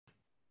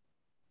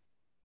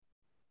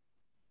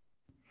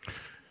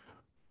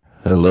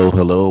Hello,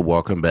 hello.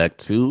 Welcome back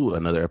to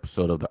another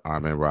episode of the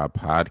Arm and Rob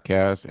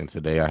podcast. And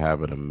today I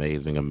have an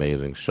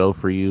amazing show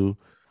for you.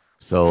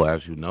 So,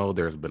 as you know,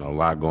 there's been a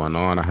lot going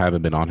on. I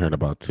haven't been on here in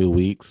about 2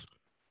 weeks,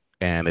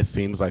 and it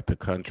seems like the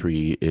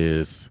country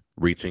is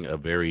reaching a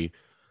very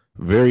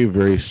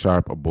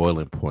sharp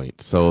boiling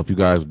point. So, if you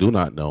guys do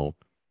not know,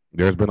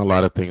 there's been a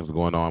lot of things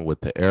going on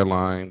with the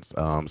airlines,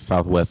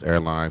 Southwest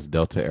Airlines,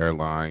 Delta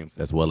Airlines,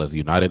 as well as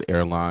United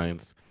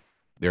Airlines.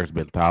 There's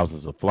been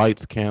thousands of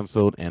flights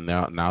canceled, and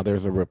now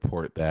there's a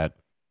report that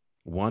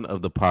one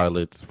of the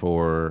pilots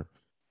for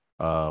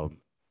uh,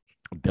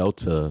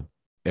 Delta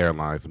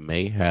Airlines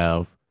may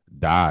have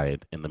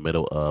died in the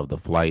middle of the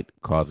flight,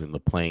 causing the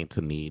plane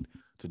to need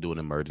to do an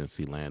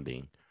emergency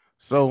landing.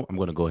 So I'm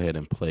going to go ahead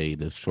and play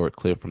this short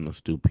clip from the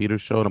Stu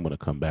Peters show, and I'm going to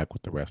come back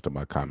with the rest of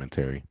my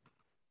commentary.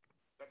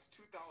 That's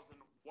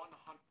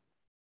 2,100.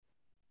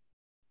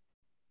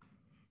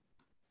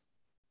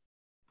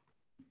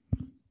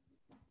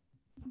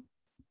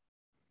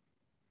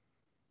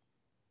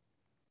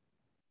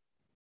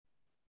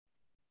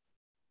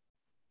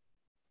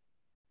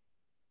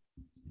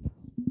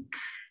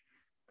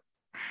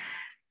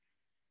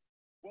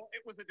 Well,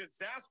 it was a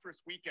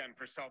disastrous weekend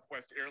for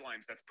Southwest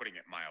Airlines, that's putting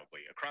it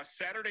mildly. Across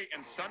Saturday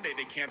and Sunday,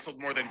 they canceled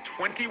more than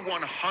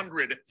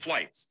 2,100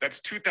 flights.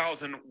 That's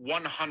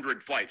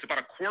 2,100 flights, about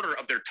a quarter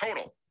of their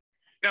total.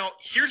 Now,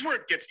 here's where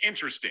it gets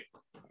interesting.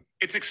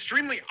 It's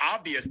extremely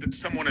obvious that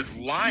someone is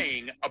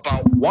lying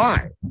about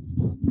why.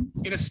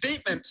 In a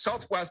statement,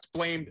 Southwest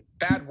blamed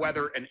bad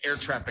weather and air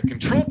traffic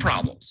control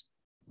problems.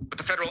 But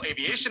the Federal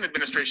Aviation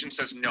Administration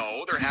says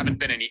no, there haven't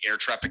been any air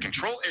traffic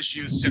control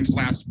issues since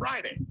last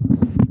Friday.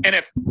 And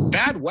if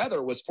bad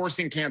weather was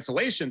forcing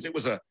cancellations, it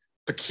was a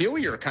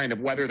peculiar kind of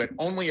weather that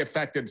only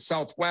affected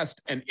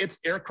Southwest and its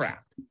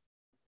aircraft.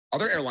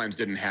 Other airlines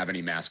didn't have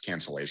any mass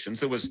cancellations.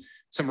 There was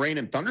some rain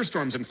and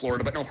thunderstorms in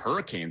Florida, but no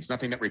hurricanes,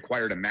 nothing that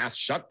required a mass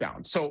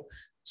shutdown. So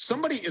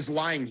somebody is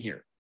lying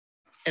here.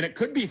 And it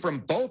could be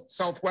from both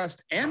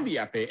Southwest and the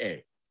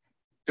FAA.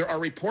 There are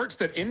reports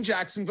that in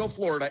Jacksonville,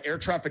 Florida, air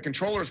traffic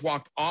controllers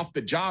walked off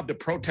the job to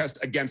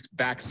protest against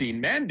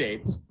vaccine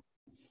mandates.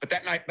 But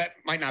that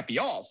might not be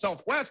all.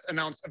 Southwest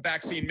announced a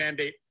vaccine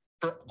mandate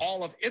for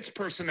all of its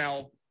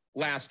personnel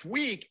last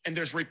week, and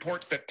there's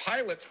reports that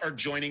pilots are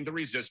joining the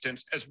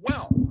resistance as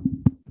well.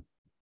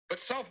 But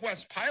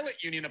Southwest Pilot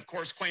Union, of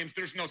course, claims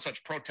there's no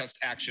such protest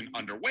action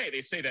underway.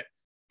 They say that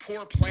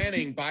poor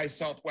planning by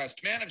Southwest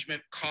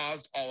management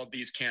caused all of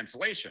these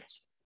cancellations.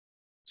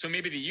 So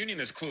maybe the union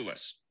is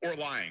clueless or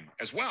lying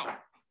as well.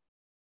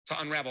 To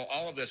unravel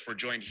all of this, we're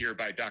joined here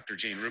by Dr.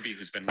 Jane Ruby,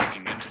 who's been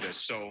looking into this.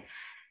 So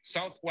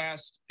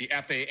Southwest, the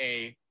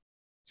FAA,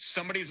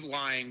 somebody's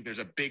lying. There's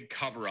a big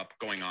cover-up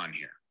going on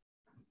here.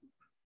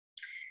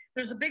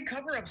 There's a big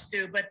cover-up,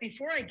 Stu, but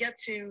before I get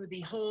to the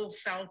whole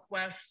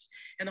Southwest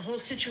and the whole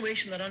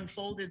situation that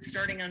unfolded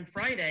starting on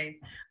Friday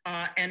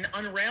and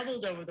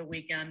unraveled over the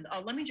weekend,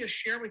 let me just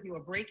share with you a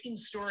breaking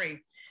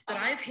story that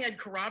I've had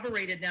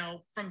corroborated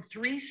now from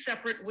 3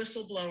 separate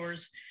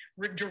whistleblowers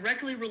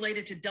directly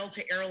related to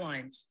Delta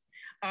Airlines.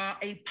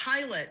 A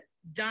pilot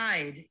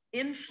died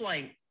in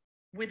flight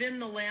within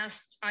the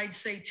last, I'd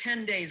say,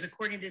 10 days,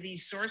 according to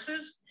these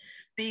sources.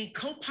 The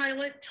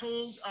co-pilot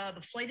told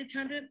the flight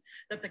attendant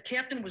that the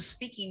captain was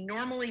speaking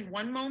normally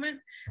one moment,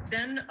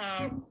 then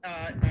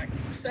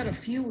said a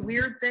few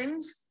weird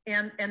things,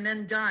 and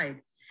then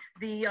died.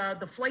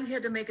 The flight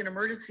had to make an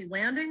emergency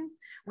landing.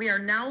 We are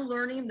now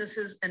learning this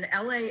is an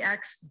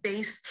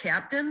LAX-based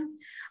captain,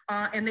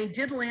 and they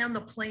did land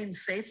the plane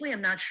safely.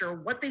 I'm not sure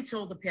what they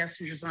told the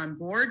passengers on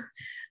board.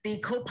 The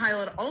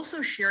co-pilot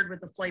also shared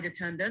with the flight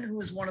attendant, who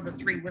was one of the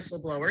 3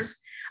 whistleblowers,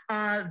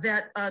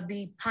 that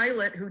the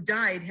pilot who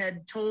died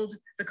had told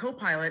the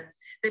co-pilot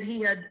that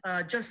he had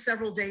just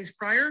several days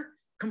prior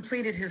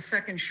completed his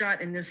 2nd shot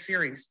in this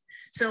series.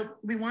 So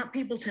we want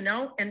people to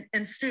know,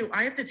 and Stu,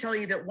 I have to tell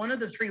you that one of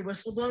the 3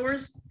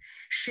 whistleblowers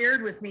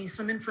shared with me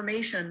some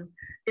information.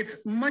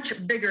 It's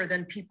much bigger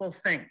than people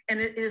think. And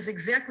it is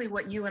exactly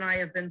what you and I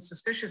have been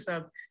suspicious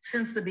of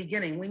since the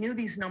beginning. We knew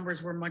these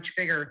numbers were much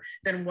bigger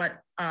than what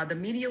the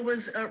media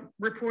was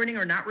reporting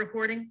or not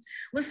reporting.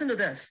 Listen to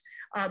this.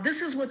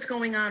 This is what's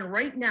going on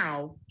right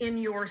now in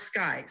your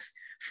skies.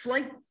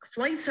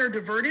 Flights are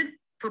diverted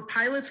for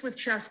pilots with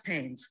chest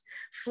pains.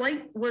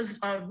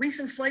 A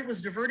recent flight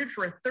was diverted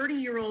for a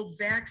 30-year-old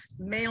vaxxed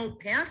male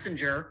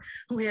passenger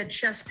who had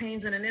chest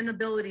pains and an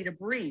inability to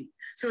breathe.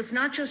 So it's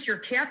not just your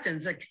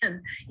captains that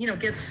can,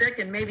 get sick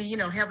and maybe,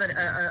 have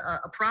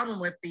a problem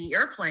with the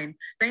airplane.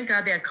 Thank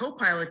God that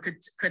co-pilot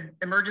could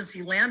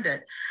emergency land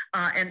it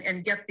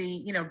and get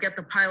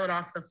the pilot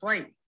off the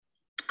flight.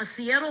 A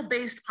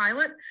Seattle-based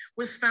pilot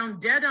was found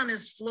dead on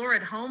his floor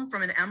at home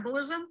from an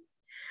embolism.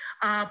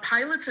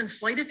 Pilots and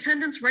flight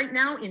attendants right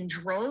now in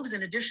droves,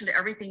 in addition to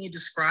everything you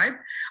described,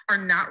 are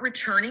not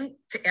returning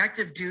to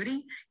active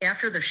duty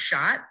after the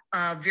shot,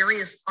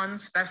 various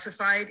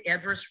unspecified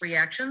adverse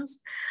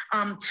reactions.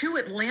 2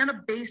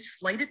 Atlanta-based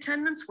flight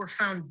attendants were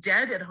found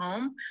dead at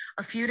home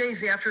a few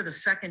days after the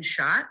 2nd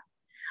shot.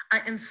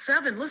 And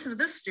 7, listen to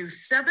this, Stu,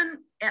 7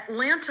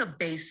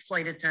 Atlanta-based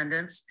flight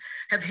attendants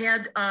have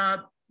had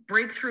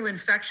breakthrough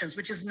infections,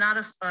 which is not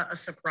a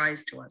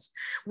surprise to us.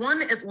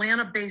 One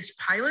Atlanta-based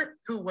pilot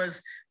who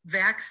was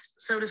vaxxed,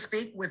 so to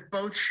speak, with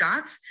both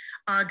shots,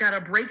 got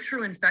a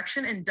breakthrough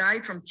infection and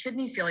died from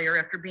kidney failure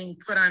after being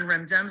put on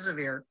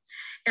remdesivir.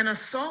 And a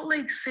Salt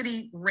Lake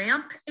City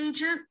ramp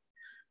agent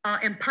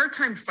and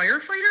part-time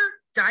firefighter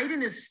died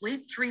in his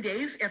sleep 3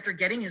 days after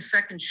getting his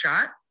second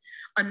shot.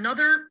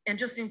 Another, and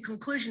just in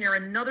conclusion here,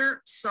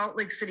 another Salt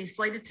Lake City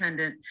flight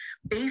attendant,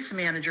 base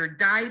manager,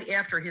 died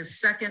after his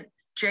second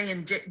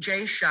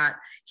J&J shot.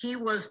 He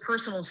was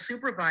personal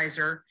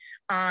supervisor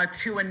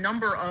to a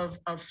number of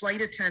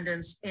flight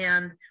attendants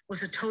and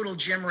was a total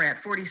gym rat,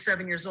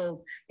 47 years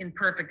old, in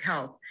perfect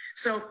health.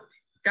 So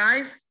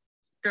guys,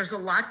 there's a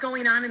lot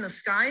going on in the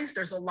skies.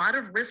 There's a lot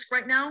of risk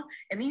right now,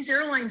 and these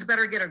airlines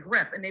better get a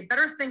grip, and they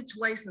better think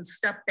twice and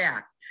step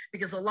back,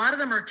 because a lot of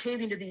them are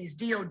caving to these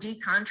DOD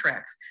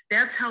contracts.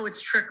 That's how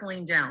it's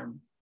trickling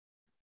down.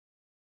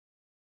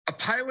 A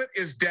pilot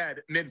is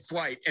dead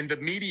mid-flight, and the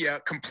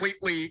media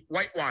completely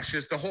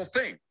whitewashes the whole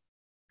thing.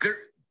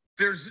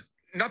 There's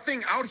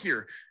nothing out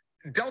here.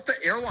 Delta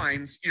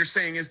Airlines, you're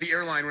saying, is the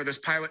airline where this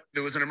pilot,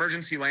 there was an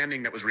emergency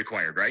landing that was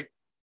required, right?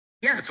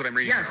 Yes. That's what I'm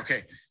reading. Yes.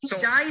 Okay. He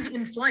died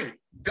in flight.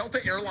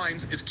 Delta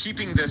Airlines is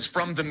keeping this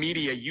from the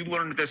media. You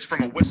learned this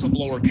from a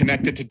whistleblower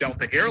connected to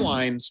Delta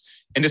Airlines,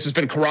 and this has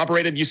been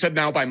corroborated, you said,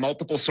 now by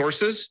multiple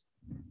sources?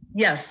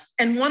 Yes.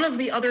 And one of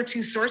the other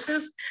 2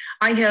 sources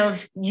I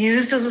have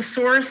used as a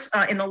source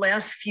in the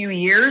last few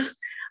years,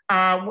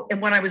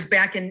 and when I was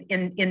back in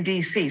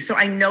DC. So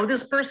I know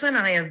this person,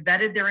 and I have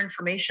vetted their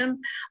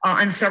information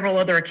on several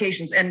other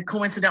occasions. And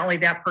coincidentally,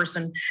 that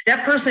person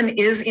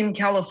is in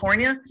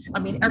California. I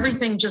mean,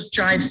 everything just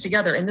jives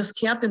together. And this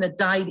captain that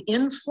died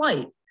in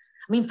flight,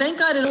 I mean, thank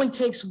God it only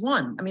takes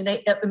one. I mean,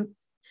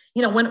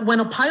 when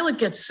a pilot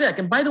gets sick,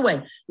 and by the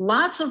way,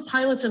 lots of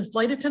pilots and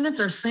flight attendants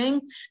are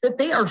saying that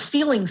they are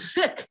feeling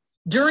sick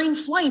during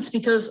flights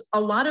because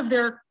a lot of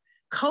their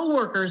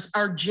coworkers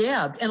are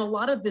jabbed, and a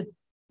lot of the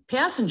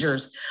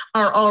passengers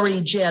are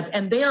already jabbed,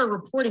 and they are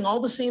reporting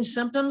all the same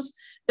symptoms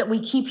that we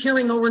keep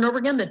hearing over and over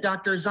again that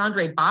Dr.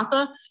 Zandre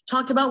Botha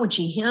talked about when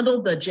she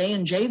handled the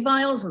J&J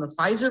vials and the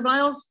Pfizer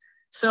vials.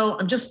 So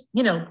I'm just,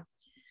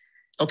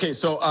 Okay,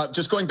 so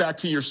just going back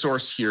to your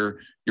source here,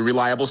 your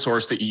reliable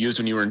source that you used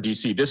when you were in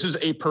DC. This is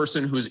a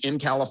person who's in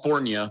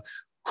California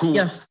who,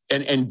 yes.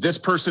 and this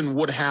person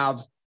would have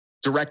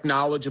direct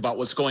knowledge about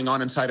what's going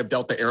on inside of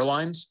Delta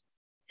Airlines?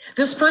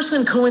 This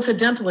person,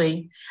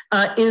 coincidentally,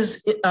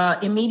 is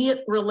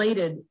immediate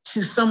related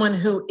to someone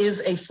who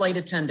is a flight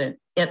attendant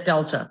at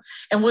Delta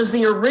and was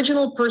the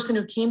original person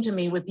who came to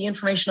me with the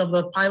information of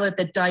the pilot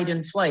that died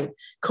in flight.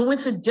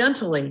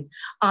 Coincidentally,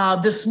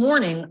 this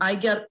morning, I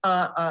get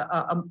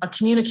a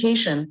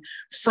communication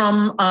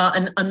from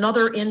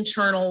another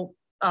internal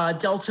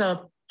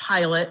Delta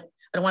pilot.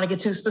 I don't want to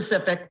get too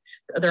specific.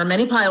 There are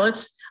many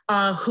pilots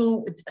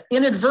who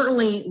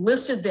inadvertently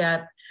listed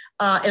that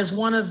as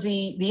one of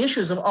the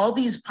issues of all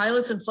these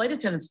pilots and flight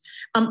attendants.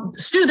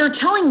 Stu, they're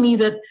telling me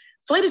that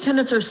flight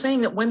attendants are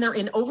saying that when they're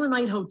in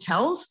overnight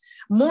hotels,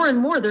 more and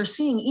more they're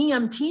seeing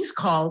EMTs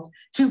called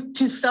to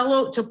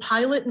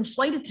pilot and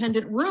flight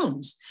attendant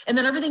rooms, and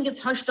then everything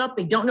gets hushed up.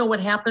 They don't know what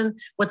happened,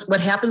 what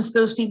happens to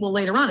those people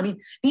later on. I mean,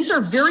 these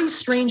are very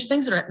strange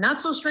things that are not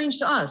so strange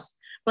to us,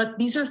 but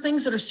these are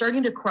things that are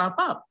starting to crop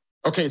up.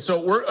 Okay,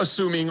 so we're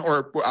assuming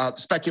or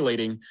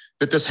speculating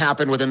that this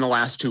happened within the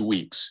last 2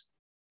 weeks.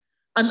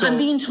 I'm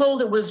being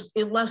told it was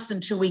less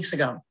than 2 weeks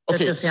ago that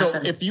this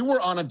happened. So if you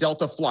were on a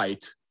Delta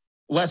flight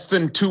less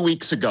than 2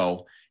 weeks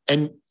ago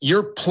and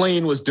your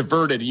plane was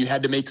diverted, you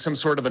had to make some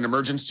sort of an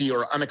emergency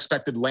or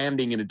unexpected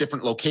landing in a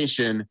different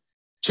location,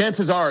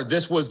 chances are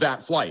this was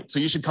that flight. So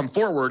you should come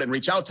forward and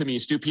reach out to me,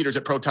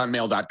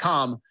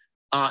 stupeters@protonmail.com,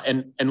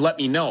 and let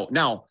me know.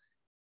 Now,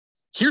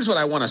 here's what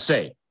I want to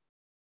say.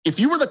 If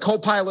you were the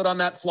co-pilot on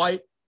that flight,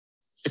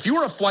 if you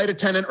were a flight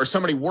attendant or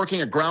somebody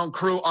working a ground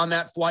crew on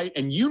that flight,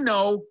 and you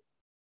know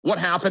what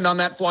happened on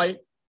that flight,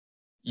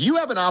 you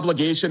have an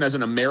obligation as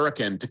an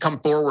American to come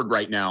forward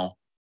right now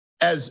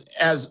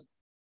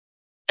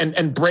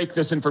and break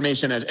this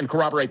information and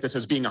corroborate this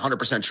as being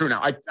 100% true.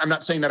 Now, I'm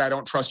not saying that I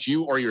don't trust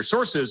you or your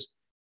sources,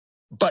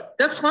 but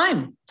that's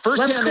fine.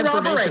 First-hand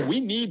information, we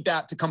need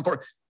that to come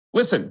forward.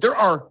 Listen, there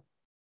are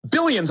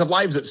billions of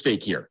lives at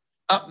stake here.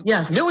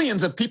 Yes.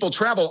 Millions of people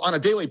travel on a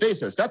daily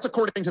basis. That's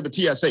according to the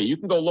TSA. You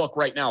can go look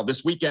right now.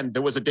 This weekend,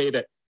 there was a day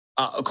that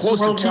close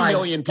to 2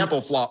 million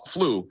people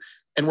flew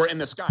and were in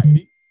the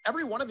sky.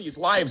 Every one of these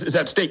lives is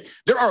at stake.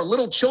 There are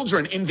little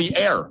children in the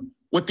air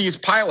with these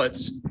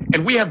pilots,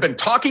 and we have been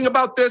talking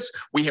about this.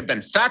 We have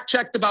been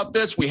fact-checked about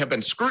this. We have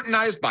been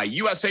scrutinized by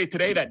USA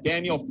Today, that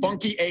Daniel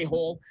Funky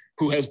a-hole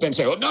who has been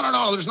saying, oh,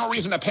 no, there's no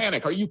reason to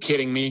panic. Are you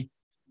kidding me?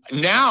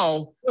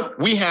 Now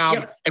we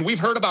have, and we've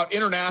heard about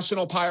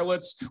international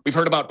pilots. We've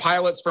heard about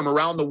pilots from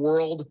around the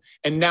world,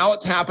 and now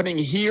it's happening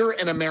here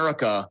in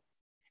America.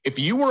 If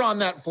you were on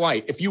that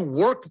flight, if you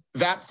worked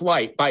that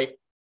flight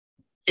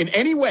in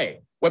any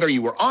way, whether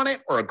you were on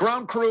it or a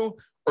ground crew,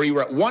 or you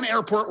were at one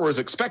airport where it was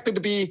expected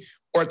to be,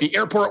 or at the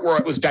airport where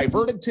it was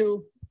diverted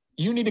to,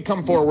 you need to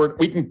come forward.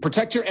 We can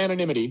protect your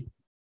anonymity.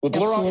 We'll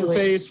blur out your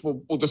face.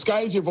 We'll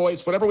disguise your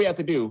voice, whatever we have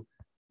to do.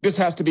 This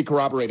has to be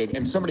corroborated,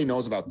 and somebody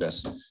knows about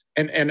this.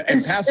 And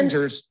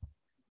passengers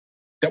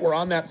that were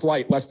on that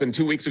flight less than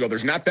 2 weeks ago,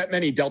 there's not that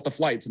many Delta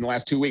flights in the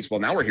last 2 weeks. Well,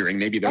 now we're hearing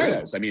maybe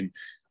there is. I mean,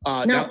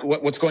 now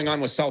what's going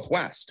on with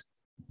Southwest?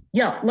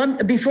 Yeah,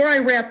 before I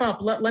wrap up,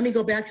 let me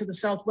go back to the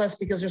Southwest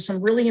because there's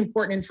some really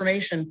important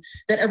information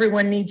that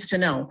everyone needs to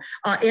know.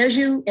 As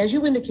you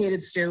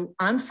indicated, Stu,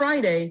 on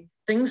Friday,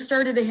 things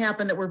started to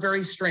happen that were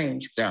very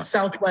strange. Yeah.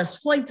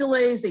 Southwest flight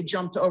delays, they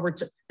jumped over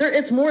to there.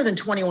 It's more than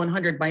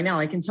 2,100 by now,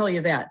 I can tell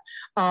you that.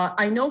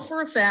 I know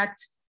for a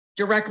fact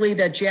directly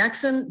that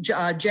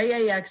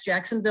JAX,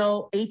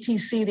 Jacksonville,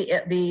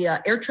 ATC,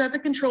 the Air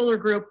Traffic Controller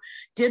Group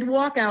did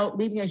walk out,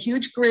 leaving a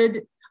huge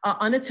grid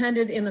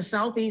unattended in the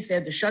Southeast. They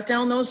had to shut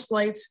down those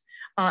flights.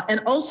 And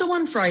also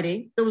on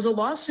Friday, there was a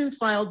lawsuit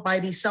filed by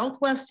the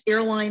Southwest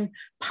Airline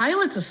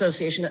Pilots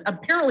Association.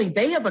 Apparently,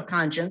 they have a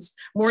conscience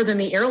more than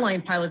the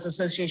Airline Pilots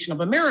Association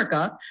of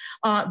America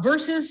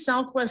versus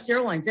Southwest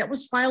Airlines. That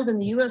was filed in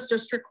the U.S.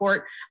 District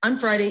Court on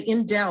Friday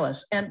in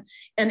Dallas. And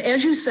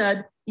as you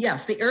said,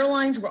 yes, the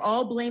airlines were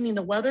all blaming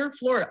the weather.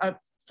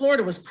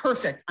 Florida was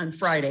perfect on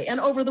Friday and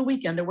over the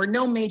weekend. There were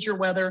no major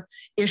weather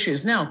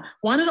issues. Now,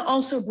 wanted to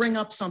also bring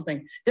up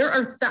something.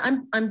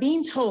 I'm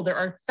being told there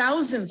are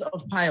thousands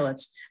of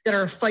pilots that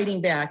are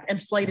fighting back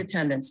and flight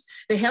attendants.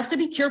 They have to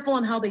be careful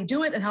on how they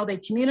do it and how they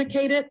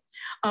communicate it.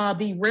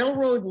 The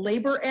Railroad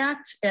Labor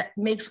Act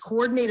makes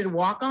coordinated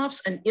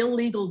walk-offs an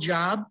illegal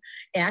job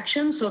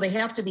action, so they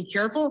have to be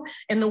careful.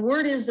 And the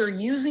word is they're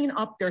using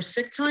up their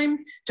sick time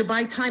to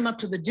buy time up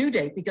to the due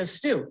date because,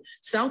 Stu,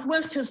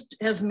 Southwest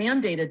has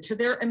mandated to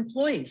their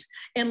employees.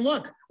 And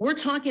look, we're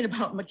talking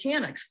about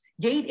mechanics,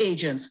 gate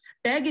agents,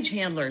 baggage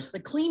handlers, the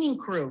cleaning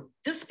crew,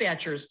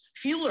 dispatchers,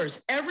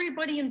 fuelers,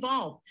 everybody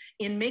involved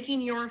in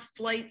making your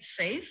flight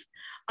safe.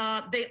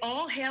 They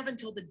all have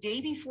until the day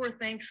before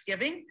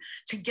Thanksgiving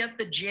to get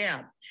the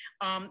jab.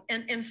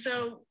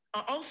 So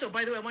also,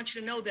 by the way, I want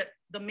you to know that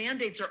the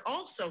mandates are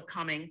also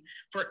coming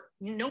for,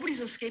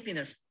 nobody's escaping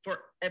this, for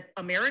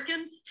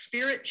American,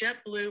 Spirit,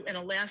 JetBlue, and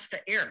Alaska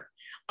Air.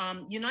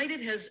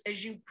 United has,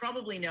 as you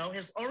probably know,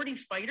 has already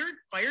fired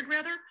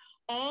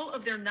all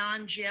of their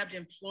non-jabbed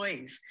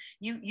employees.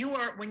 You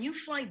are, when you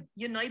fly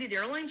United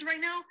Airlines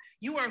right now,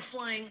 you are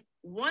flying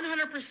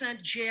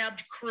 100%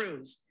 jabbed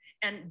crews.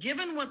 And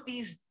given what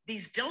these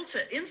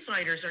Delta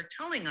insiders are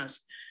telling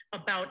us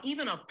about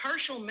even a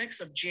partial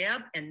mix of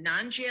jab and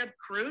non-jab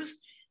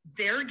crews,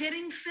 they're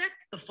getting sick.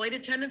 The flight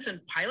attendants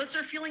and pilots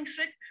are feeling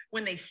sick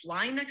when they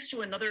fly next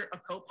to a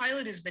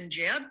co-pilot who's been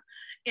jabbed.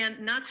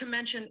 And not to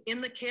mention in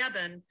the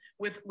cabin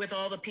with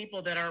all the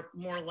people that are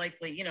more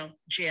likely,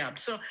 jabbed.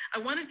 So I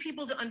wanted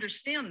people to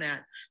understand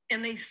that.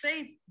 And they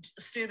say,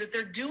 Stu, that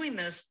they're doing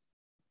this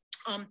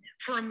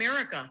for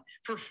America,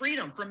 for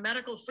freedom, for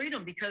medical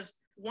freedom, because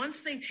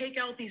once they take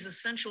out these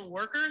essential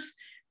workers,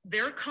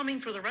 they're coming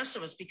for the rest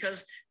of us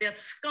because that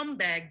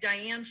scumbag,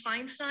 Dianne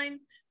Feinstein,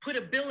 put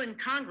a bill in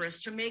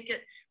Congress to make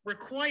it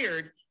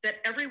required that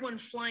everyone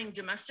flying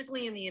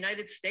domestically in the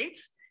United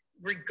States,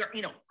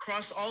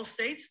 across all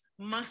states,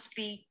 must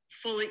be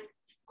fully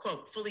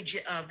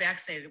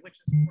vaccinated, which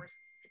is, of course,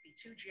 could be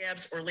 2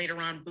 jabs or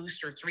later on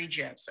booster 3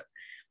 jabs. So,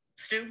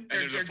 Stu,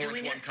 there's a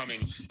 4th one coming.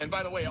 And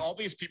by the way, all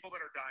these people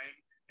that are dying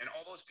and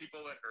all those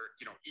people that are,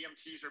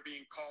 EMTs are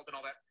being called and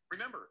all that.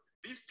 Remember,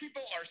 these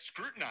people are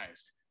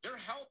scrutinized. Their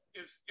health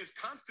is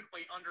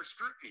constantly under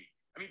scrutiny.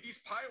 I mean, these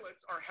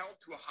pilots are held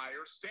to a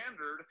higher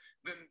standard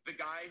than the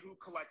guy who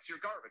collects your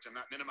garbage. I'm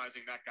not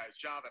minimizing that guy's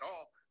job at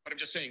all, but I'm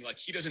just saying, like,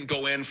 he doesn't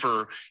go in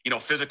for,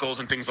 physicals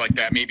and things like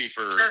that. Maybe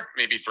for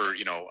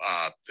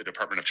the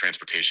Department of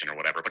Transportation or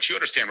whatever. But you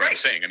understand what I'm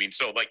saying. I mean,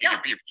 so like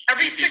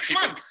every 6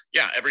 months.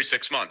 Yeah, every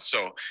 6 months.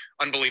 So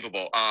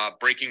unbelievable.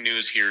 Breaking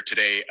news here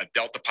today: a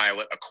Delta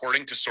pilot,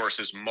 according to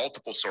sources,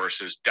 multiple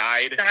sources,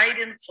 died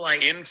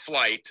in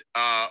flight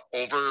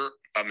over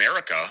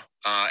America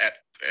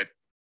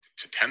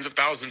to tens of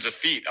thousands of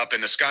feet up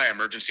in the sky.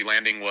 Emergency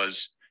landing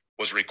was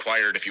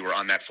required. If you were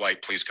on that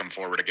flight, please come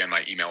forward. Again,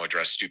 my email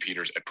address,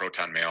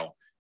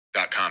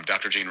 stupeters@protonmail.com.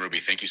 Dr. Jane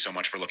Ruby, thank you so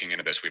much for looking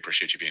into this. We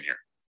appreciate you being here.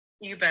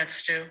 You bet,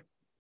 Stu.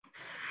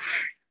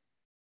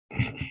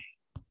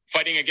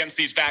 Fighting against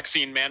these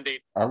vaccine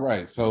mandates. All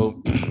right.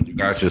 So you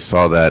guys just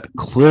saw that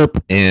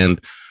clip. And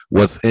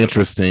what's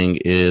interesting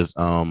is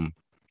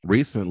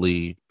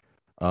recently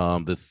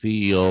the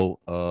CEO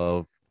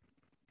of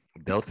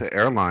Delta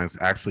Airlines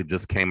actually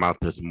just came out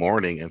this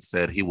morning and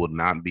said he will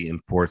not be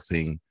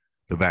enforcing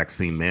the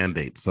vaccine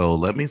mandate. So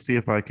let me see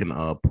if I can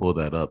pull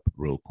that up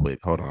real quick.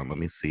 Hold on. Let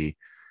me see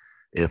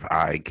if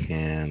I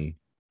can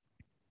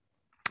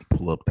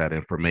pull up that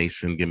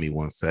information. Give me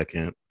 1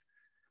 second.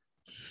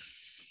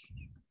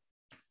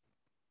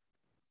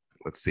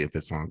 Let's see if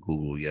it's on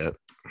Google yet.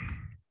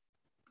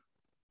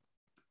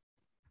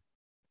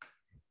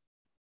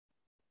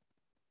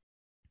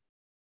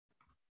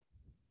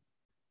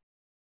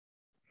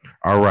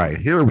 All right,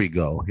 here we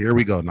go.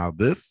 Now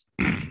this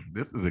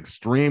This is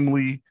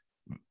extremely,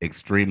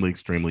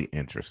 extremely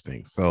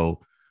interesting. So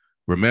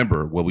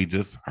remember what we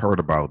just heard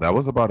about. That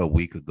was about a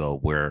week ago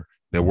where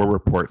there were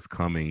reports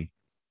coming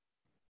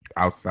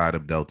outside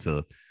of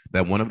Delta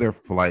that one of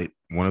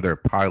their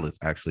pilots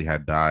actually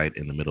had died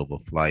in the middle of a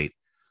flight.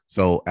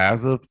 So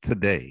as of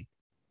today,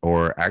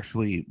 or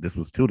actually this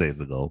was 2 days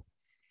ago,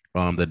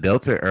 the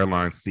Delta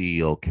Airlines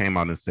CEO came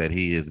out and said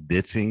he is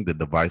ditching the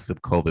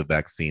divisive COVID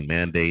vaccine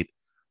mandate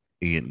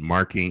in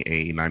marking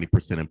a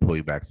 90%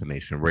 employee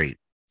vaccination rate.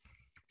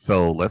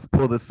 So let's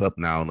pull this up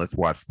now and let's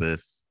watch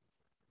this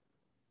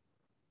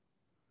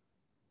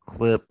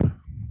clip.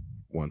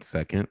 1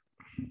 second.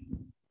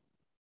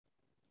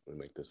 Let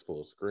me make this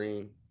full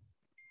screen.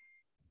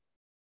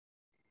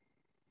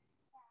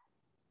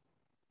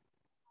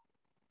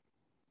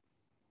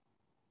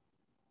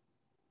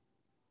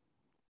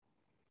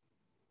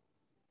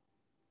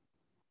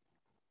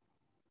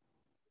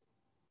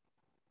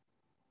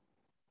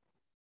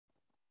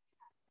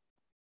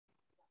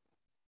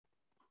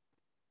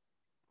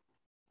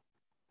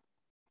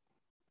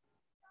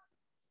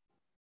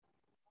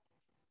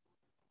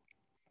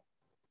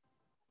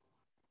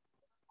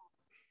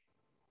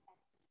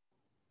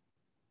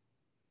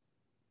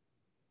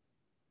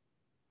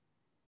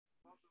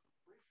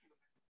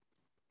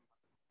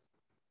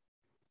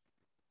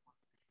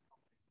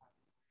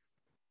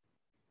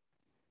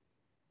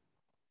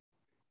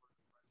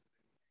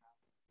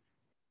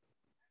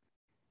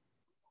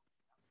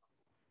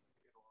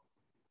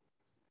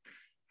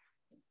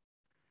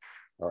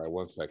 All right,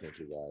 1 second,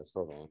 you guys.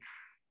 Hold on.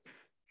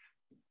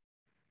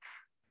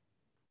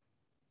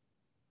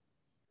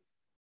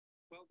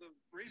 Well, the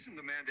reason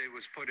the mandate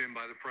was put in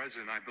by the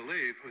president, I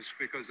believe, was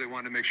because they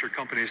wanted to make sure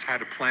companies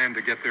had a plan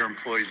to get their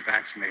employees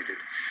vaccinated.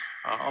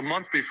 A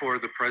month before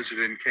the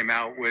president came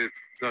out with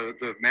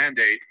the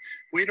mandate,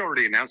 we'd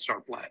already announced our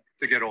plan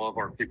to get all of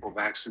our people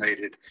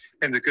vaccinated.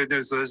 And the good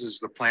news is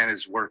the plan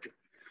is working.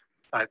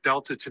 At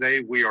Delta today,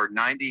 we are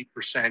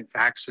 90%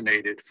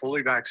 vaccinated,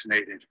 fully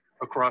vaccinated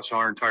across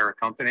our entire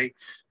company,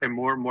 and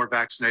more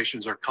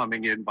vaccinations are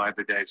coming in by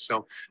the day.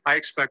 So I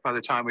expect by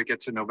the time we get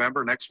to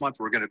November next month,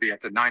 we're going to be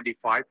at the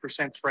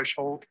 95%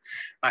 threshold.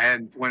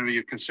 And when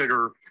you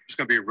consider there's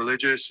going to be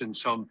religious and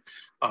some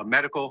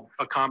medical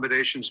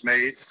accommodations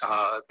made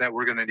that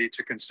we're going to need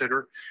to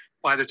consider,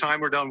 by the time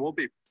we're done, we'll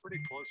be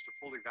pretty close to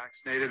fully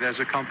vaccinated as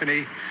a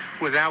company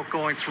without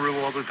going through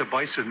all the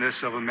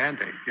divisiveness of a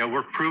mandate. You know,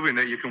 we're proving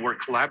that you can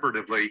work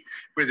collaboratively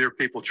with your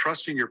people,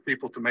 trusting your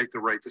people to make the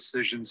right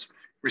decisions,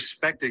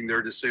 respecting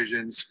their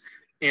decisions,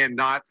 and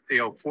not,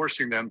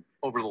 forcing them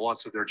over the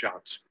loss of their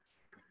jobs.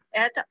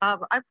 Ed, I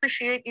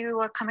appreciate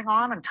you coming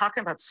on and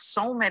talking about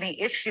so many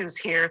issues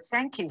here.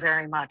 Thank you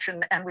very much.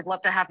 And we'd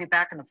love to have you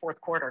back in the fourth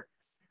quarter.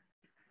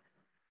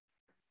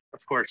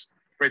 Of course.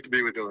 Great to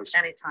be with you, Liz.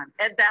 Anytime.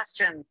 Ed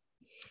Bastian.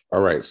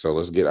 All right, so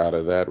let's get out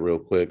of that real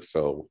quick.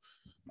 So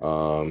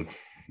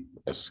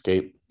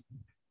escape.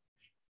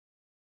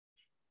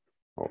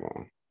 Hold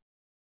on.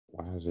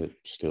 Why is it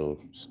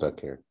still stuck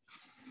here?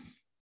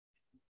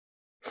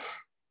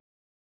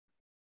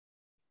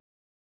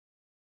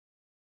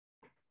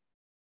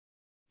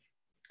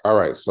 All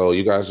right, so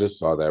you guys just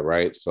saw that,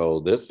 right? So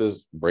this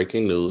is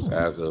breaking news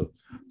as of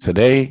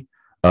today.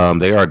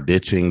 They are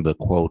ditching the,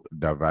 quote,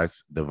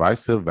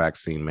 divisive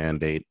vaccine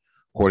mandate,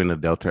 according to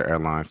Delta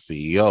Airlines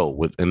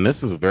CEO. And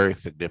this is very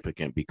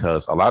significant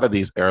because a lot of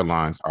these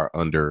airlines are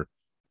under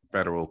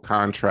federal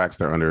contracts.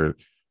 They're under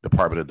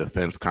Department of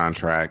Defense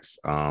contracts.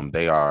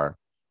 They are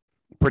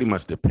pretty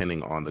much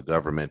depending on the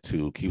government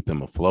to keep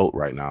them afloat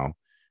right now.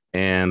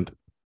 And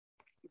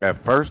at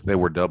first, they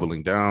were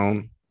doubling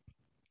down.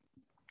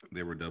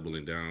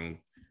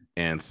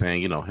 And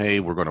saying, hey,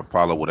 we're going to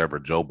follow whatever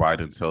Joe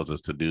Biden tells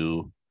us to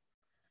do.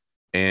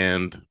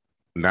 And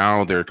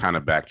now they're kind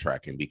of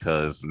backtracking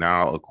because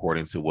now,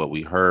 according to what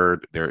we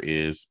heard, there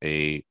is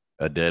a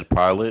dead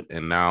pilot.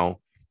 And now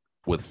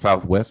with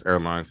Southwest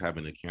Airlines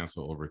having to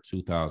cancel over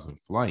 2,000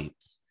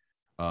 flights,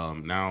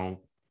 now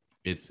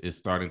it's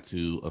starting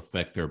to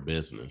affect their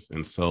business.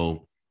 And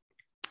so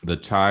the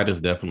tide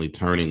is definitely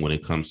turning when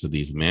it comes to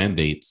these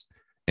mandates.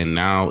 And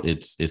now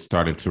it's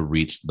starting to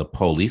reach the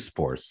police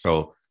force.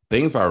 So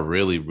things are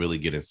really, really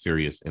getting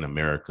serious in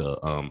America.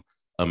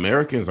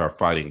 Americans are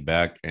fighting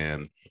back,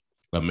 and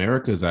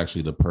America is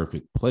actually the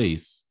perfect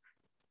place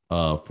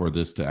for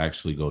this to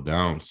actually go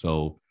down.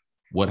 So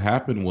what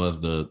happened was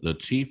the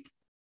chief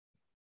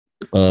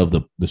of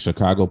the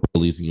Chicago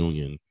Police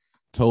Union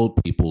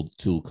told people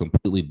to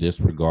completely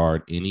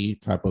disregard any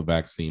type of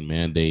vaccine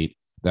mandate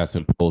that's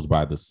imposed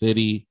by the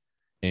city.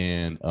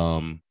 And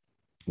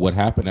what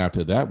happened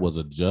after that was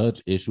a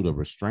judge issued a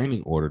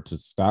restraining order to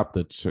stop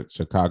the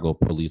Chicago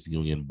Police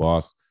Union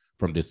boss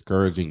from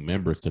discouraging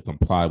members to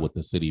comply with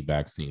the city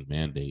vaccine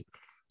mandate.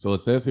 So it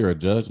says here, a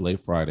judge late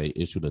Friday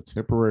issued a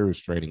temporary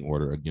restraining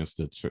order against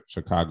the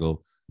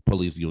Chicago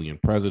Police Union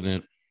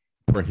president,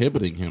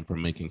 prohibiting him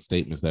from making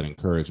statements that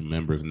encourage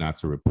members not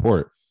to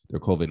report their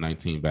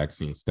COVID-19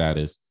 vaccine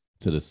status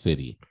to the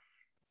city.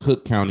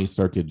 Cook County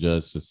Circuit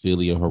Judge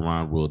Cecilia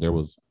Haran ruled there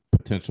was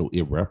potential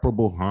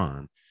irreparable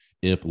harm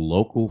if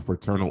local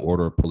Fraternal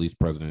Order of Police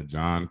President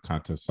John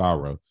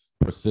Cantasara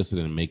persisted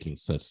in making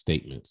such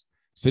statements.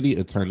 City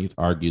attorneys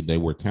argued they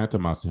were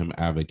tantamount to him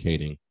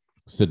advocating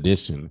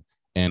sedition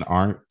and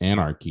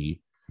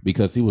anarchy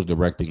because he was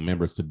directing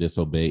members to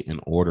disobey an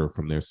order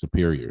from their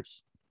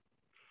superiors.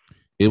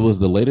 It was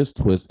the latest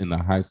twist in the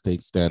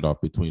high-stakes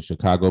standoff between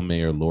Chicago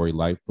Mayor Lori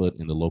Lightfoot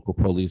and the local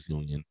police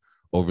union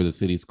over the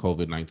city's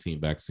COVID-19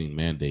 vaccine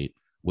mandate,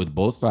 with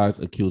both sides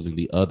accusing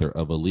the other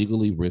of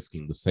illegally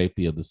risking the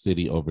safety of the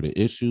city over the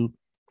issue.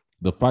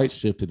 The fight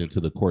shifted into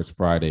the courts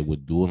Friday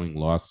with dueling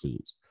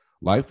lawsuits.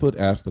 Lightfoot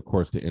asked the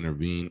courts to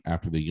intervene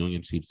after the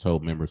union chiefs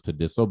told members to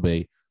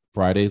disobey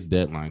Friday's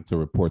deadline to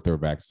report their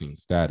vaccine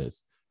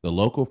status. The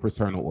local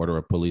Fraternal Order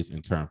of Police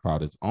in turn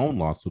filed its own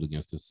lawsuit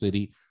against the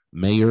city,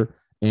 mayor,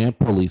 and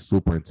police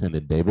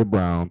superintendent David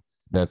Brown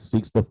that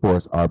seeks to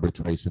force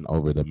arbitration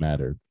over the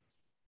matter.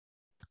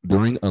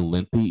 During a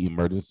lengthy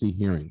emergency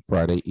hearing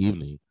Friday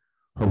evening,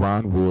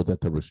 Haran ruled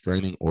that the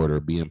restraining order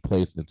be in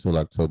place until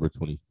October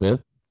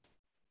 25th,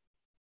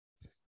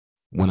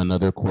 when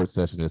another court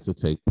session is to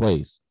take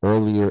place.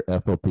 Earlier,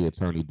 FOP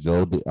attorney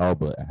Joe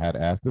D'Alba had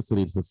asked the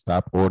city to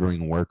stop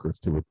ordering workers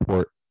to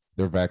report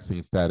their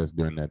vaccine status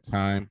during that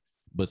time,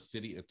 but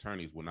city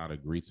attorneys would not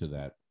agree to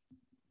that.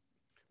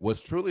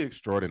 What's truly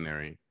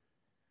extraordinary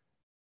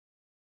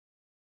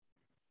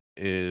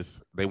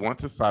is they want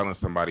to silence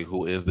somebody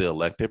who is the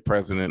elected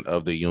president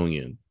of the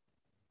union,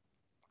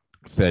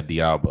 said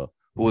D'Alba,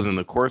 who was in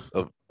the course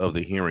of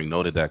the hearing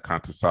noted that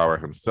Cantasara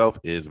himself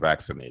is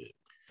vaccinated.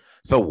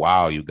 So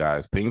wow, you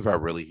guys, things are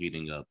really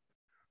heating up.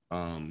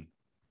 Hold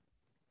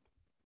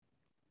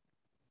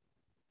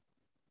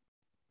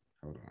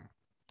on.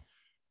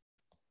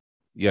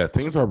 Yeah,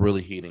 things are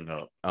really heating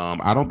up.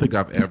 I don't think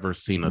I've ever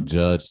seen a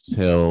judge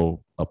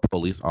tell a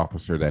police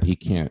officer that he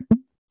can't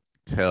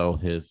tell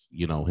his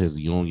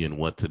union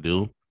what to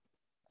do.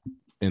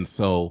 And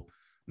so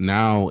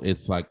now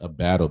it's like a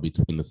battle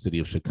between the city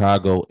of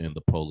Chicago and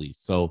the police.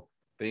 So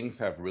things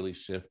have really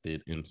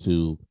shifted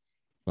into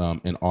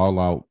an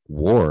all-out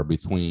war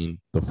between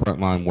the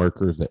frontline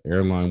workers, the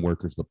airline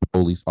workers, the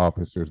police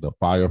officers, the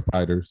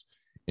firefighters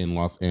in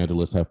Los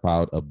Angeles have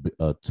filed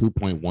a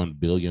 $2.1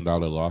 billion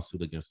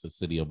lawsuit against the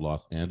city of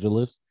Los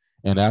Angeles.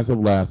 And as of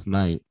last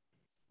night,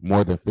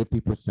 more than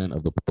 50%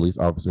 of the police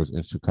officers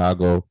in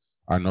Chicago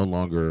are no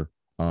longer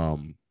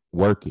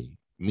working,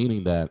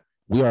 meaning that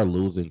we are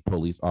losing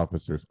police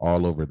officers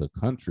all over the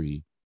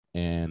country.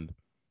 And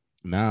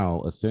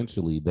now,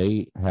 essentially,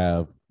 they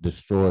have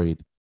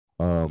destroyed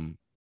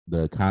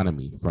the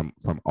economy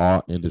from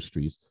all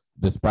industries,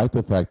 despite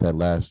the fact that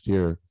last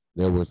year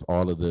there was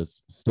all of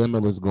this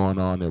stimulus going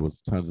on. There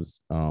was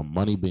tons of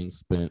money being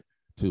spent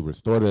to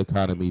restore the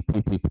economy,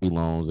 PPP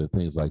loans and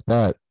things like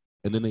that.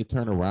 And then they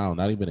turn around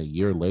not even a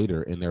year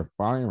later and they're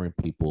firing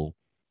people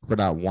for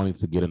not wanting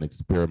to get an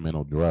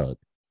experimental drug.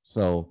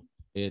 So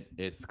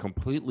it's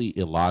completely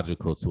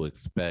illogical to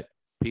expect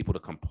people to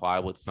comply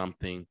with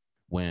something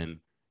when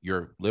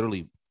you're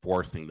literally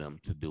forcing them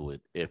to do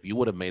it. If you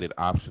would have made it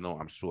optional,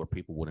 I'm sure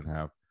people wouldn't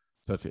have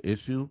such an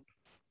issue.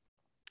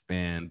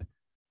 And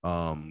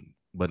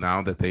but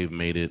now that they've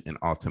made it an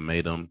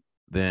ultimatum,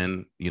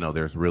 then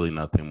there's really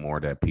nothing more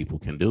that people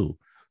can do.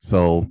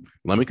 So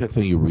let me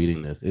continue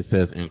reading this. It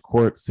says, in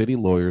court, city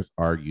lawyers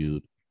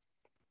argued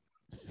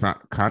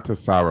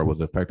Cantasara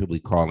was effectively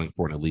calling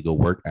for an illegal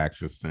work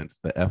action since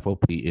the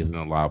FOP isn't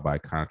allowed by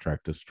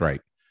contract to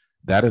strike.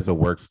 That is a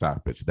work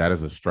stoppage. That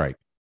is a strike,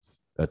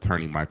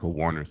 attorney Michael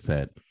Warner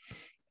said.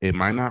 It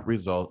might not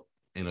result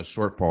in a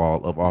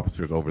shortfall of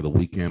officers over the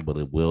weekend, but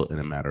it will in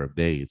a matter of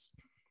days.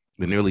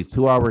 The nearly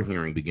 2-hour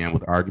hearing began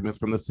with arguments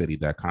from the city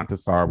that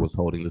Cantasara was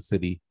holding the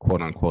city,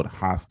 quote unquote,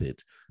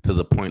 hostage to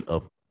the point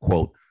of,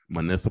 quote,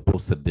 municipal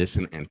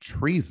sedition and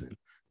treason.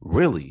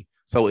 Really?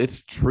 So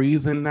it's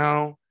treason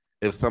now?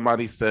 If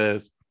somebody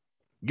says,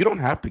 you don't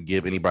have to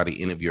give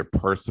anybody any of your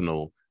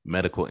personal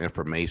medical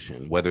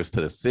information, whether it's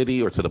to the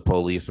city or to the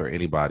police or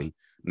anybody.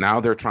 Now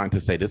they're trying to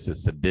say this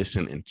is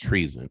sedition and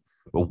treason.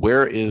 But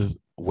where's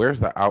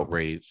the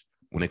outrage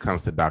when it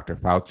comes to Dr.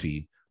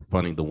 Fauci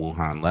funding the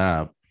Wuhan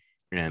lab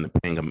and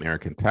paying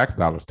American tax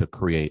dollars to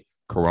create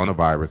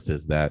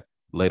coronaviruses that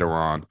later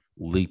on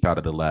leaked out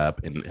of the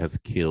lab and has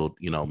killed,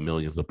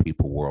 millions of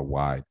people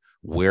worldwide?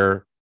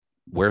 Where's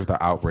the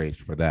outrage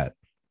for that?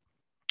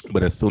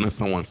 But as soon as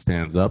someone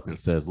stands up and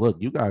says, look,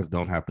 you guys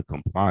don't have to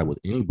comply with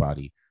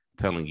anybody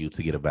telling you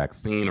to get a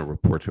vaccine or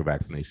report your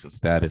vaccination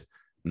status,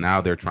 now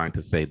they're trying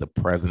to say the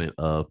president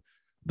of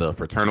the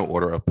Fraternal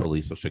Order of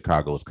Police of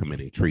Chicago is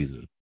committing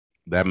treason.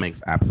 That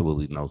makes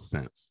absolutely no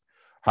sense.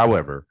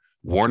 However,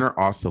 Warner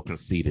also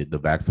conceded the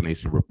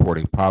vaccination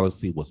reporting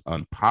policy was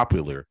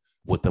unpopular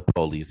with the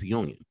police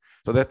union.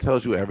 So that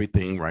tells you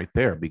everything right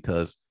there,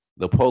 because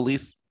the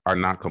police are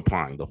not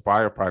complying, the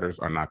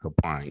firefighters are not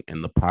complying,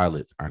 and the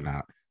pilots are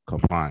not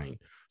complying.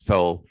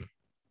 So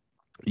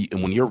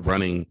when you're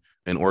running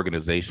an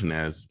organization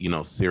as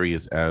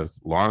serious as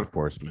law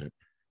enforcement,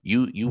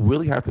 you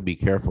really have to be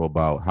careful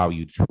about how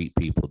you treat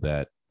people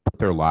that put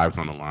their lives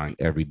on the line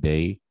every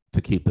day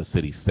to keep the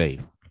city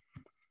safe.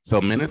 So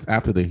minutes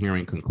after the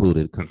hearing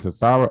concluded,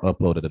 Kantasawa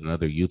uploaded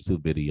another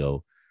YouTube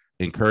video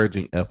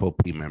encouraging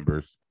FOP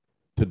members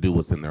to do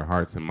what's in their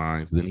hearts and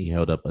minds. Then he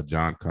held up a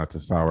John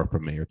Kantasawa for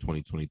Mayor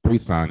 2023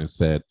 sign and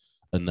said,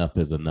 "Enough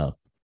is enough."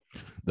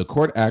 The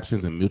court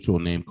actions and mutual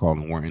name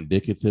calling were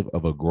indicative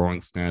of a growing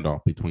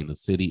standoff between the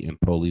city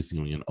and police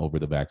union over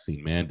the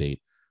vaccine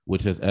mandate,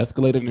 which has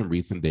escalated in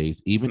recent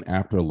days, even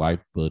after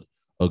Lightfoot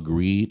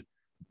agreed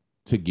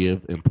to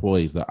give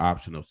employees the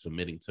option of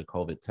submitting to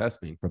COVID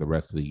testing for the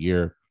rest of the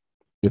year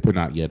if they're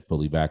not yet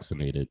fully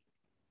vaccinated.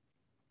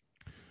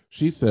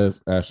 She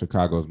says, as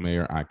Chicago's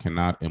mayor, "I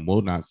cannot and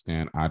will not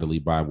stand idly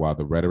by while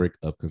the rhetoric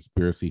of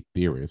conspiracy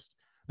theorists,"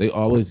 they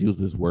always use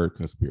this word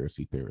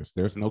conspiracy theorists.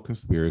 There's no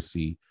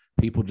conspiracy.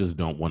 People just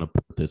don't want to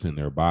put this in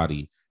their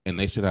body, and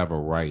they should have a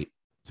right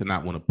to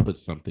not want to put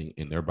something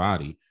in their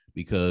body,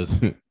 because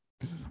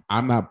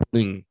I'm not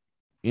putting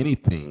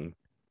anything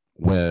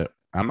in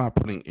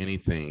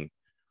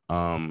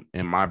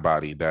my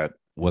body that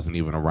wasn't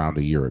even around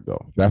a year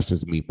ago. That's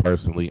just me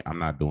personally. I'm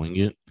not doing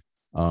it.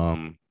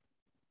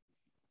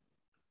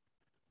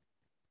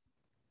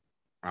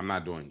 I'm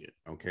not doing it,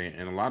 okay?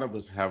 And a lot of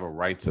us have a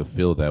right to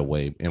feel that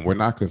way, and we're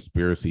not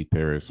conspiracy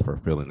theorists for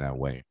feeling that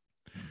way.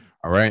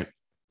 All right.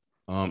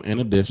 In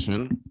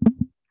addition,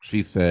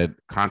 she said,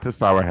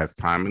 "Kantasawa has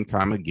time and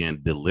time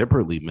again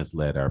deliberately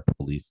misled our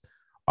police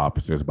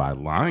officers by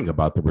lying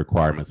about the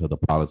requirements of the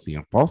policy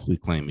and falsely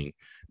claiming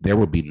there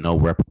would be no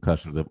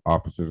repercussions if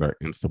officers are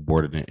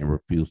insubordinate and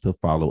refuse to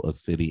follow a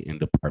city and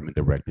department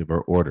directive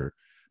or order."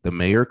 The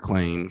mayor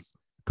claims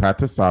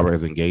Kantasawa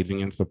is engaging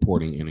in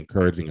supporting and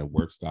encouraging a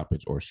work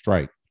stoppage or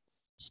strike.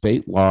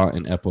 State law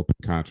and FOP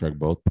contract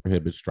both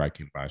prohibit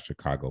striking by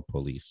Chicago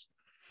police.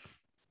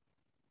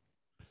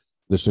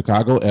 The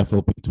Chicago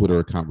FOP Twitter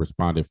account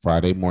responded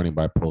Friday morning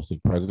by posting,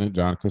 "President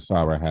John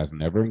Kantasawa has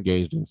never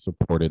engaged in,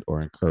 supported,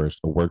 or encouraged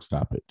a work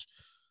stoppage.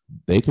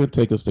 They can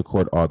take us to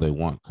court all they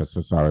want,"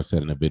 Kantasawa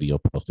said in a video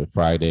posted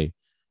Friday.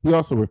 He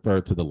also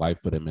referred to the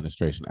Lightfoot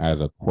administration as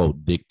a,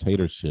 quote,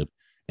 "dictatorship,"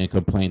 and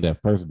complained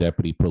that First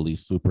Deputy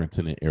Police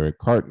Superintendent Eric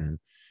Cartner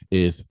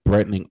is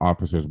threatening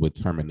officers with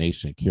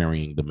termination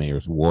carrying the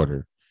mayor's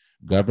water.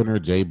 Governor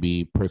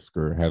J.B.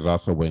 Pritzker has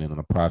also weighed in on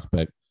the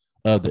prospect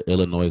of the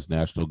Illinois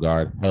National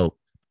Guard help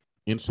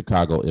in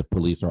Chicago if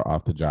police are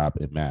off the job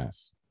en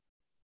masse.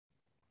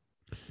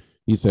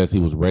 He says he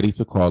was ready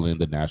to call in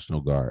the National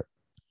Guard.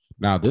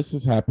 Now, this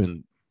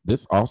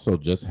also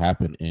just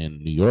happened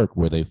in New York,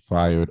 where they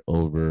fired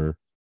over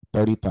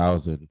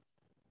 30,000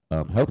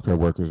 healthcare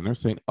workers, and they're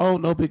saying, "Oh,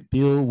 no big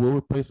deal. We'll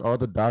replace all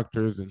the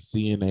doctors and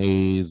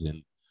CNAs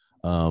and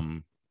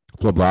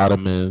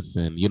phlebotomists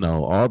and,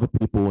 all the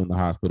people in the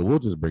hospital. We'll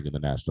just bring in the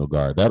National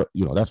Guard."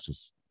 That's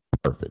just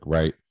perfect,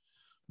 right?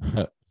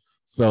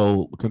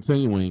 So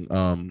continuing,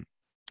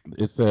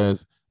 it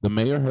says, "The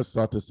mayor has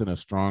sought to send a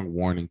strong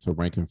warning to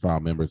rank and file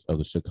members of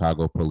the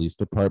Chicago Police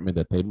Department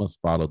that they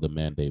must follow the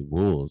mandate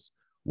rules,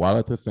 while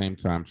at the same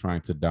time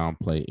trying to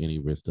downplay any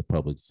risk to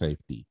public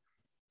safety."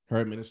 Her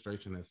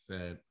administration has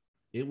said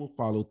it will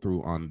follow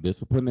through on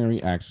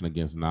disciplinary action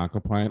against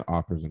non-compliant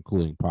officers,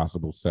 including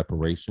possible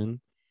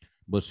separation,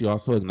 but she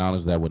also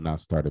acknowledged that would not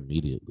start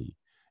immediately.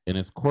 In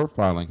its court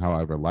filing,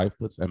 however,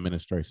 Lightfoot's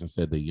administration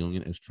said the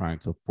union is trying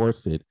to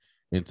force it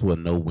into a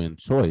no-win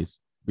choice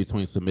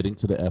between submitting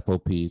to the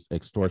FOP's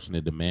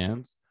extortionate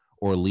demands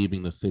or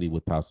leaving the city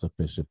without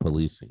sufficient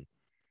policing.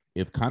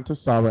 If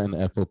Kantasawa and the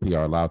FOP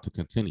are allowed to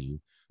continue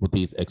with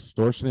these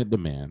extortionate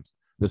demands,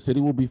 the city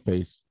will be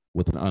faced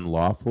with an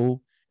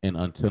unlawful and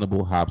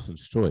untenable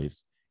Hobson's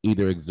choice: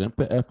 either exempt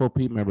the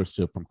FOP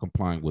membership from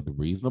complying with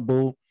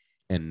reasonable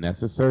and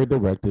necessary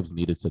directives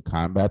needed to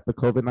combat the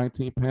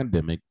COVID-19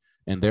 pandemic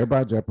and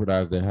thereby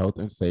jeopardize the health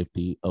and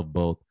safety of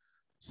both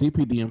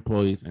CPD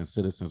employees and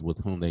citizens with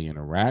whom they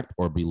interact,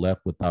 or be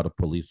left without a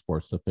police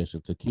force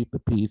sufficient to keep the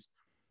peace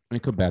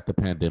and combat the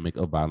pandemic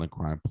of violent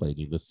crime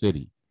plaguing the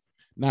city.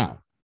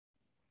 Now,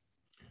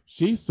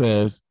 she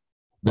says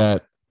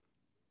that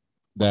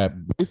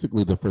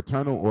basically the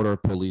Fraternal Order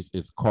of Police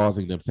is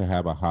causing them to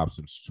have a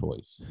Hobson's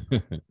choice,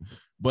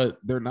 but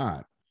they're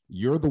not.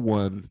 You're the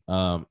one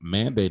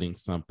mandating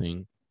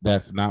something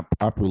that's not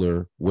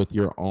popular with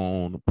your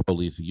own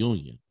police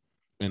union,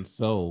 and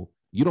so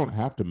you don't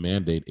have to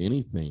mandate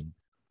anything.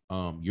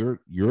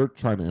 You're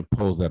trying to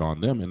impose that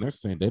on them, and they're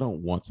saying they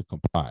don't want to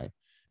comply.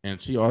 And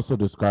she also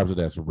describes it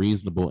as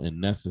reasonable and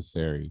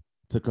necessary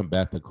to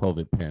combat the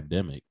COVID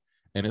pandemic.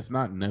 And it's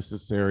not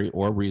necessary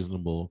or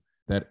reasonable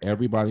that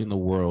everybody in the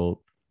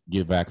world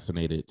get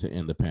vaccinated to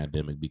end the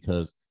pandemic,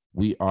 because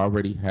we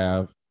already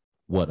have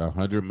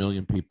 100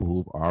 million people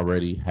who've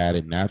already had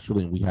it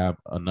naturally, and we have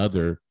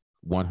another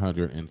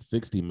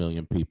 160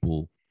 million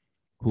people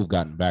who've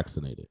gotten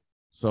vaccinated.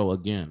 So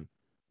again,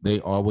 they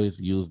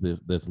always use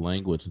this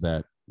language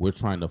that we're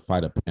trying to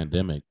fight a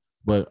pandemic,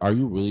 but are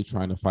you really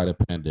trying to fight a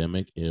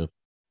pandemic if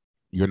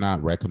you're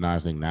not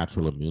recognizing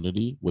natural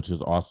immunity, which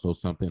is also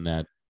something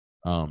that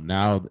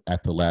now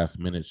at the last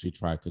minute she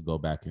tried to go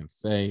back and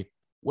say,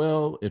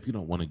 well, if you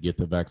don't want to get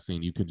the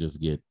vaccine, you could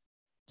just get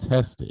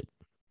tested.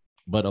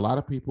 But a lot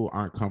of people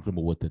aren't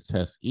comfortable with the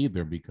test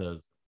either,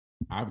 because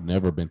I've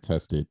never been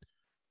tested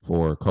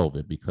for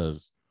COVID,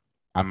 because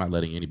I'm not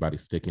letting anybody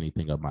stick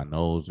anything up my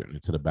nose or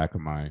into the back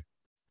of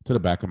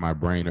my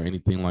brain or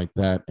anything like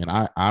that. And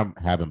I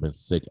haven't been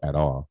sick at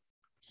all.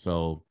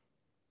 So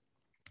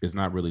it's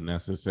not really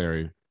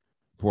necessary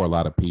for a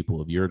lot of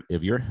people.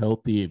 If you're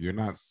healthy, if you're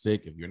not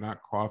sick, if you're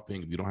not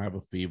coughing, if you don't have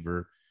a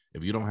fever,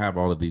 if you don't have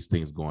all of these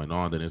things going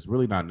on, then it's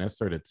really not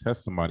necessary to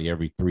test somebody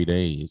every 3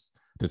 days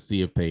to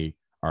see if they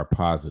are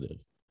positive.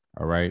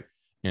 All right.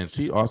 And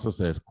she also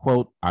says,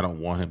 quote, "I don't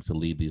want him to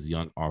lead these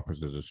young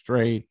officers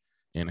astray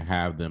and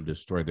have them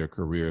destroy their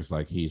careers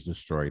like he's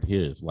destroyed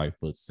his,"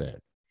 Lightfoot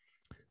said.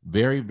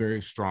 Very,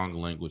 very strong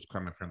language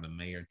coming from the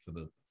mayor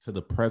to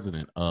the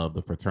president of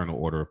the Fraternal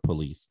Order of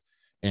Police.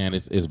 And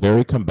it's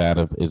very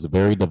combative, it's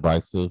very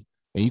divisive,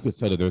 and you could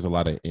say that there's a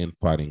lot of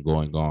infighting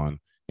going on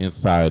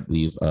inside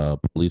these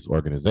police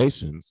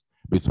organizations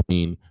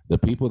between the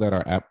people that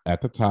are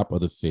at the top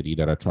of the city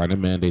that are trying to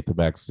mandate the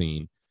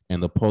vaccine,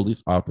 and the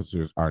police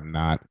officers are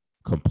not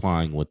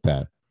complying with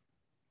that.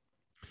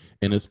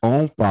 In its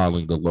own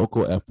filing, the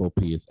local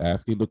FOP is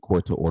asking the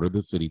court to order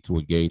the city to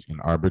engage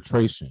in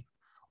arbitration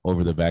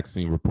over the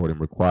vaccine reporting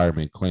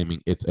requirement,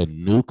 claiming it's a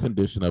new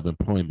condition of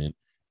employment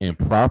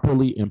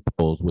improperly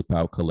imposed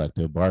without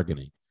collective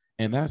bargaining.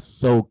 And that's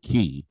so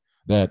key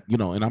that,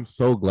 and I'm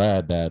so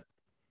glad that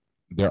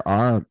there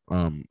are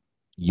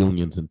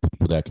unions and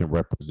people that can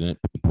represent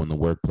people in the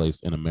workplace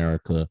in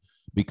America,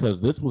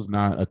 because this was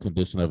not a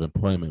condition of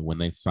employment when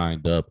they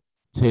signed up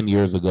 10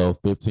 years ago,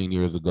 15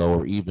 years ago,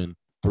 or even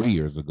 3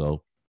 years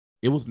ago.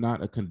 It was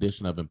not a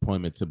condition of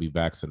employment to be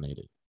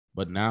vaccinated.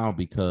 But now,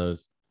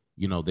 because,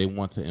 they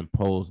want to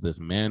impose this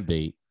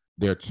mandate,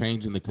 they're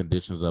changing the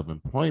conditions of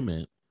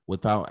employment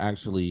without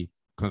actually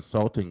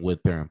consulting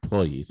with their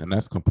employees. And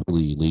that's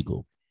completely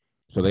illegal.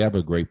 So they have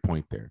a great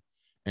point there.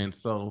 And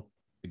so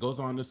it goes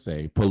on to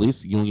say,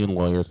 police union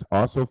lawyers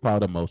also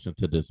filed a motion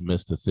to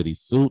dismiss the city's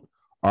suit,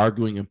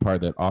 arguing in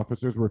part that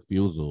officers'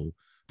 refusal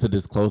to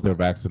disclose their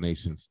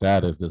vaccination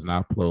status does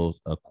not pose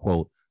a,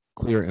 quote,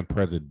 clear and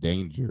present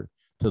danger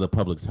to the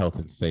public's health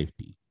and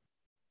safety.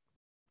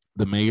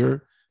 The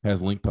mayor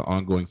has linked the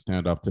ongoing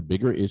standoff to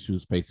bigger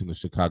issues facing the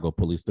Chicago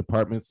Police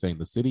Department, saying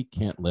the city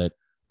can't let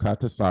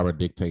Kawasaki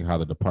dictate how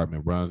the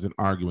department runs, and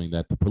arguing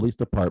that the police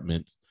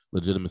department's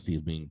legitimacy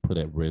is being put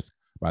at risk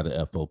by the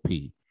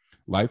FOP.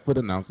 Lightfoot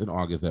announced in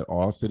August that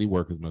all city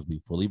workers must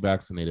be fully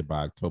vaccinated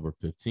by October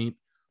 15th,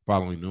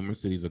 following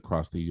numerous cities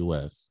across the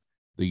U.S.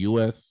 The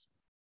U.S.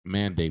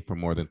 mandate for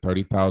more than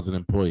 30,000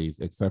 employees,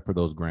 except for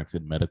those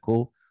granted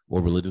medical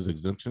or religious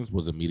exemptions,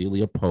 was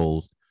immediately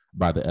opposed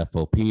by the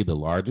FOP, the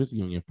largest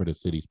union for the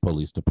city's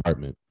police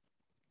department.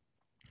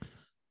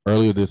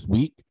 Earlier this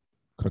week,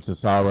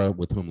 Kawasaki,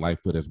 with whom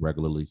Lightfoot has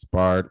regularly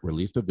sparred,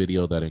 released a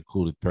video that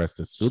included threats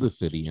to sue the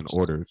city and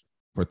orders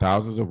for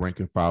thousands of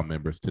rank and file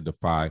members to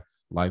defy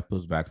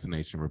Lightfoot's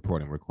vaccination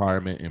reporting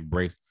requirement and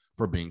brace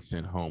for being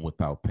sent home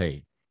without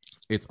pay.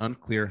 It's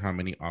unclear how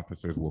many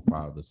officers will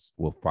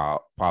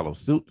follow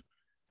suit.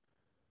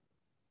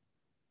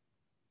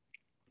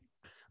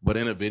 But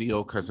in a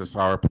video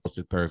Kawasaki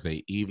posted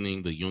Thursday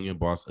evening, the union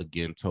boss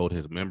again told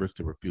his members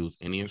to refuse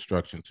any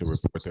instruction to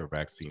report their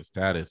vaccine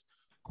status,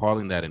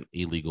 calling that an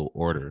illegal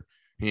order.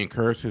 He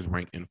encouraged his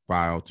rank and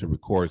file to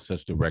record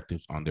such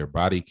directives on their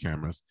body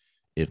cameras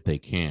if they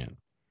can.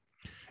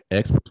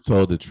 Experts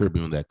told the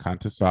Tribune that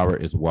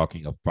Kawasaki is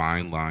walking a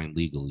fine line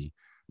legally.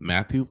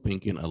 Matthew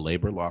Finken, a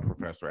labor law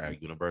professor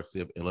at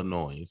University of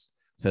Illinois,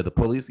 said the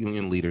police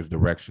union leader's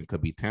direction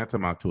could be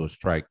tantamount to a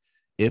strike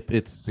if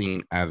it's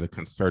seen as a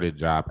concerted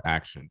job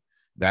action.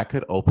 That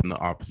could open the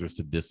officers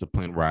to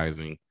discipline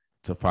rising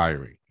to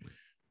firing.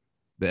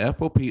 The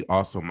FOP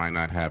also might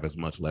not have as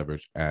much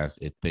leverage as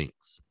it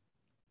thinks.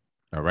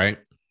 All right.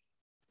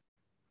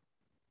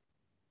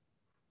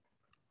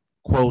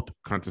 Quote,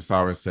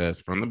 Kawasaki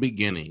says, "From the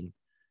beginning,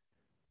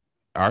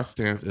 our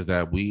stance is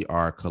that we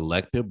are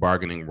collective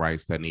bargaining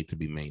rights that need to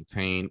be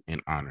maintained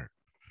and honored.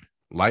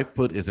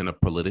 Lightfoot is in a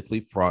politically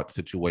fraught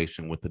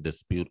situation with the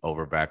dispute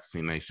over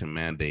vaccination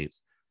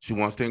mandates. She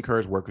wants to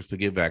encourage workers to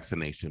get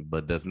vaccination,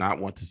 but does not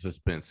want to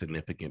suspend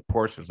significant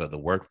portions of the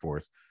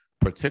workforce,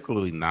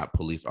 particularly not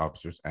police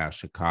officers, as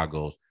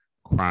Chicago's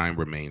crime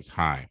remains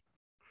high.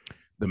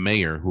 The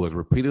mayor, who has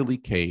repeatedly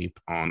caved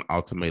on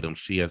ultimatums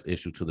she has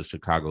issued to the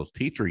Chicago's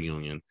teacher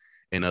union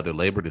and other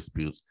labor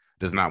disputes,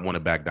 does not want to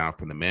back down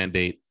from the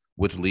mandate,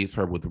 which leaves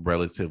her with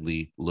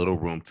relatively little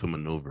room to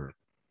maneuver.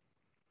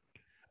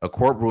 A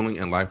court ruling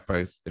in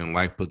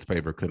Lightfoot's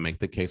favor could make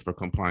the case for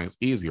compliance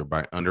easier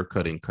by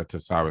undercutting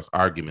Kawasaki's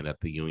argument that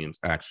the union's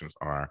actions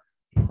are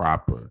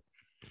proper."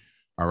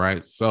 All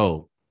right,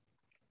 so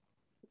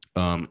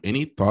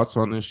any thoughts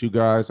on this, you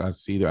guys? I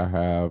see that I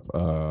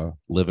have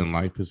Living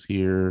Life is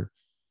here.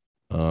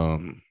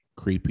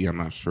 Creepy, I'm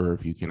not sure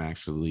if you can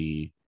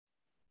actually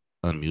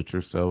unmute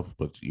yourself,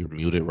 but you're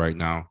muted right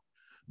now.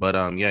 But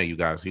yeah, you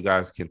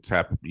guys can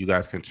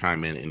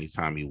chime in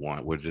anytime you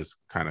want. We're just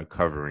kind of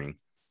covering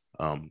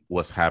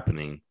what's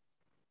happening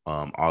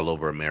all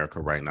over America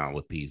right now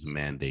with these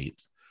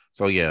mandates.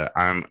 So yeah,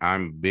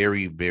 I'm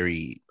very,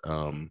 very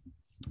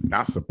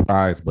not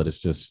surprised, but it's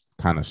just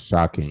kind of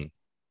shocking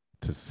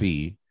to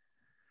see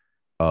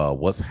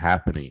what's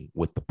happening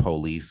with the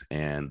police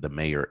and the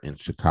mayor in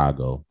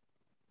Chicago.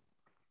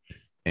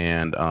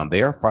 And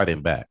they are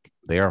fighting back.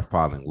 They are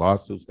filing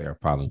lawsuits. They are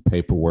filing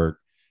paperwork,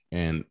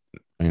 and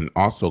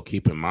also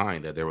keep in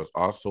mind that there was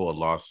also a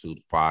lawsuit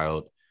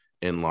filed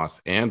in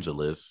Los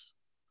Angeles.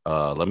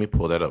 Let me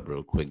pull that up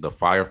real quick. The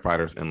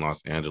firefighters in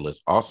Los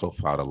Angeles also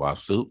filed a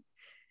lawsuit.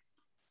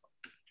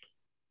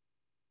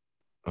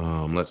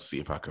 Let's see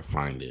if I can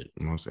find it.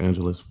 Los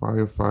Angeles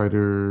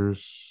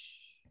firefighters.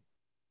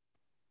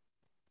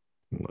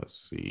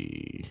 Let's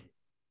see.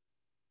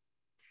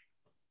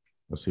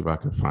 Let's see if I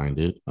can find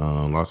it.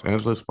 Los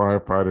Angeles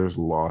firefighters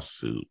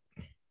lawsuit.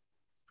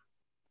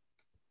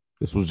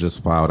 This was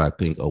just filed, I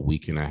think, a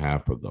week and a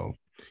half ago.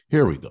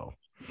 Here we go.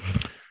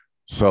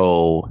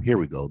 So here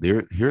we go.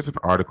 Here's an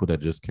article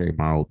that just came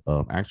out.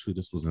 Actually,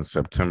 this was in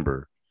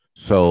September.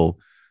 So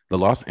the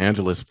Los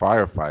Angeles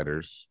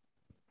firefighters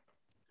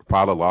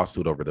filed a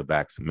lawsuit over the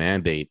vax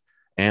mandate,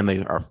 and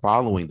they are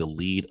following the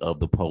lead of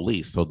the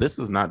police. So this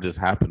is not just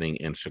happening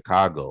in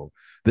Chicago.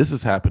 This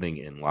is happening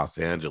in Los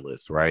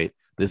Angeles, right?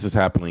 This is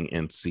happening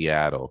in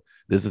Seattle.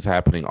 This is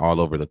happening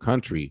all over the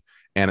country.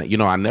 And, you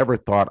know, I never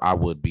thought I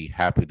would be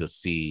happy to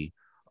see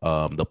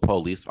the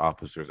police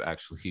officers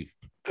actually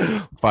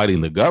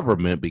fighting the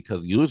government,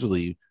 because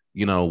usually,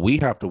 you know, we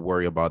have to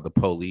worry about the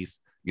police,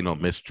 you know,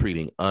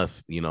 mistreating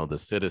us, you know, the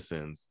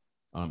citizens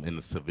and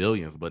the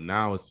civilians. But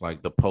now it's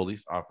like the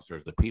police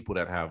officers, the people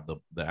that have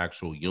the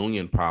actual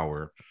union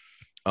power,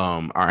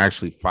 are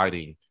actually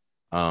fighting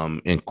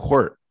in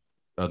court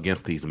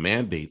against these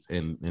mandates,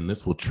 and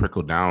this will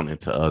trickle down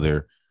into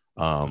other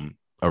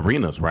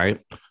arenas, right?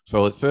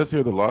 So it says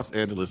here the Los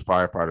Angeles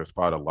firefighters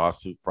filed a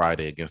lawsuit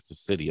Friday against the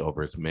city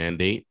over its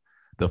mandate.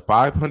 The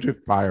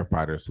 500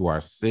 firefighters who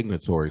are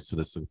signatories to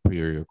the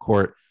Superior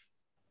Court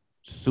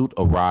suit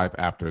arrived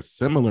after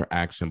similar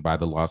action by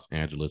the Los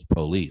Angeles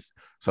police.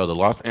 So the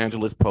Los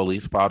Angeles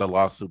police filed a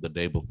lawsuit the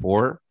day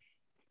before,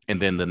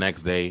 and then the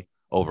next day,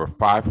 over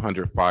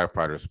 500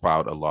 firefighters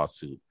filed a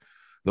lawsuit.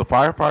 The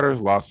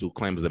firefighters' lawsuit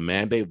claims the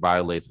mandate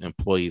violates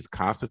employees'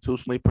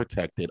 constitutionally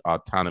protected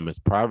autonomous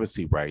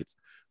privacy rights.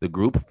 The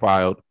group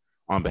filed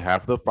on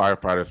behalf of the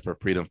Firefighters for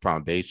Freedom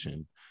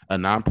Foundation, a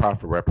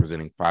nonprofit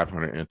representing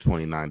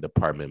 529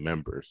 department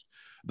members.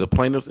 The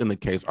plaintiffs in the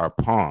case are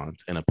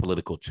pawns in a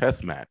political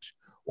chess match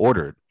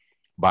ordered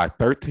by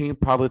 13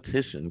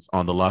 politicians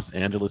on the Los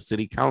Angeles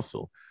City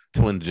Council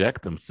to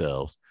inject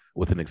themselves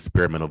with an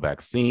experimental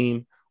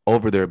vaccine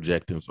over their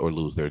objectives or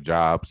lose their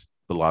jobs,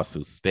 the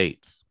lawsuit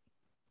states.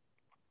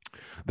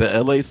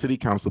 The LA City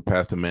Council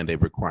passed a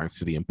mandate requiring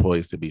city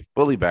employees to be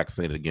fully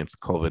vaccinated against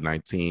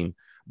COVID-19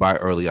 by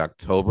early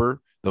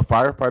October. The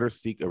firefighters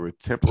seek a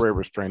temporary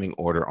restraining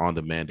order on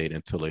the mandate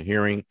until a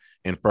hearing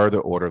and further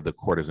order of the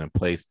court is in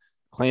place,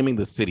 claiming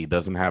the city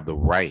doesn't have the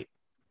right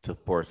to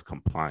force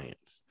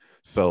compliance.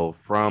 So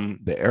from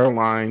the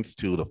airlines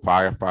to the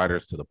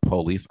firefighters to the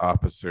police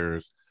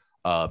officers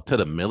to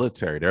the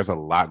military, there's a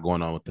lot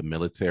going on with the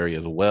military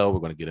as well. We're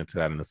going to get into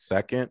that in a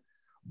second,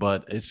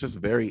 but it's just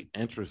very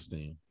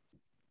interesting.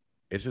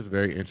 It's just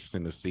very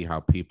interesting to see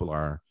how people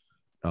are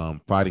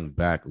fighting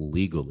back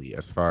legally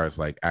as far as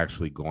like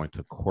actually going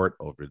to court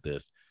over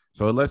this.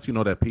 So it lets you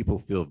know that people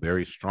feel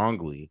very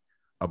strongly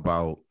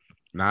about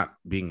not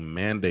being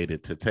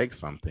mandated to take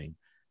something.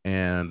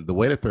 And the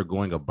way that they're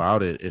going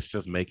about it, it's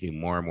just making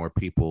more and more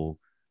people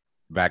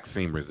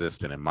vaccine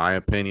resistant, in my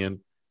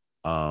opinion.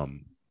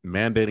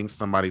 Mandating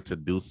somebody to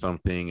do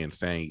something and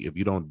saying, if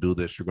you don't do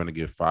this, you're going to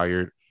get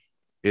fired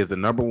is the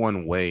number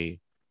one way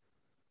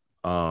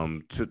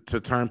to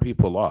turn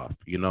people off.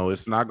 You know,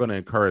 it's not going to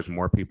encourage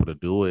more people to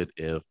do it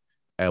if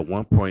at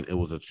one point it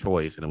was a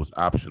choice and it was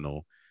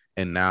optional,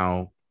 and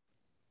now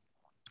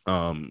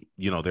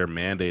you know, they're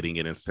mandating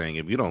it and saying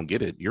if you don't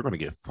get it, you're going to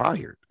get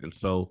fired. And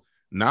so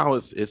now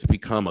it's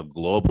become a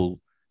global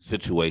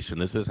situation.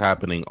 This is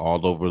happening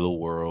all over the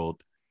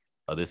world.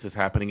 This is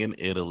happening in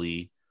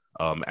Italy.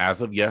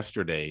 As of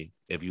yesterday,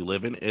 if you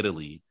live in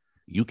Italy,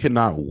 you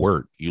cannot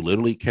work. You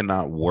literally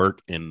cannot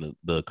work in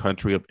the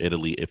country of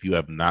Italy if you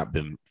have not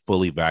been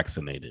fully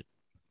vaccinated.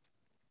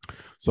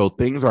 So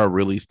things are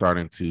really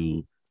starting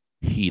to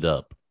heat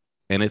up.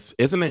 And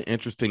isn't it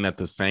interesting that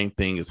the same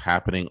thing is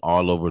happening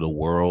all over the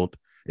world?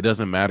 It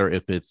doesn't matter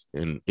if it's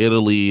in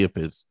Italy, if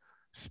it's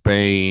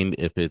Spain,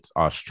 if it's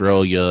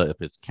Australia,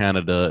 if it's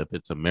Canada, if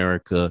it's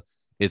America.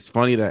 It's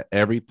funny that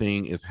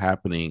everything is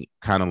happening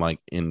kind of like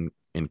in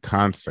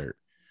concert,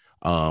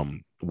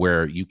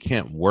 where you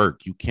can't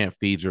work, you can't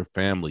feed your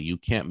family, you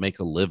can't make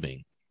a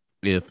living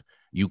if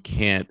you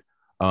can't,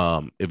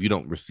 if you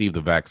don't receive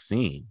the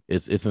vaccine.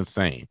 It's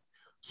insane.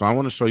 So I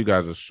want to show you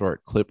guys a short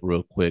clip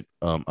real quick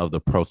of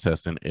the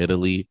protest in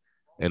Italy,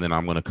 and then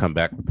I'm going to come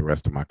back with the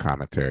rest of my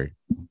commentary.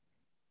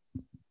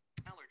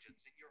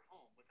 Allergens in your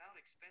home without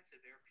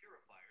expensive air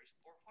purifiers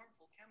or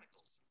harmful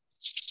chemicals.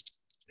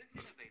 This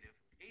innovative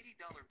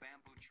 $80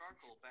 bamboo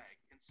charcoal bag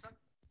can suck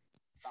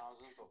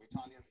Thousands of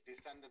Italians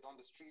descended on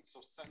the streets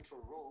of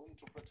central Rome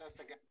to protest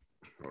against.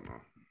 Hold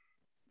on.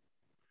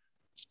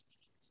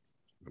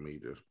 Let me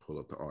just pull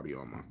up the audio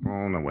on my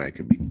phone. That way it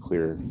can be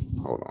clear.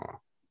 Hold on.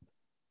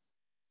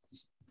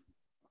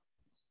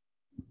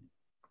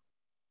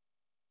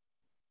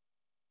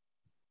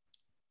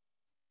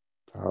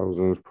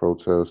 Thousands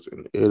protest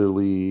in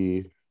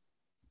Italy.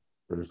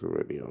 Where's the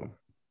radio?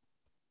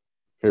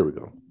 Here we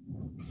go.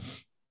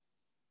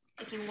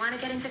 If you want to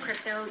get into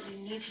crypto, you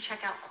need to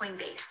check out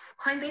Coinbase.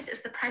 Coinbase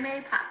is the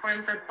primary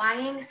platform for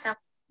buying, selling.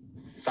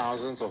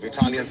 Thousands of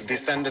Italians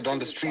descended on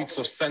the streets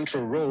of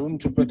central Rome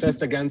to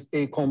protest against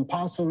a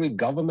compulsory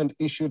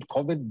government-issued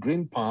COVID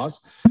Green Pass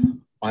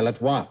while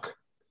at work.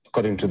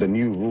 According to the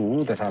new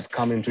rule that has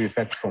come into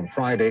effect from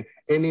Friday,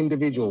 any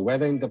individual,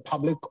 whether in the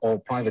public or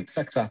private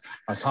sector,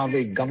 must have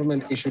a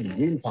government-issued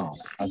Green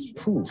Pass as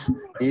proof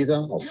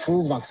either of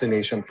full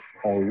vaccination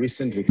or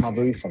recent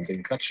recovery from the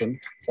infection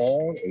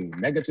or a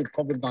negative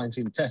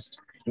COVID-19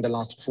 test in the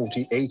last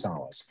 48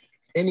 hours.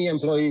 Any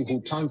employee who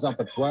turns up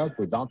at work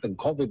without the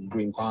COVID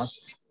Green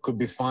Pass could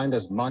be fined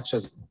as much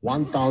as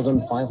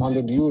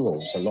 1,500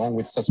 euros, along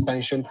with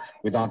suspension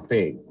without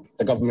pay.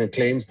 The government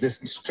claims this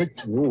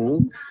strict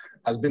rule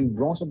has been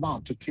brought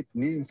about to keep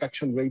new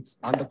infection rates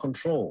under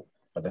control.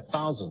 But the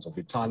thousands of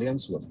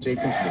Italians who have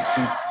taken to the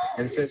streets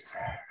insist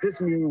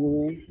this new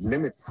rule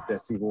limits their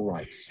civil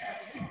rights.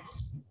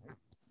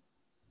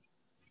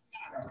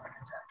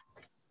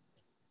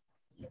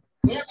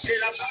 C'è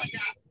la paga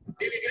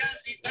delle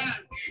grandi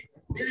banche,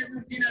 delle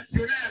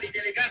multinazionali,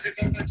 delle case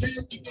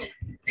farmaceutiche,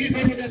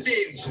 dicono da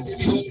tempo.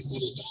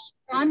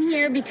 I'm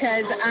here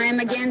because I'm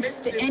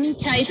against any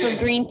type of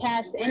green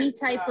pass, any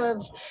type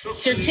of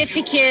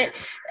certificate,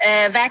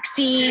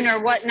 vaccine or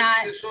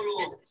whatnot,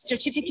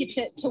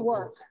 certificate to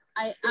work.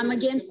 I'm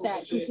against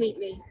that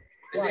completely.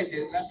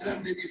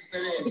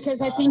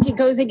 Because I think it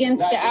goes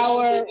against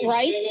our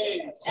rights,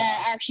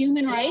 our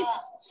human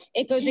rights.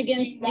 It goes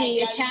against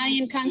the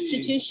Italian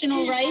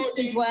constitutional rights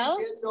as well.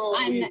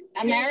 I'm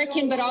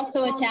American, but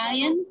also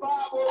Italian.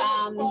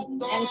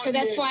 And so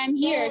that's why I'm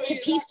here, to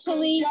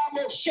peacefully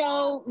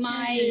show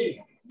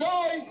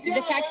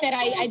the fact that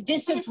I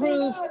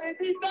disapprove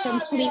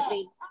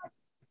completely.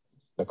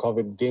 The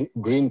COVID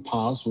Green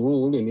Pass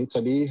rule in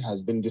Italy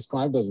has been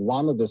described as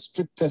one of the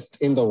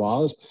strictest in the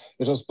world.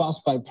 It was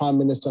passed by Prime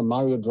Minister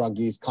Mario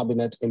Draghi's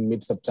cabinet in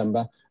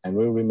mid-September and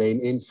will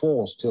remain in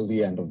force till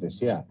the end of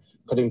this year.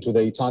 According to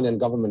the Italian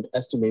government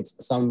estimates,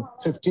 some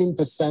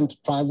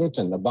 15% private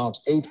and about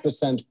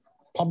 8%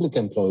 public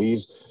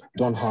employees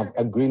don't have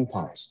a Green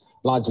Pass,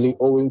 largely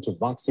owing to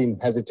vaccine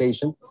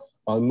hesitation.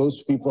 While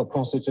most people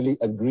across Italy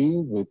agree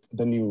with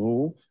the new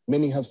rule,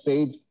 many have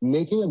said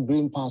making a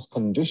Green Pass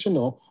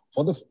conditional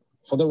for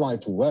the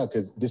right to work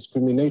is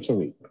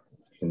discriminatory.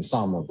 In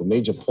some of the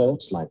major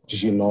ports like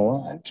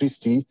Genoa and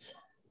Trieste,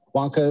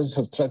 workers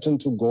have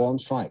threatened to go on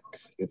strike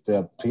if they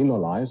are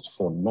penalized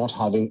for not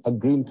having a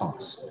Green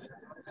Pass.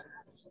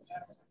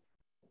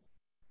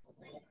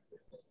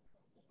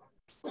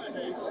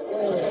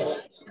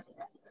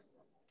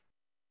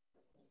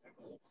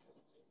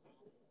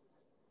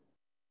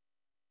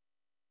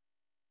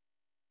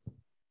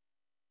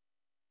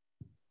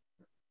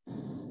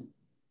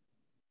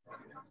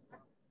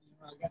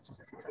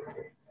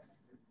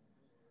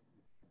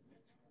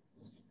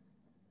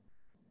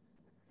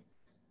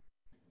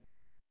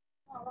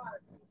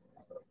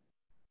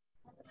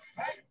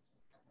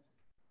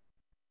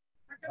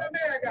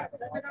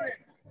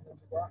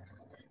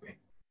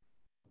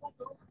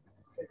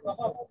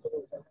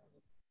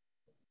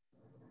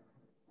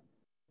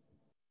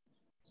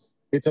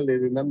 Italy,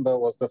 remember,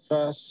 was the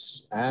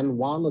first and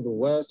one of the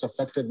worst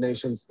affected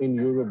nations in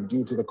Europe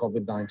due to the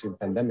COVID-19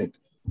 pandemic.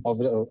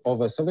 Over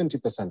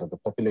 70% of the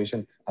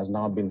population has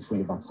now been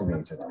fully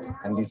vaccinated.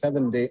 And the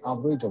 7-day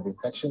average of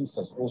infections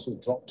has also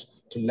dropped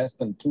to less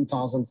than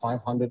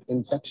 2,500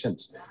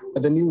 infections.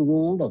 But the new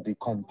rule of the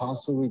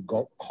compulsory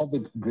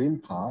COVID Green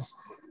Pass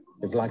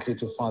is likely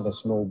to further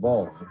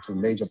snowball into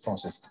major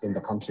protests in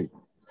the country.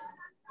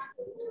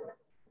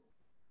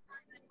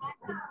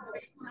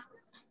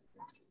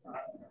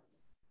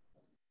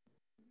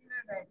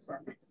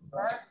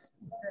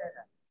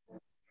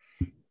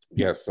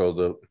 Yeah,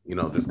 so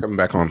just coming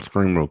back on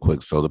screen real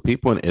quick. So the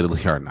people in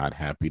Italy are not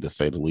happy, to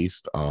say the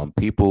least.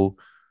 People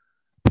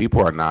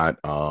are not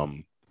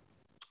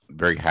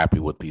very happy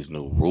with these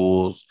new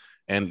rules.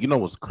 And you know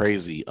what's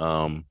crazy?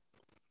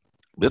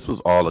 This was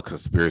all a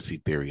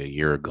conspiracy theory a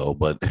year ago,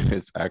 but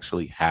it's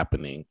actually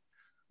happening.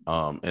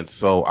 And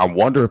so I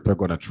wonder if they're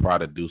going to try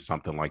to do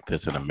something like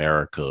this in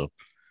America,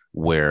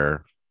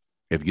 where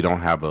if you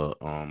don't have a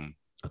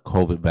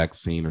COVID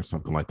vaccine or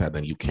something like that,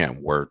 then you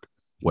can't work,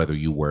 whether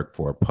you work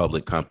for a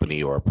public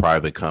company or a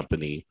private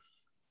company.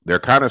 They're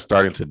kind of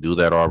starting to do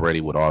that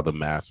already with all the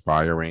mass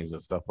firings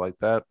and stuff like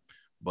that.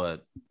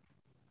 But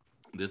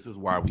this is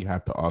why we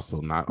have to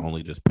also not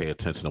only just pay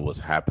attention to what's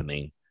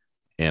happening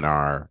in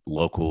our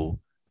local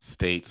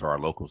states or our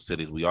local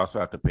cities, we also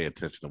have to pay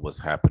attention to what's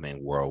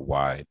happening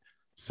worldwide.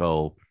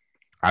 So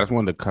I just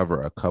wanted to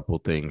cover a couple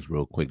things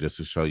real quick just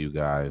to show you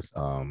guys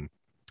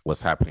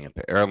what's happening at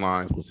the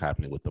airlines, what's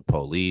happening with the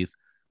police,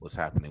 what's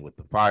happening with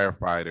the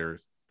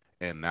firefighters,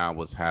 and now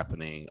what's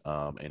happening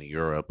in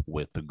Europe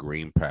with the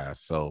Green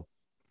Pass. So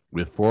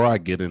before I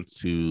get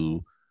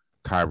into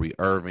Kyrie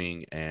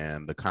Irving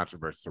and the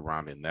controversy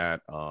surrounding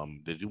that,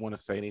 did you want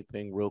to say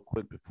anything real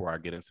quick before I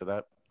get into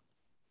that?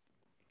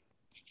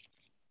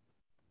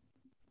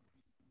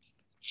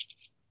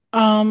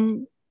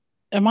 Am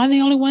I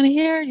the only one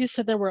here? You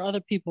said there were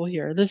other people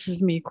here. This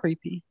is me,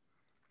 creepy.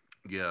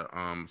 Yeah,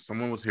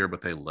 someone was here,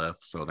 but they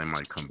left, so they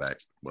might come back.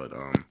 But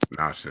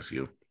now it's just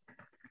you.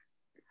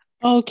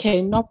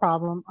 Okay, no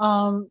problem.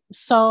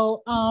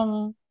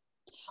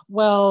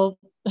 Well,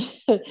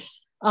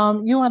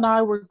 you and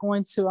I were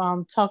going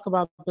to talk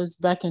about this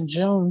back in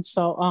June.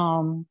 So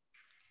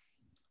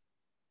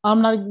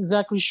I'm not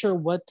exactly sure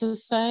what to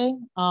say,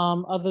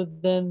 other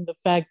than the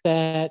fact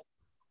that,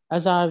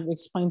 as I've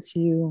explained to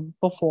you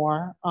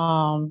before,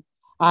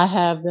 I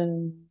have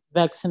been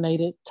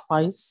vaccinated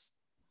twice.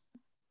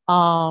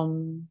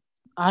 I'm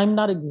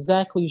not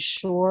exactly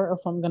sure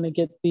if I'm going to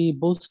get the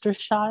booster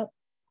shot.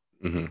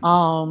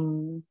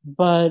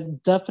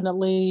 But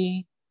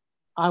definitely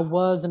I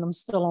was, and I'm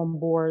still on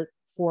board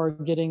for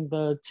getting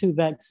the 2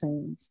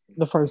 vaccines,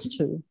 the first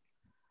 2.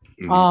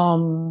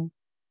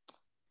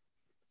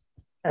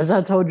 As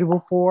I told you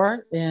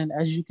before, and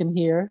as you can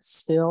hear,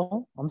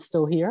 I'm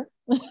still here.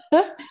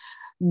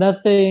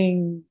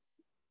 Nothing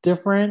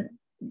different,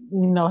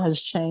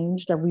 has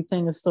changed.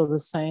 Everything is still the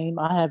same.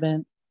 I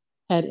haven't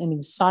had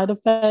any side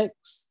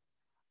effects.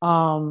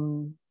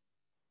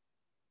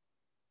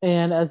 And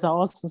as I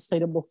also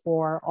stated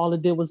before, all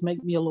it did was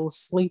make me a little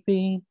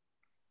sleepy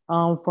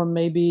for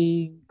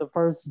maybe the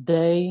first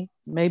day,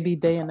 maybe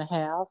day and a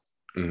half.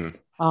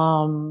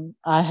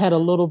 I had a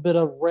little bit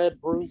of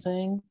red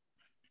bruising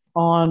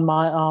on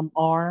my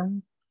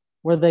arm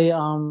where they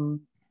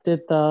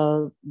did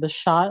the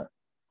shot.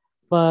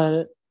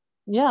 But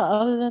yeah,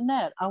 other than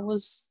that, I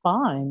was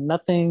fine.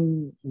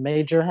 Nothing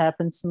major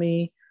happened to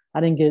me.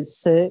 I didn't get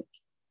sick.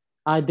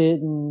 I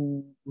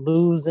didn't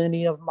lose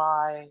any of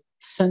my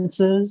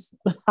senses.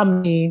 I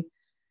mean,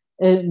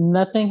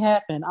 nothing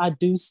happened. I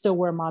do still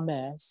wear my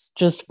mask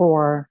just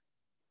for,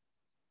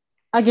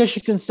 I guess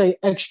you can say,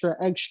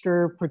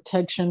 extra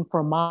protection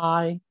for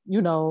my,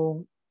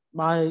 to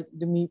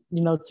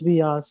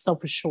be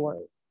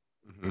self-assured.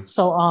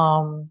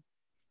 So,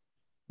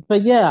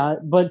 but yeah,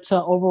 but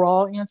to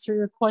overall answer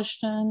your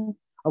question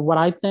of what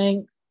I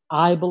think,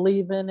 I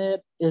believe in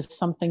it is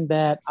something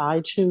that I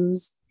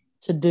choose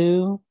to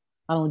do.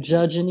 I don't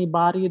judge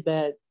anybody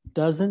that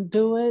doesn't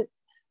do it,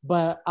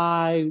 but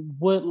I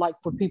would like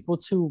for people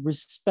to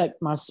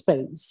respect my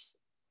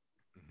space.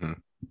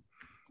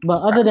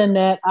 But other than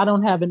that, I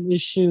don't have an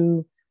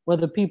issue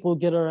whether people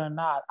get it or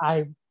not.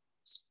 I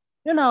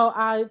would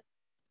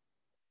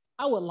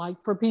like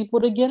for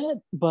people to get it,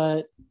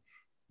 but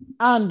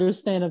I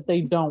understand if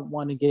they don't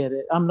want to get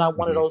it. I'm not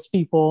one of those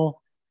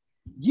people,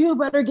 you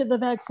better get the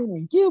vaccine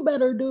and you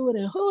better do it.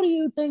 And who do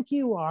you think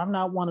you are? I'm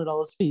not one of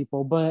those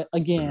people. But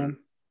again,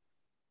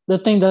 the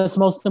thing that's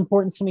most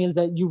important to me is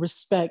that you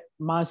respect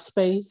my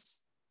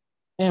space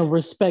and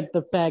respect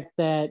the fact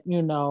that,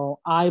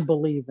 I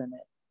believe in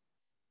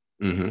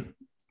it.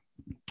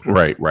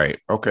 Right.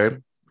 Okay,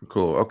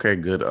 cool. Okay,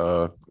 good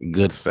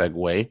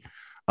segue.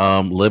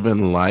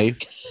 Living life.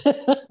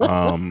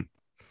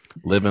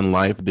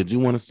 Did you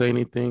want to say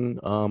anything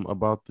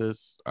about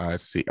this? I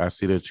see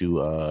that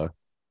you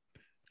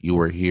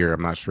were here.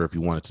 I'm not sure if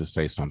you wanted to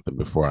say something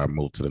before I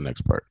move to the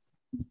next part.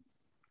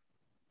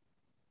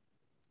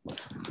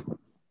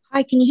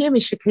 Hi, can you hear me,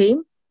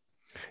 Shakeem?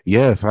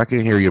 Yes, I can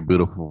hear your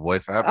beautiful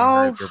voice. I haven't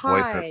heard your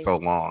voice in so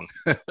long.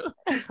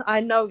 I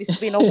know it's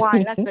been a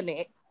while, hasn't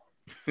it?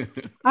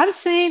 I've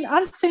seen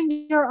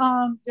your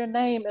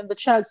name in the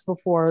chats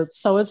before,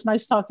 so it's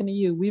nice talking to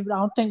you. I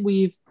don't think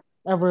we've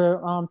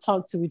ever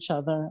talked to each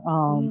other.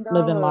 No.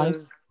 Living life.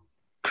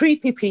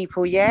 Creepy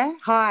people, yeah.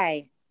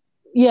 Hi.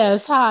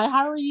 Yes, hi.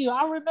 How are you?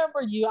 I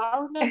remember you.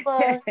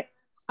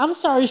 I'm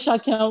sorry,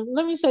 Shakim.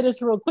 Let me say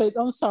this real quick.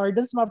 I'm sorry.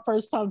 This is my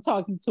first time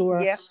talking to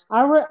her. Yeah.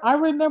 I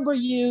remember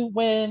you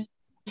when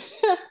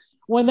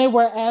when they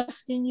were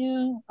asking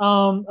you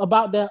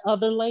about that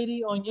other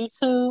lady on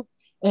YouTube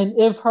and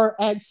if her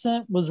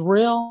accent was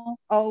real.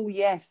 Oh,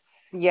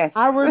 yes.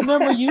 I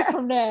remember you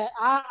from that.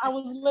 I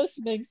was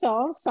listening, so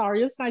I'm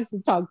sorry. It's nice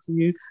to talk to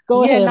you.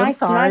 Go ahead. I'm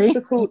sorry. Nice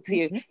to talk to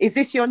you. Is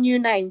this your new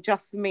name,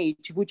 Just Me?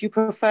 Would you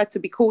prefer to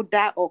be called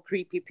that or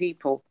Creepy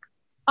People?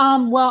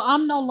 Well,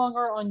 I'm no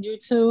longer on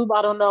YouTube.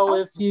 I don't know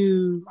if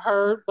you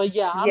heard, but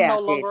yeah, I'm no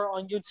longer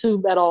on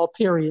YouTube at all,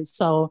 period.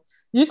 So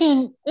you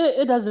can,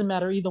 it doesn't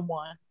matter, either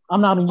one. I'm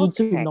not on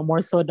YouTube no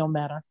more, so it don't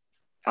matter.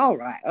 All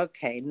right.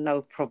 Okay.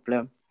 No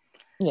problem.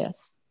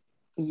 Yes.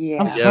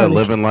 Yeah.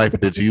 Living life.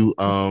 Did you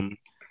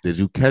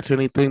catch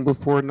anything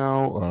before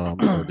now? Or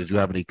did you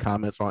have any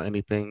comments on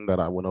anything that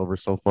I went over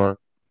so far?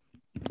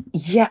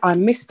 Yeah, I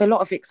missed a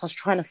lot of it because I was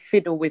trying to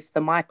fiddle with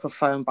the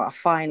microphone, but I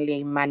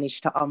finally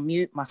managed to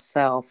unmute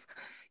myself.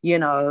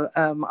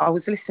 I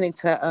was listening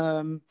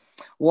to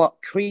what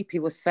Creepy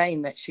was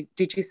saying, that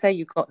did you say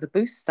you got the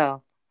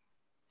booster?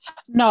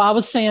 No, I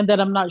was saying that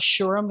I'm not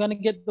sure I'm going to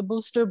get the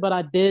booster, but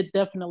I did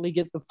definitely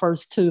get the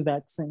first two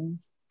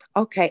vaccines.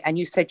 Okay, and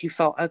you said you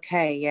felt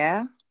okay,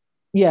 yeah?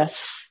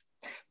 Yes.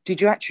 Did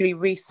you actually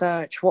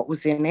research what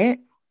was in it?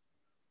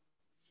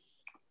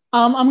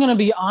 I'm going to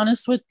be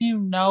honest with you,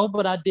 no,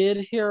 but I did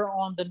hear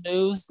on the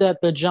news that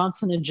the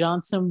Johnson and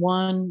Johnson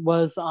one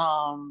was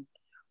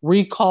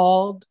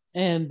recalled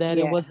and that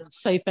it Yeah. wasn't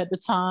safe at the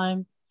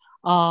time.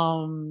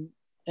 And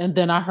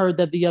then I heard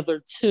that the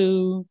other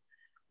two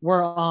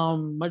were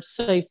much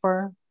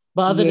safer.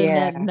 But other than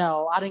that, Yeah.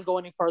 no, I didn't go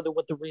any further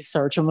with the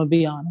research. I'm going to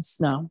be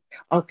honest, no.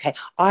 Okay.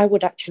 I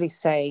would actually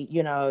say,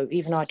 you know,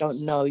 even though I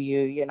don't know you,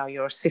 you know,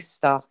 you're a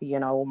sister, you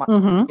know,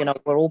 you know,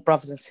 we're all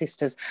brothers and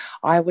sisters.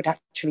 I would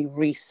actually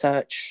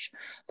research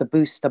the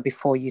booster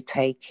before you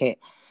take it.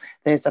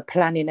 There's a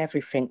plan in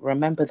everything.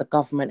 Remember, the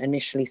government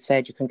initially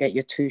said you can get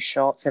your 2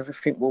 shots,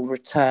 everything will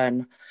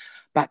return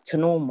back to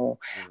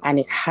normal, and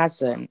it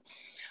hasn't.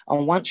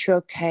 And once you're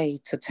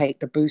okay to take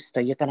the booster,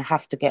 you're going to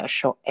have to get a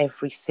shot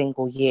every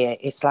single year.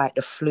 It's like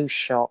the flu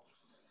shot,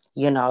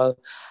 you know,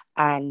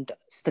 and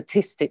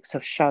statistics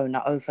have shown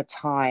that over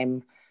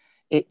time,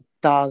 it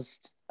does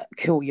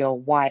kill your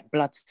white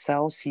blood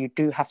cells. So you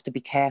do have to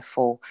be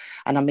careful.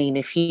 And I mean,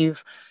 if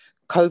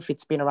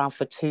COVID's been around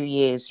for 2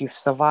 years, you've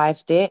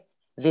survived it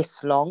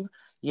this long,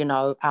 you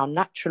know, our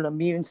natural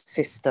immune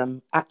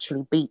system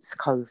actually beats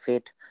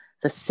COVID.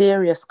 The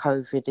serious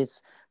COVID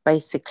is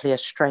basically a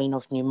strain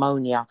of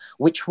pneumonia,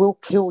 which will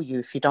kill you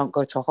if you don't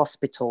go to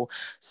hospital.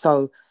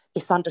 So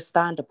it's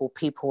understandable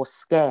people are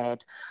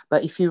scared.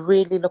 But if you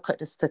really look at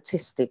the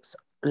statistics,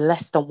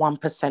 less than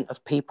 1%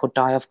 of people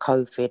die of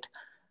COVID.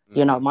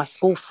 You know, my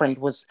school friend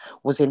was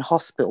in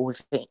hospital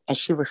with it and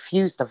she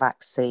refused the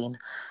vaccine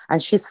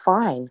and she's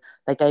fine.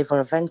 They gave her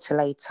a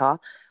ventilator,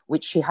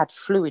 which she had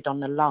fluid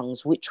on the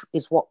lungs, which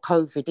is what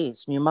COVID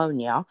is,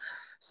 pneumonia.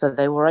 So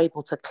they were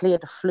able to clear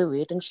the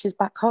fluid and she's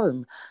back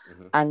home.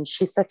 And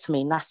she said to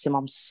me, Nassim,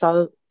 I'm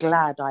so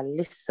glad I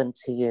listened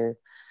to you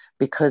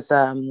because,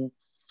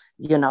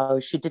 you know,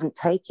 she didn't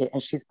take it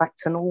and she's back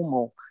to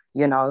normal.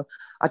 You know,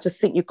 I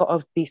just think you've got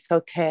to be so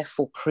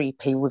careful,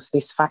 Creepy, with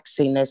this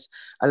vaccine. There's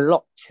a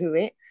lot to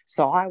it.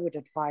 So I would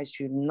advise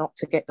you not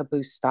to get the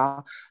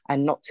booster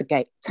and not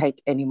to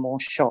take any more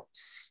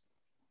shots.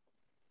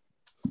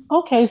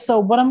 Okay, so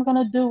what I'm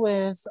going to do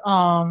is,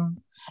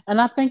 and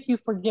I thank you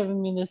for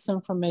giving me this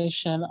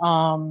information.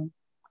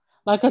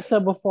 Like I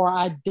said before,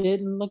 I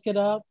didn't look it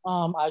up.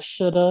 I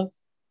should have.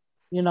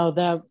 You know,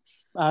 that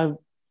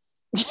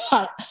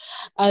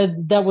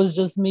was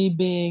just me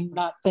being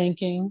not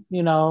thinking,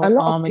 you know. A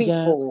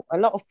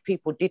lot of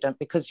people didn't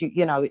because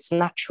you know it's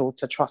natural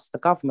to trust the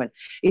government.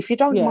 If you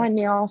don't mind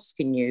me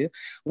asking you,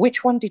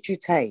 which one did you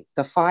take?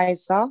 The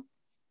Pfizer,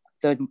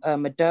 the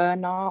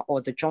Moderna,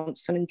 or the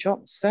Johnson and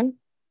Johnson?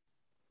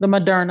 The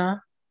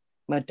Moderna.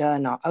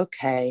 Moderna,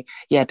 okay.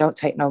 Yeah, don't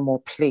take no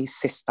more, please,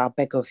 sister. I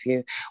beg of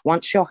you.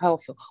 Once you're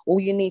healthy, all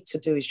you need to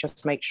do is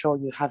just make sure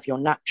you have your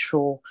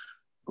natural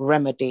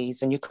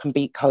remedies and you can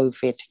beat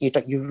COVID.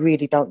 You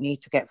really don't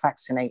need to get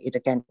vaccinated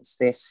against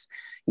this.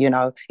 You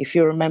know, if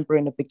you remember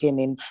in the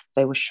beginning,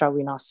 they were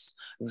showing us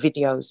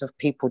videos of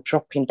people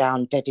dropping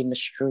down dead in the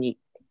street,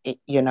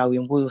 you know,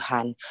 in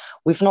Wuhan.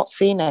 We've not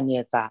seen any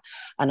of that.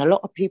 And a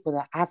lot of people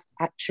that have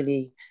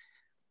actually,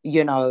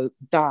 you know,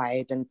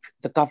 died and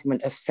the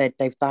government have said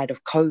they've died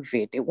of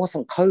COVID. It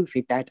wasn't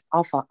COVID, they had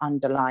other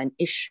underlying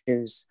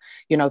issues.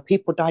 You know,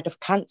 people died of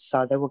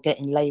cancer. They were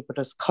getting labeled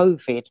as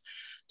COVID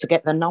to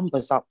get the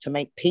numbers up, to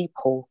make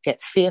people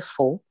get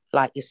fearful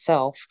like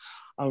yourself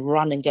and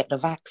run and get the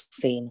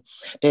vaccine.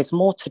 There's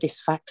more to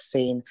this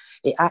vaccine.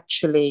 The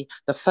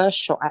first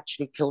shot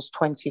actually kills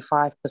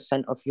 25%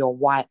 of your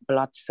white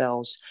blood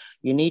cells.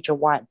 You need your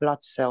white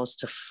blood cells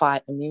to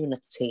fight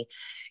immunity.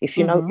 If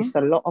you notice,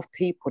 a lot of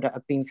people that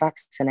have been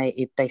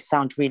vaccinated, they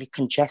sound really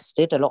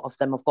congested. A lot of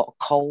them have got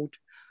a cold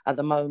at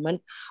the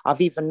moment.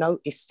 I've even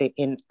noticed it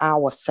in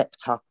our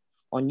sector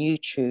on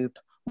YouTube.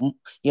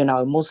 You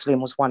know, Muslim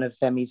was one of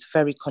them. He's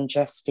very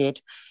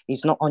congested.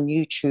 He's not on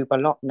YouTube a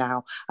lot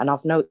now. And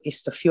I've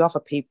noticed a few other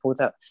people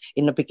that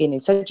in the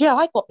beginning said, yeah,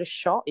 I got the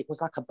shot. It was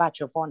like a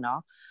badge of honor.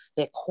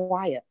 They're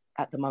quiet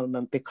at the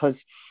moment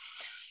because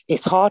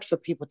it's hard for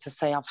people to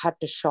say, I've had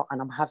the shot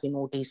and I'm having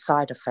all these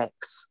side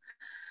effects.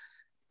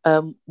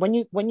 When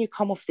you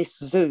come off this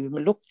Zoom,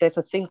 look, there's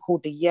a thing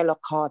called the yellow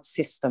card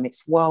system.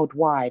 It's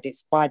worldwide.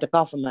 It's by the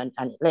government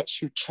and it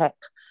lets you check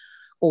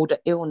all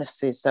the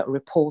illnesses that are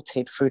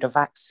reported through the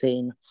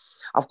vaccine.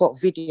 I've got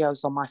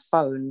videos on my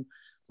phone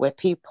where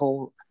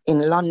people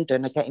in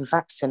London are getting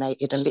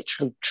vaccinated and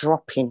literally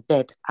dropping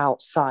dead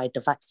outside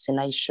the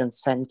vaccination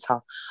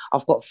centre.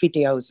 I've got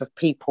videos of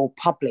people,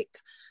 public,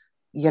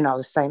 you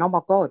know, saying, oh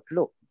my God,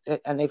 look,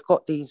 and they've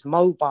got these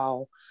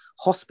mobile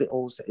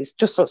hospitals. It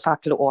just looks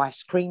like a little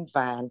ice cream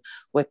van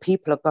where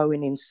people are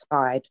going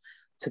inside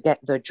to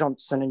get the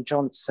Johnson and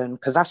Johnson,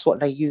 because that's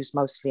what they use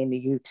mostly in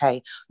the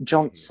UK,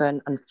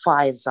 Johnson and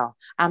Pfizer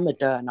and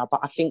Moderna. But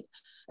I think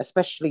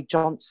especially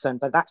Johnson,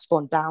 but that's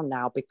gone down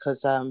now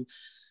because a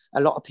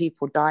lot of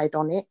people died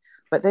on it.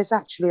 But there's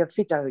actually a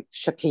video,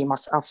 Shakeem,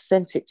 I've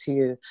sent it to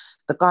you.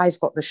 The guy's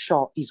got the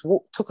shot. He's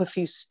took a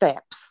few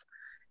steps,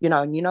 you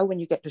know, and you know when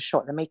you get the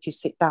shot, they make you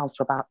sit down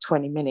for about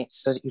 20 minutes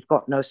so that you've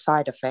got no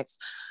side effects.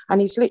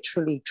 And he's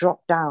literally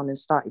dropped down and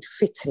started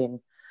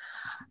fitting.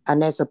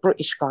 And there's a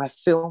British guy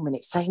filming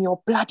it saying,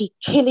 you're bloody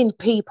killing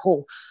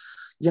people,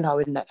 you know,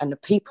 and the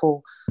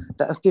people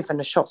that have given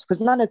the shots,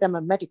 because none of them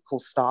are medical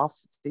staff,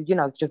 you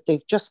know,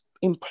 they've just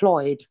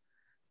employed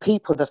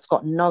people that's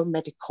got no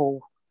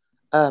medical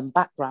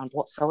background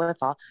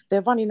whatsoever.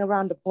 They're running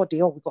around the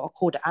body, oh, we've got to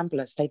call the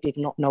ambulance. They did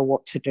not know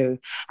what to do.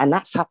 And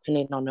that's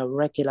happening on a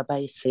regular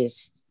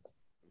basis.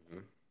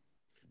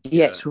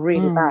 Yeah, it's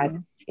really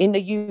bad. In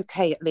the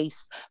UK, at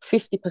least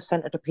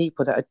 50% of the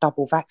people that are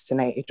double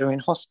vaccinated are in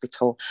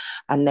hospital,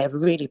 and they're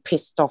really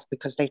pissed off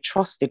because they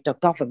trusted the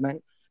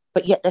government,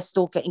 but yet they're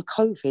still getting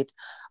COVID.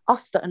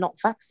 Us that are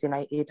not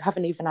vaccinated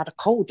haven't even had a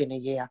cold in a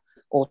year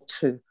or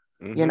two.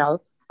 You know,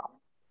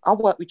 I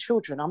work with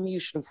children. I'm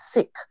usually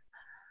sick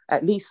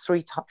at least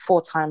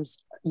 4 times,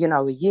 you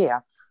know, a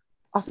year.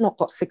 I've not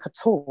got sick at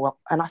all.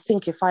 And I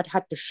think if I'd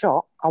had the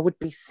shot, I would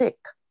be sick.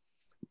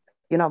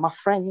 You know, my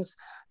friends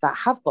that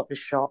have got the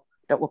shot,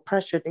 that were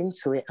pressured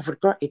into it, have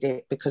regretted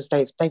it because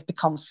they've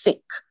become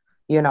sick,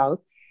 you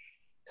know.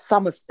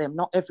 Some of them,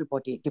 not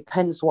everybody. It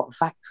depends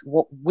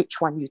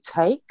which one you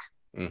take,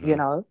 you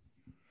know.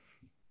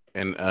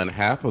 And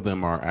half of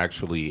them are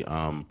actually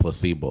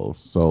placebos.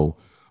 So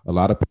a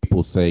lot of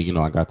people say, you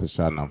know, I got the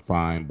shot and I'm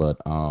fine, but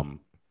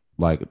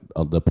like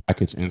the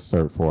package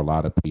insert for a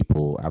lot of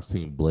people, I've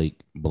seen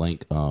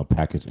blank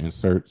package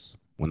inserts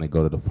when they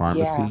go to the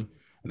pharmacy,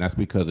 and that's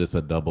because it's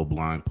a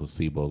double-blind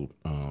placebo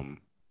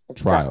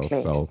trial.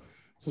 So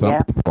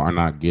some people are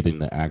not getting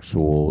the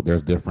actual.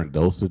 There's different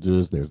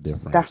dosages. There's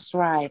different. That's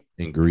right.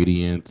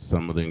 Ingredients.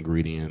 Some of the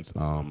ingredients,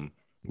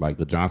 like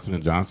the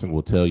Johnson & Johnson,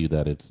 will tell you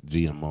that it's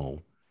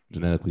GMO,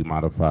 genetically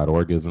modified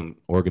organism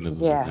in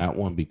that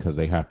one, because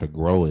they have to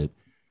grow it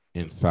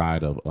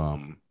inside of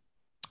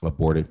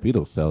aborted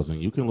fetal cells,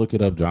 and you can look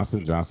it up.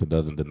 Johnson & Johnson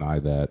doesn't deny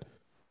that.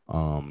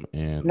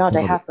 And no,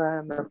 they have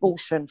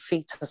abortion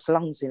fetus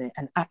lungs in it,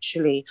 and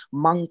actually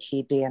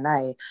monkey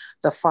DNA.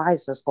 The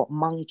Pfizer's got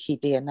monkey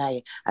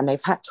DNA, and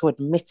they've had to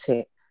admit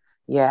it.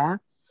 Yeah.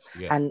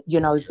 And you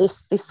know,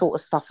 this sort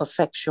of stuff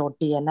affects your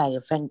DNA.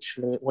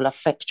 Eventually it will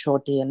affect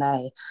your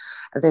DNA.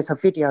 There's a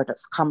video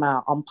that's come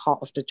out. I'm part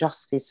of the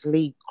Justice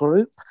League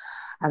group,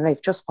 and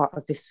they've just put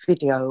up this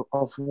video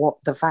of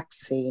what the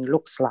vaccine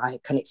looks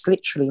like, and it's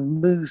literally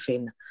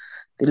moving.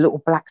 The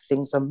little black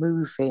things are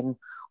moving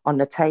on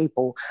the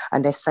table,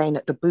 and they're saying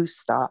that the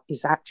booster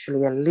is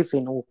actually a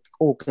living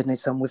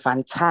organism with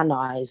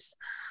antennae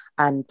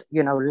and,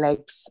 you know,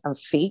 legs and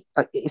feet,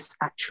 but it's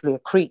actually a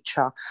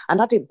creature.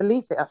 And I didn't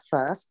believe it at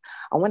first.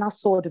 And when I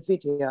saw the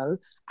video,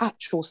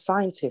 actual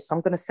scientists,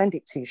 I'm going to send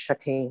it to you,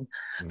 Shakeem,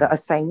 that are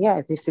saying,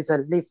 yeah, this is a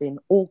living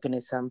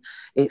organism.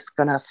 It's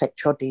going to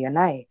affect your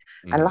DNA.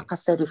 And like I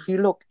said, if you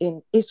look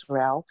in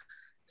Israel,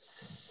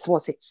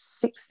 was it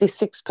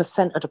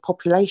 66% of the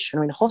population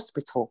are in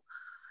hospital,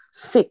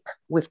 sick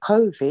with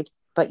COVID,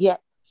 but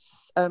yet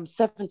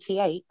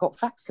 78 got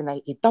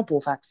vaccinated,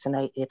 double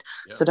vaccinated.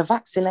 So the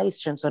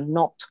vaccinations are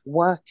not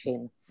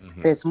working.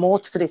 There's more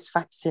to this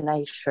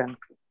vaccination.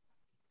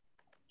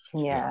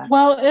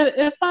 Well,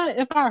 if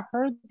I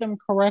heard them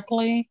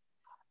correctly,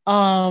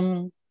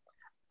 I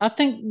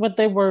think what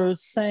they were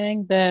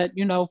saying that,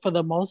 you know, for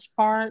the most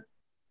part,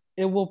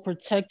 it will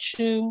protect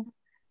you.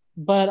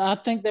 But I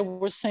think they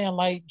were saying,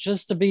 like,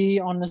 just to be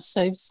on the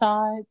safe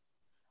side,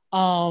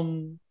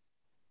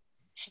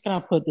 how can I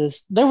put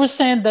this? They were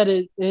saying that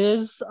it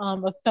is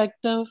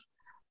effective,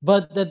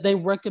 but that they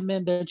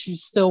recommend that you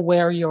still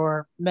wear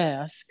your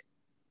mask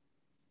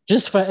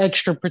just for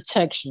extra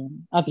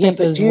protection. I think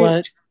is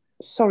what.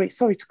 Sorry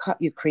to cut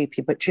you,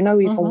 Creepy, but you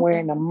know, even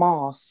wearing a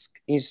mask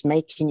is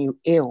making you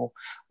ill.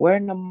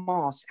 Wearing a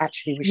mask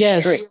actually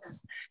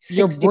restricts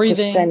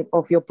 60%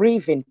 of your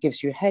breathing,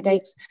 gives you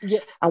headaches.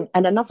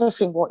 And another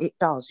thing, what it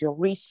does, you're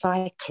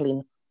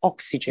recycling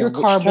oxygen,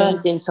 which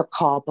turns into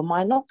carbon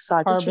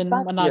monoxide, which is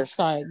bad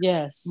monoxide.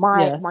 Yes.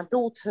 My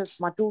daughter's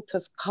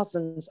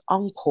cousin's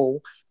uncle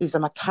is a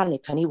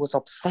mechanic, and he was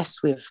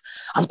obsessed with,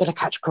 I'm going to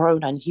catch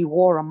corona, and he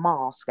wore a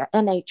mask,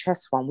 an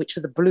NHS one, which are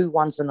the blue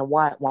ones and the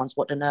white ones,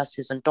 what the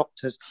nurses and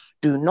doctors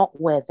do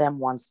not wear them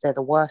ones. They're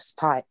the worst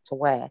type to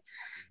wear.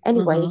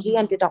 Anyway, he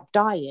ended up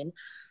dying,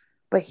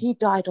 but he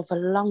died of a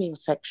lung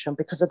infection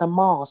because of the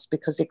mask,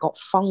 because it got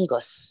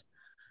fungus.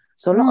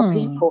 So a lot of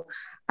people,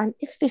 and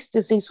if this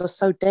disease was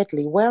so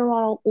deadly, where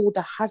are all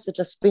the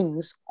hazardous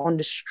bins on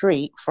the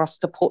street for us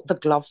to put the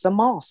gloves and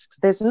masks?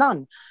 There's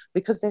none,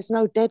 because there's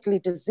no deadly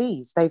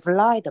disease. They've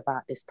lied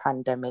about this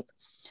pandemic.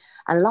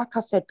 And like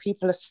I said,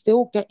 people are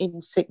still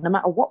getting sick. No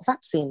matter what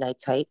vaccine they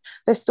take,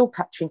 they're still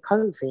catching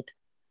COVID.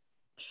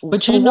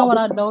 But so you know what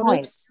I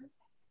noticed?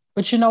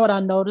 But you know what I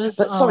noticed?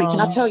 But sorry,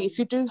 can I tell you, if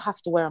you do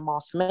have to wear a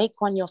mask, make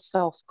one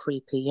yourself,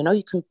 Creepy. You know,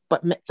 you can,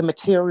 but the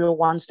material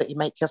ones that you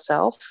make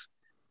yourself.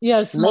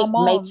 Yes,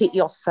 make it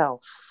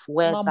yourself.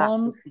 Wear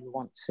that if you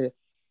want to.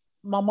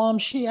 my mom,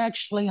 she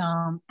actually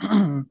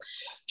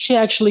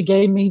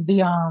gave me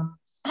the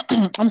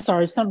I'm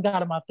sorry, something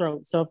got in my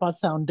throat. So if I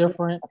sound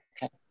different,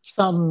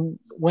 something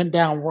went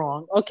down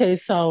wrong. Okay,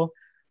 so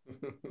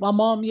my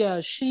mom,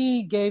 yeah,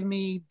 she gave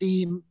me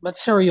the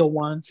material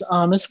ones.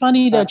 It's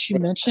funny that you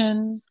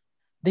mentioned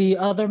the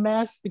other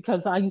mask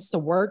because I used to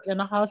work in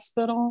a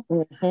hospital.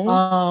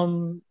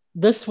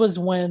 This was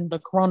when the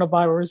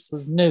coronavirus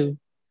was new.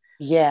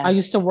 Yeah. I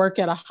used to work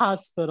at a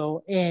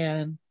hospital,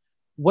 and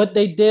what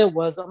they did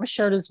was, I'm gonna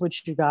share this with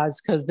you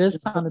guys because this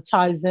kind of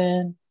ties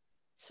in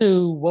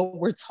to what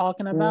we're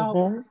talking about.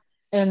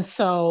 And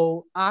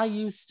so I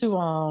used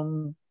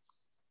to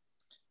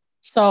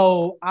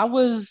so I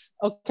was,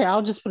 okay,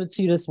 I'll just put it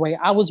to you this way.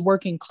 I was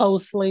working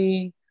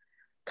closely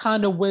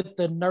kind of with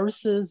the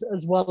nurses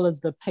as well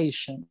as the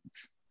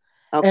patients.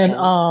 And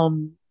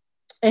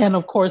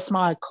of course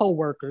my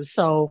coworkers.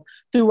 So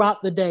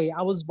throughout the day,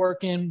 I was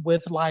working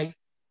with like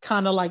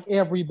kind of like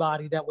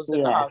everybody that was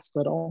in the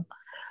hospital.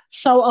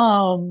 So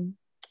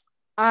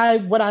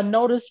what I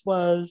noticed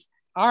was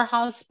our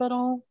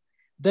hospital,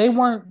 they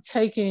weren't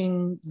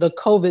taking the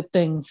COVID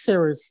thing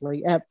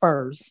seriously at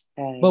first,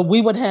 but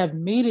we would have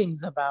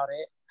meetings about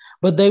it,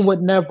 but they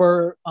would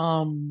never,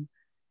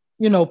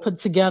 put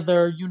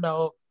together,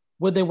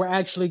 what they were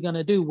actually going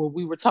to do. What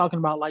we were talking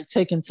about, like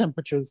taking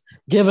temperatures,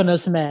 giving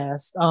us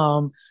masks,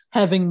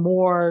 having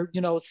more,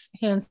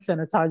 hand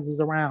sanitizers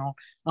around,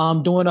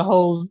 doing a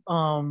whole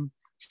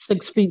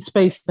 6 feet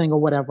space thing or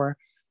whatever.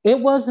 It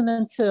wasn't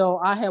until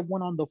I had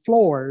went on the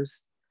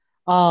floors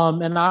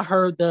and I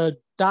heard the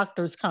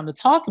doctors kind of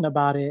talking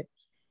about it.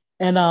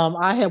 And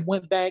I had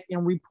went back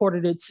and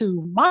reported it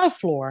to my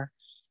floor.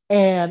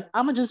 And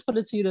I'm gonna just put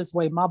it to you this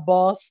way. My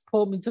boss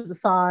pulled me to the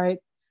side.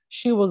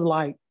 She was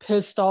like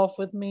pissed off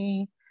with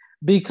me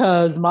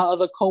because my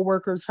other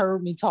coworkers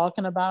heard me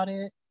talking about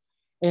it.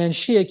 And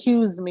she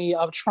accused me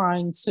of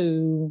trying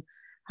to,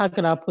 how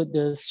can I put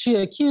this? She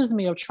accused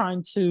me of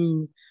trying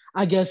to,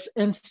 I guess,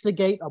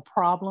 instigate a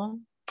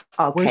problem.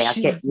 Okay, I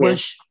get you.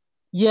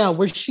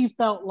 Where she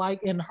felt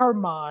like in her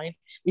mind,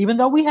 even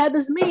though we had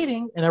this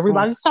meeting and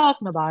everybody's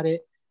talking about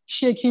it,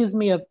 she accused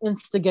me of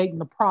instigating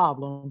the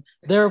problem,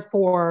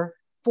 therefore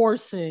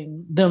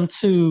forcing them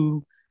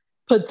to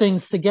put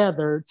things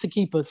together to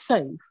keep us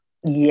safe.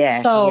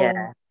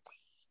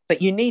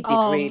 But you needed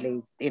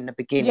really in the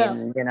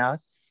beginning,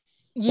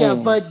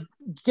 But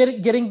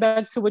getting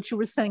back to what you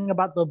were saying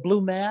about the blue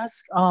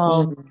mask,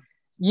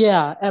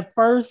 at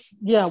first,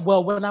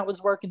 well, when I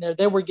was working there,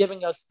 they were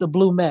giving us the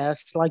blue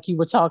masks like you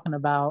were talking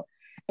about.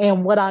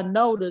 And what I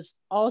noticed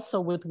also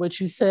with what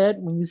you said,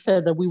 when you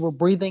said that we were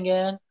breathing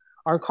in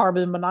our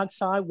carbon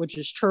monoxide, which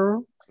is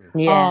true.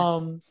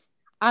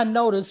 I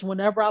noticed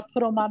whenever I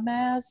put on my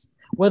mask,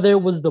 whether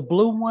it was the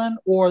blue one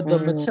or the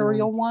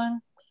material one,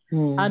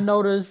 I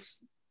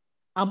noticed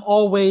I'm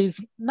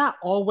always, not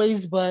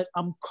always, but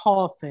I'm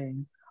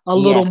coughing a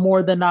little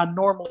more than I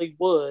normally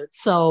would.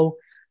 So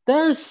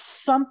there's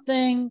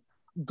something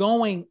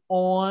going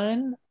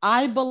on.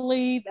 I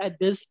believe at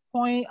this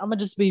point, I'm gonna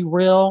just be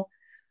real.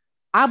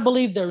 I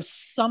believe there's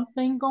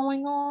something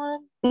going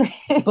on,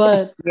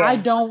 but I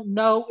don't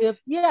know if,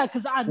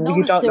 because I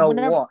noticed it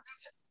whenever.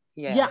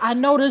 I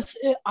noticed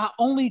it. I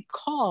only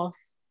cough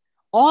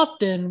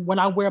often when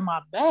I wear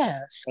my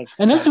mask.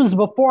 And this was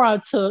before I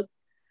took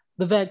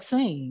the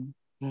vaccine.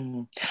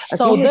 As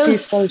long as you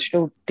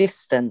social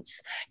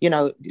distance,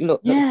 look,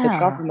 the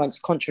government's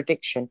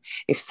contradiction.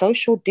 If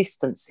social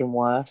distancing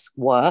works,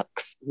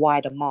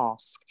 why the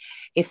mask?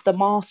 If the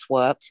mask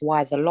works,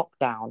 why the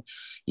lockdown?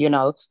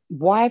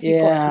 Why have you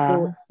got to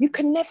do it? You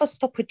can never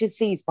stop a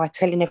disease by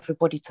telling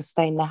everybody to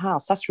stay in the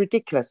house. That's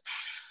ridiculous.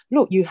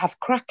 Look, you have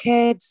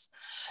crackheads.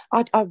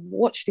 I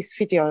watched this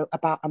video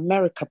about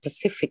America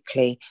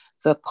specifically,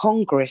 the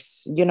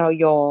Congress,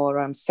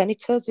 your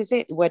senators, is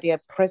it? Where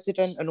the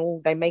president and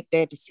all, they make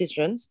their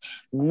decisions.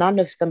 None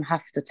of them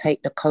have to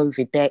take the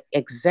COVID. They're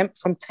exempt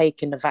from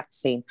taking the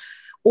vaccine.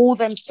 All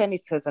them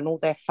senators and all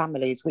their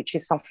families, which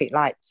is something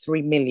like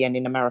 3 million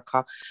in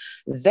America.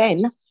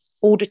 Then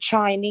all the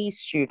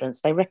Chinese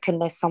students, they reckon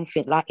there's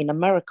something like in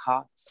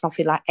America,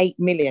 something like 8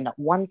 million at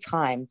one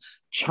time,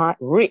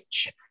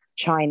 rich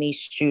Chinese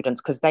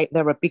students, because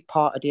they're a big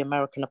part of the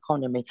American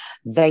economy.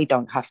 They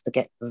don't have to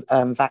get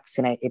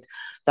vaccinated.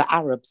 The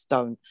Arabs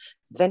don't.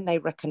 Then they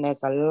reckon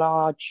there's a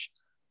large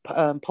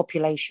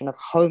population of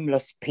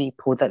homeless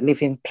people that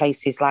live in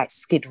places like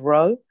Skid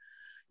Row.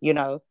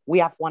 We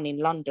have one in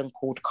London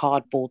called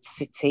Cardboard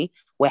City,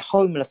 where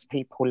homeless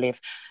people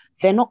live.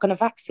 They're not going to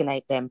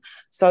vaccinate them.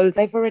 So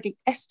they've already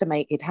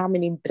estimated how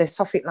many, there's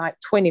something like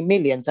 20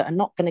 million that are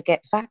not going to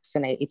get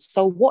vaccinated.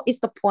 So what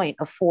is the point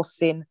of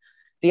forcing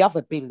the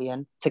other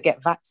billion to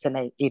get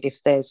vaccinated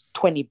if there's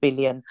 20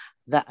 billion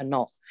that are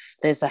not?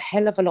 There's a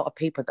hell of a lot of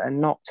people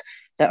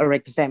that are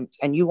exempt,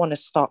 and you want to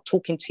start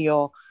talking to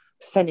your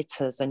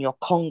senators and your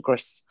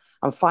Congress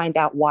and find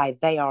out why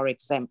they are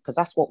exempt, because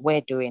that's what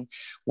we're doing.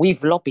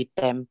 We've lobbied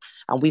them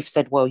and we've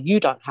said, well, you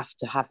don't have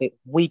to have it.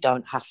 We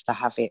don't have to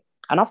have it.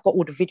 And I've got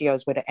all the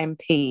videos where the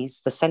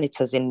MPs, the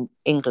senators in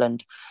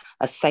England,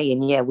 are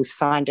saying, yeah, we've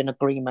signed an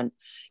agreement,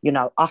 you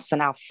know, us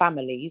and our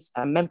families,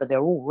 and remember,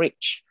 they're all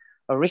rich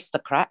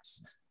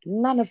aristocrats,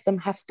 none of them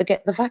have to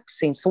get the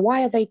vaccine. So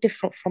why are they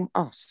different from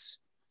us?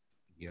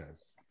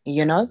 Yes.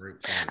 You know,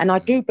 and I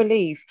do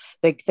believe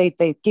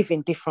they're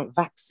giving different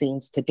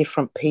vaccines to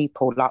different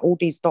people. Like all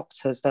these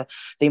doctors, the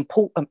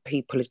important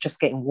people are just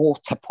getting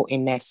water put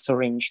in their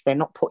syringe. They're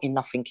not putting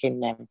nothing in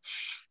them.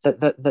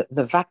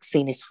 The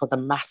vaccine is for the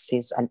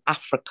masses and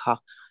Africa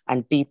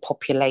and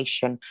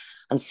depopulation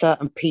and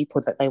certain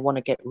people that they want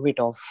to get rid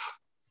of.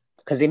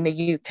 Because in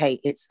the UK,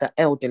 it's the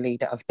elderly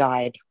that have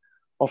died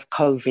of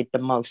COVID the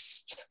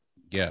most.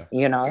 Yeah.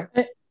 You know?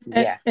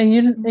 Yeah. And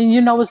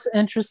you know what's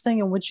interesting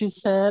in what you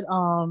said?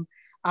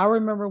 I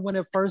remember when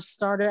it first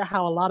started,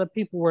 how a lot of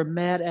people were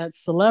mad at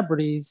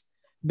celebrities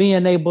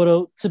being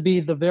able to be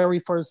the very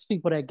first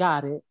people that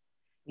got it.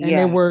 And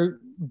they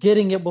were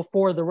getting it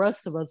before the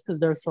rest of us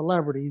because they're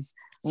celebrities.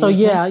 So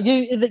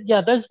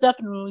there's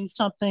definitely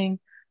something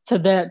to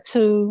that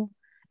too.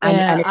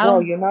 And as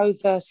well, you know,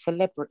 the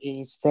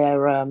celebrities,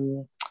 they're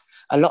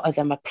a lot of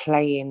them are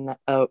playing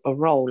a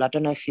role. I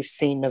don't know if you've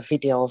seen the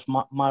video of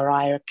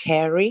Mariah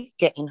Carey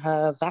getting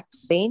her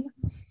vaccine.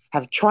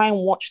 Try and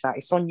watch that.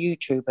 It's on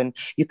YouTube, and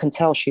you can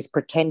tell she's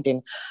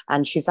pretending,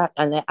 and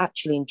and they're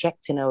actually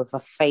injecting her with a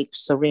fake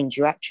syringe.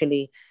 You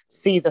actually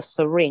see the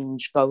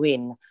syringe go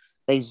in.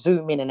 They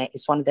zoom in, and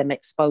it's one of them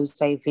expose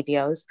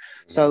videos.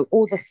 So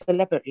all the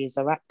celebrities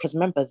are, because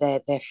remember,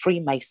 they're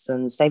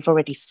Freemasons. They've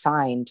already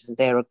signed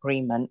their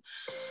agreement.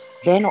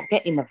 They're not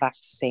getting the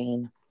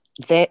vaccine.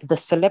 The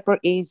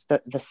celebrities,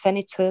 the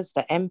senators,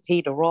 the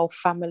MP, the royal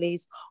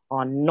families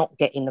are not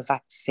getting the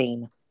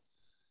vaccine.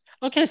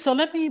 Okay, so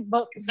let me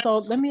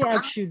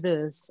ask you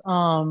this.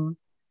 To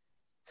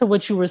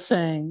what you were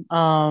saying.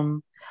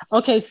 I'm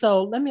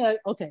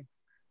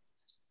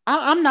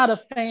not a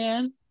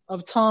fan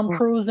of Tom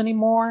Cruise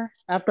anymore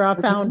after I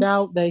found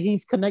out that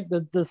he's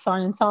connected to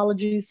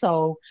Scientology.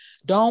 So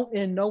don't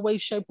in no way,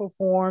 shape, or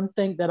form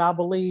think that I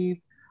believe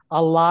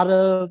a lot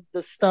of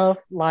the stuff,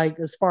 like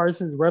as far as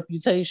his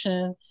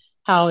reputation,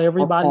 how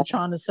everybody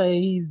trying to say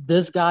he's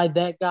this guy,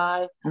 that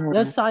guy.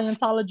 That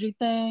Scientology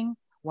thing,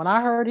 when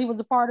I heard he was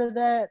a part of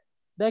that,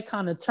 that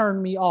kind of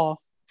turned me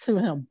off to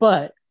him.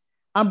 But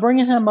I'm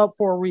bringing him up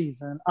for a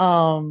reason.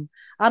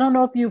 I don't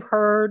know if you've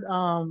heard,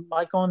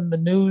 like on the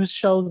news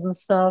shows and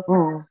stuff,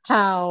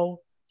 how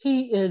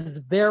he is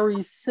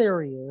very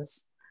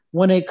serious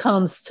when it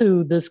comes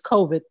to this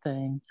COVID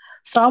thing.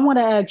 So I want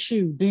to ask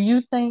you, do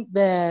you think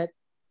that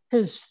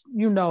his,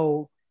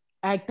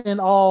 acting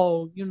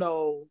all,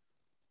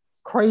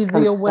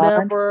 crazy or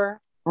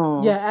whatever,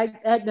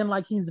 acting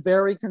like he's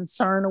very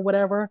concerned or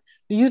whatever,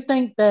 do you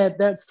think that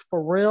that's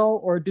for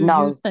real, or do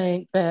you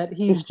think that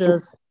he's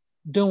just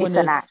doing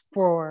this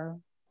for...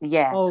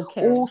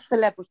 All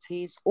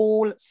celebrities,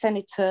 all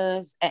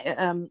senators,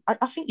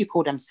 I think you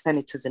call them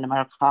senators in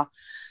America,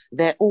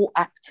 they're all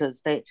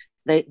actors.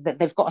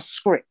 They've got a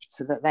script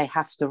that they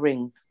have to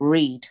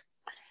read,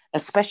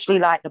 especially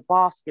like the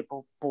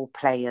basketball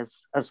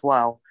players as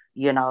well,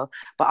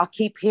 But I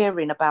keep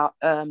hearing about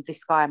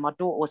this guy. My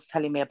daughter was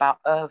telling me about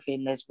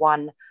Irving. There's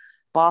one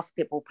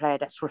basketball player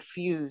that's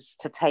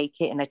refused to take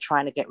it, and they're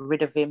trying to get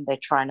rid of him. They're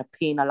trying to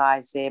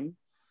penalize him.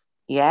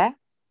 Yeah.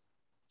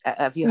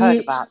 Have you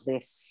heard about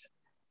this?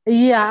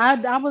 Yeah,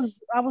 I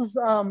was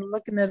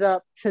looking it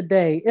up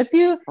today. If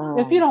you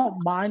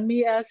don't mind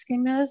me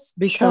asking this,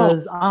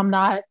 because I'm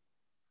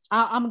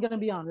gonna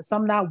be honest,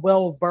 I'm not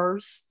well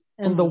versed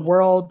in the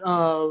world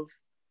of,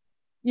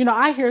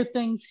 I hear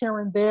things here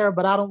and there,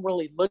 but I don't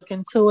really look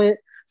into it.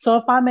 So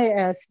if I may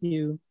ask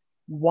you,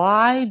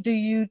 why do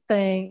you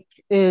think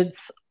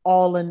it's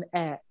all an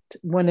act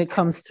when it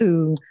comes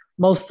to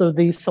most of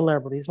these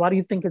celebrities? Why do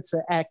you think it's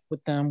an act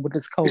with them, with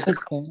this COVID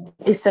thing?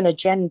 It's an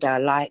agenda.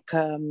 Like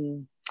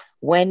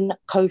when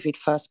COVID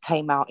first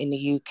came out in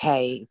the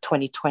UK,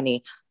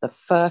 2020, the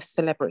first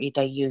celebrity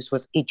they used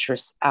was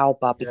Idris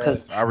Elba,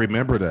 because I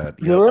remember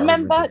that. You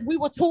remember we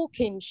were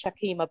talking,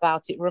 Shakim,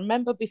 about it.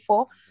 Remember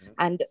before,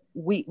 and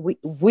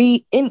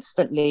we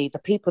instantly, the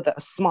people that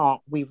are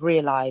smart, we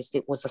realized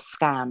it was a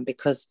scam,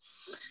 because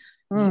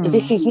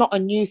this is not a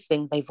new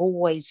thing. They've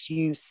always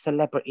used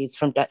celebrities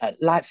from,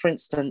 like, for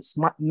instance,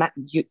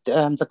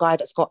 the guy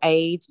that's got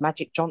AIDS,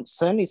 Magic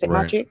Johnson. Is it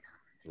Magic?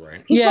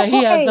 Right. He has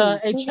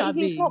HIV.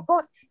 He's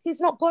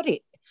not got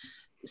it.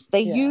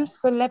 They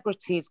use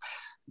celebrities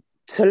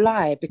to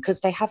lie because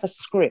they have a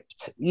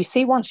script. You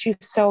see, once you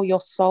sell your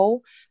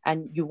soul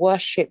and you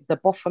worship the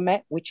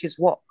Baphomet, which is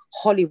what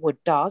Hollywood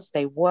does,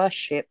 they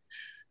worship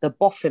the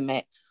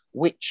Baphomet,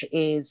 which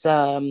is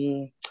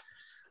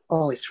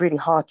it's really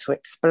hard to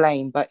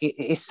explain, but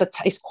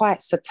it's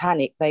quite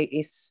satanic.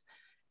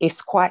 It's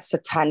quite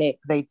satanic.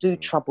 They do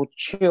trouble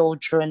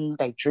children.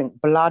 They drink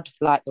blood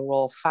like the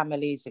royal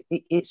families.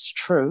 It's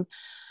true.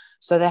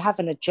 So they have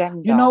an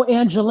agenda.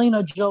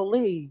 Angelina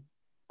Jolie,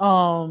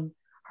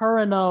 her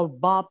and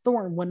Bob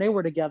Thornton, when they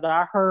were together,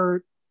 I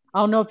heard, I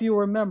don't know if you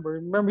remember.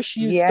 Remember,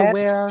 she used to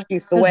wear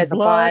the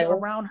blood vial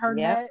around her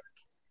neck.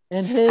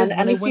 And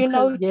if you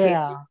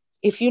notice,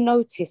 if you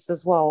notice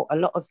as well, a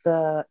lot of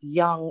the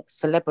young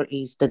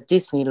celebrities, the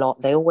Disney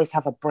lot, they always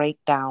have a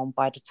breakdown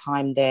by the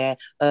time they're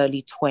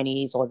early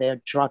 20s or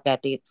they're drug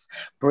addicts.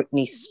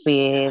 Britney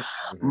Spears,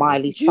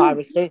 Miley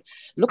Cyrus.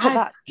 Look at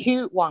that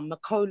cute one,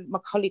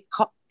 Macaulay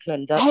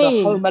Culkin, the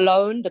Home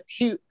Alone, the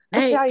cute.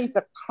 Look how he's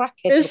a crackhead.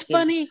 It's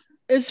funny.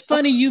 It's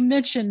funny you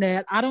mentioned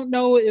that. I don't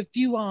know if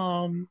you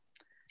are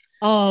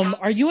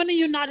you in the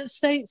United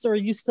States or are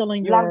you still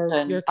in your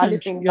London? Your I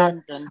country? live in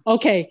London.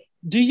 Okay.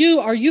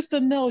 Are you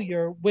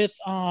familiar with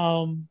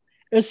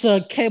it's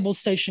a cable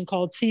station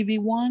called TV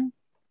One?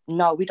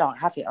 No, we don't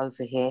have it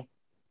over here.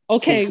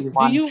 Okay.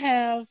 TV1. Do you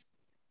have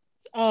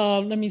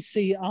let me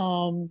see.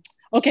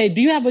 Okay,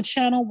 do you have a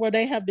channel where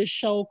they have this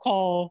show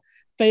called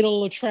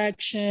Fatal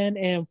Attraction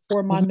and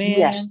For My Man?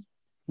 Yes.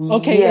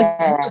 Okay,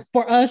 Yeah.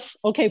 for us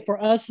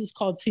it's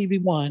called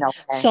TV One.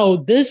 Okay. So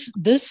this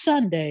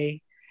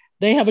Sunday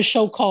they have a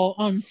show called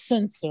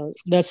Uncensored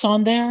that's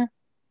on there.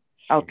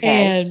 Okay.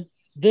 And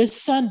this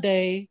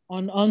Sunday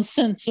on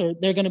Uncensored,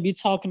 they're going to be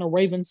talking to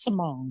Raven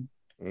Simone.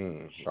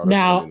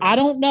 Now, I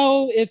don't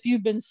know if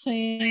you've been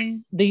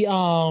seeing the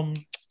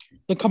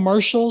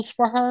commercials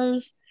for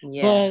hers,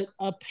 but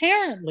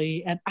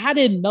apparently, and I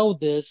didn't know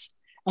this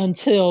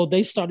until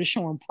they started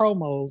showing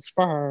promos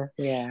for her.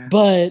 Yeah.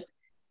 But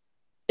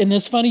and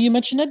it's funny you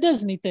mentioned the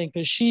Disney thing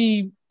because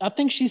I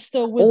think she's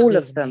still with all Disney.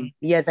 of them.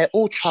 Yeah, they're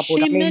all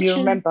troubled. You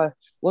remember,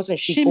 wasn't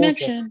she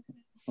gorgeous?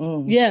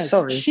 Mentioned, yes,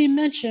 sorry. She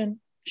mentioned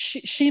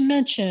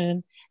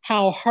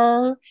how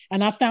her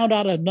and I found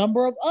out a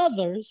number of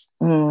others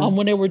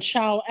when they were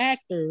child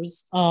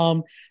actors.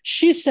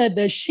 She said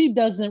that she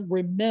doesn't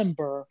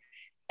remember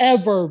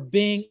ever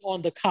being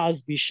on the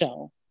Cosby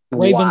Show.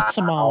 Raven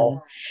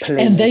Simone,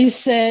 and they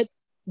said,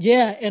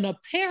 and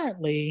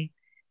apparently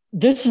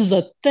this is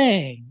a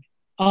thing.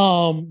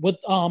 With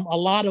a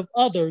lot of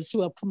others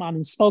who have come out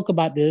and spoke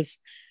about this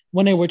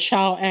when they were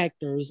child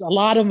actors. A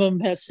lot of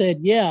them have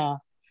said,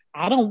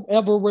 I don't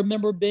ever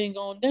remember being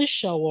on this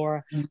show,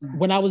 or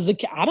when I was a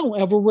kid, I don't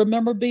ever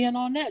remember being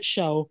on that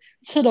show,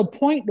 to the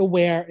point to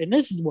where, and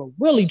this is what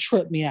really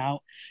tripped me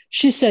out,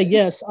 she said,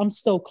 yes, I'm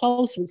still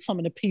close with some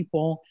of the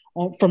people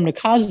from the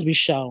Cosby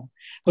Show.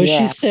 But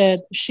she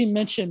said, she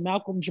mentioned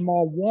Malcolm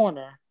Jamal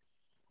Warner,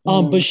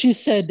 but she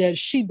said that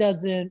she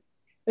doesn't,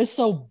 it's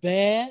so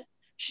bad.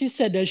 She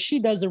said that she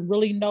doesn't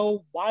really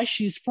know why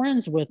she's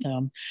friends with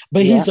him,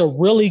 but he's a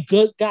really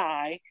good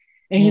guy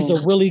and he's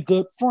a really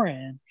good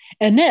friend.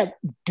 And that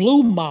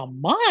blew my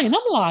mind.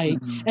 I'm like,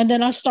 and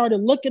then I started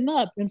looking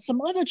up, and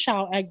some other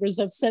child actors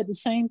have said the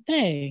same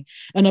thing.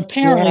 And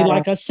apparently,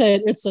 like I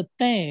said, it's a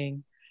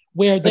thing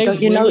where they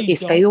don't you really notice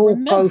don't they all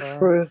remember. go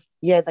through,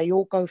 they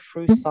all go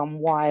through some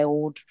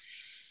wild,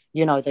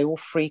 they all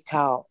freak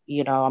out.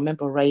 I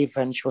remember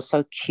Raven, she was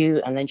so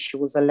cute, and then she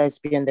was a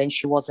lesbian, then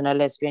she wasn't a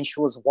lesbian, she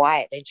was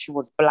white, then she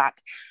was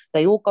black.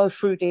 They all go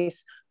through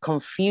this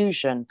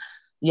confusion,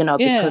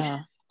 because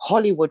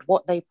Hollywood,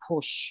 what they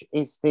push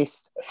is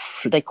this,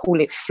 they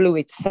call it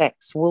fluid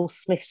sex. Will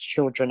Smith's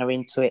children are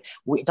into it.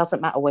 It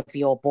doesn't matter whether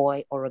you're a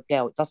boy or a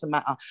girl. It doesn't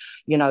matter.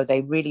 They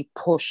really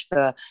push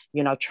the,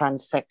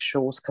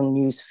 transsexuals can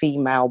use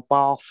female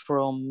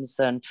bathrooms,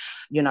 and,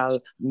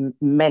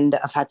 men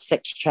that have had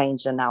sex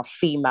change are now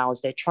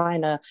females. They're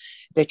trying to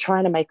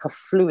make a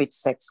fluid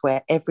sex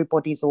where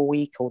everybody's all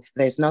equal.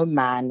 There's no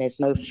man, there's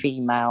no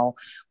female.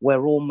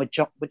 We're all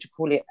majonorous.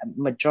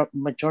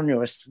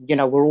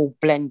 We're all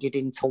blended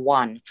into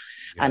one.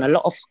 And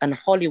and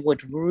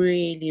Hollywood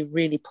really,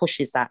 really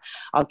pushes that.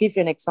 I'll give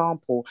you an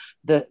example.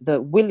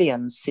 The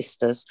Williams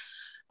sisters,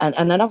 and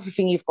another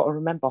thing you've got to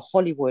remember,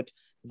 Hollywood,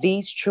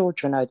 these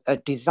children are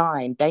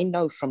designed, they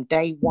know from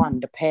day one,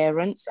 the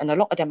parents, and a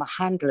lot of them are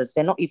handlers.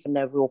 They're not even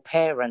their real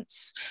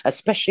parents,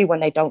 especially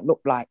when they don't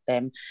look like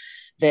them.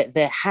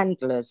 They're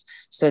handlers.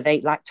 So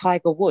they, like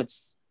Tiger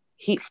Woods,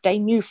 they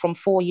knew from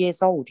 4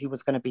 years old he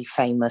was going to be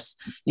famous.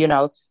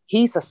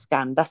 He's a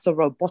scam. That's a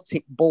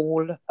robotic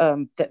ball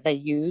that they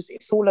use.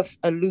 It's all an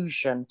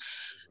illusion.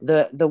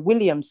 The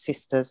Williams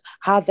sisters,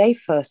 how they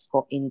first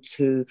got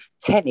into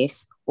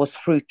tennis was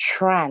through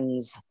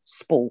trans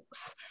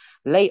sports.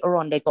 Later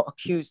on, they got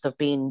accused of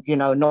being,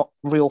 not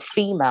real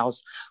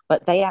females,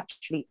 but they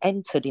actually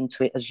entered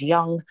into it as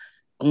young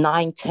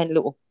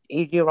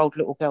 9-10-year-old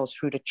little girls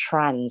through the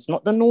trans,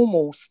 not the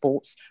normal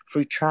sports,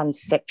 through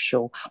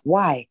transsexual.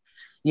 Why?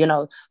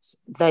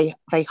 They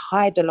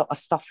hide a lot of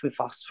stuff with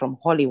us from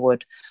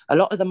Hollywood. A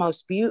lot of the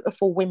most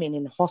beautiful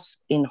women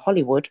in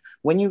Hollywood,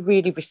 when you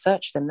really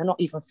research them, they're not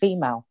even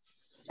female.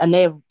 And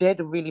they're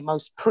the really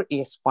most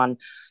prettiest one.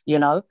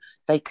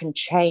 They can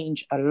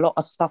change a lot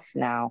of stuff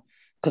now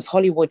because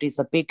Hollywood is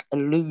a big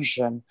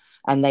illusion,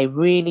 and they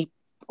really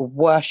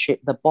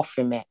worship the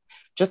Baphomet.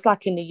 Just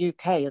like in the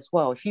UK as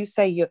well. If you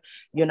say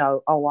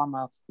oh, I'm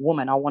a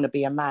woman, I want to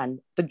be a man,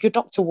 your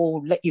doctor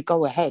will let you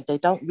go ahead. They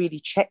don't really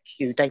check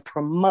you. They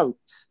promote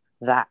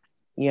that,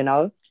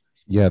 Yeah,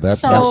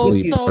 that's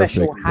actually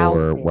perfect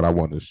for what I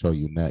want to show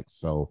you next.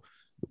 So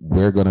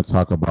we're going to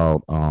talk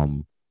about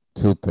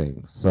two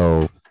things.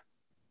 So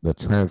the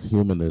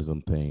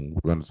transhumanism thing.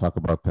 We're going to talk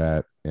about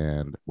that.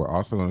 And we're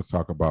also going to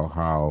talk about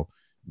how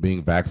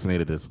being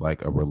vaccinated is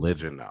like a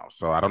religion now.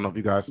 So I don't know if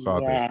you guys saw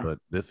this, but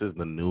this is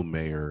the new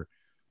mayor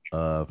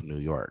of New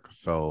York.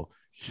 So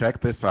check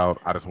this out.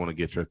 I just want to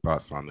get your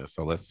thoughts on this.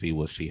 So let's see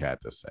what she had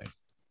to say.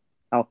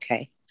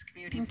 Okay.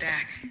 Community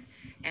back.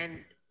 And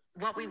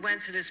what we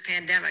went through this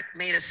pandemic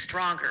made us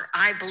stronger.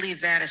 I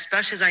believe that,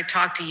 especially as I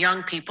talk to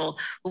young people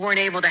who weren't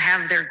able to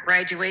have their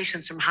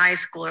graduations from high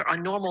school or a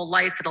normal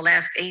life for the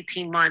last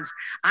 18 months.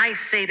 I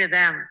say to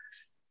them,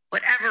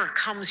 whatever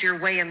comes your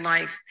way in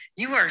life,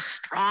 you are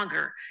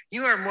stronger.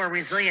 You are more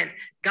resilient.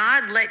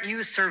 God let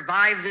you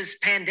survive this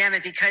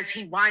pandemic because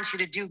he wants you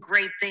to do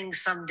great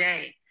things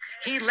someday.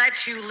 He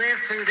lets you live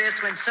through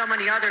this when so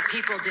many other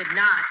people did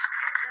not.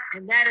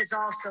 And that is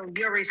also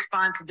your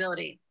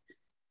responsibility.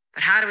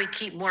 But how do we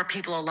keep more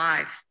people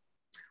alive?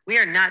 We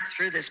are not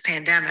through this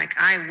pandemic.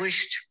 I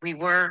wished we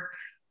were,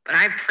 but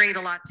I prayed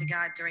a lot to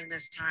God during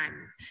this time.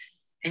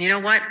 And you know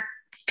what?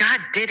 God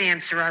did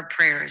answer our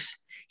prayers.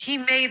 He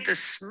made the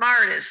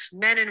smartest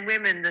men and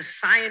women, the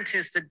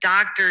scientists, the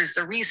doctors,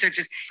 the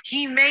researchers.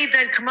 He made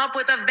them come up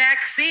with a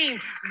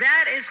vaccine.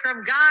 That is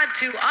from God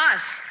to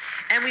us.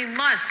 And we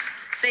must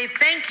say,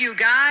 thank you,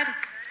 God.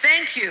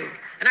 Thank you.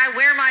 And I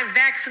wear my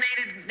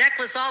vaccinated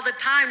necklace all the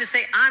time to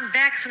say, I'm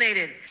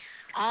vaccinated.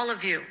 All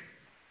of you.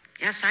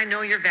 Yes, I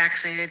know you're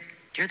vaccinated.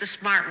 You're the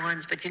smart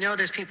ones, but you know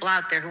there's people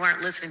out there who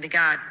aren't listening to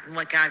God and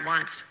what God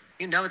wants.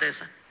 You know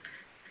this.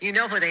 You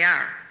know who they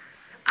are.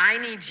 I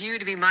need you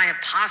to be my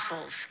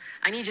apostles.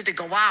 I need you to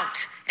go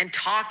out and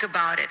talk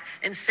about it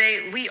and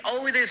say, we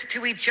owe this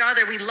to each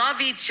other. We love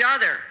each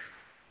other.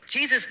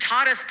 Jesus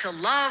taught us to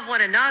love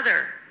one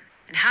another.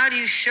 And how do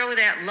you show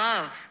that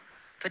love?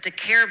 But to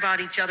care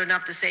about each other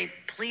enough to say,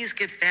 please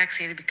get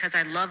vaccinated because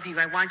I love you.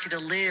 I want you to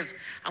live.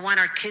 I want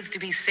our kids to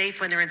be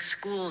safe when they're in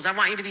schools. I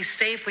want you to be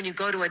safe when you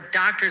go to a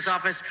doctor's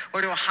office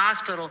or to a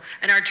hospital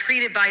and are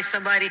treated by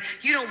somebody.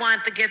 You don't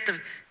want to get the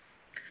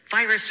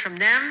virus from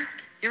them.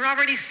 You're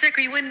already sick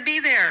or you wouldn't be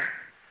there.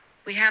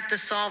 We have to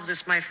solve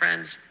this, my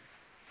friends.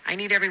 I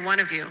need every one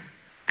of you.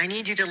 I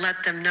need you to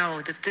let them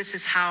know that this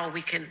is how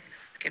we can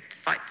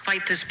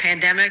fight this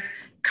pandemic,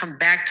 come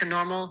back to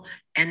normal,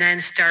 and then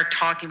start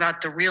talking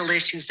about the real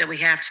issues that we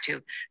have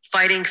to.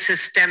 Fighting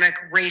systemic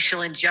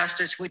racial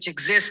injustice, which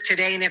exists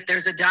today. And if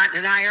there's a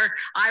denier,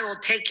 I will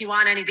take you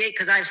on any day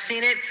because I've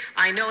seen it.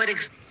 I know it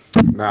exists.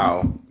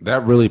 Now,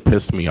 that really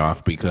pissed me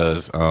off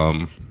because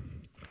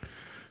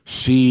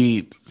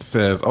she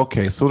says,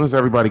 okay, as soon as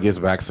everybody gets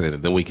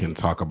vaccinated, then we can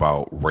talk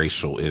about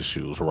racial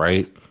issues,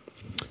 right?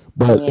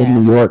 But in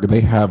New York,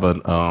 they have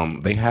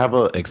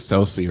a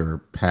Excelsior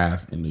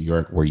pass in New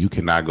York where you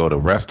cannot go to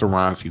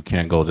restaurants, you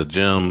can't go to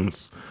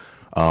gyms,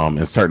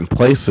 in certain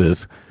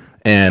places,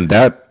 and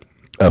that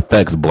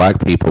affects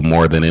Black people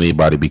more than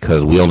anybody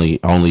because we only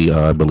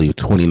I believe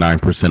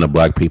 29% of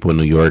Black people in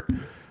New York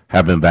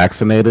have been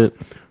vaccinated.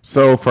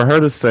 So for her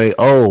to say,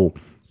 "Oh,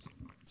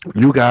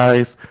 you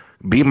guys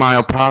be my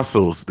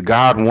apostles.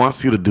 God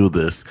wants you to do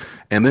this."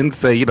 And then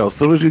say, as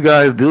soon as you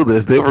guys do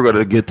this, then we're going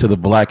to get to the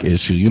Black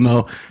issue.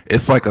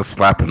 It's like a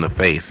slap in the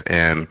face.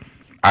 And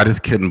I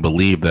just couldn't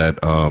believe that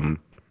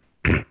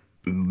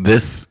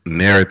this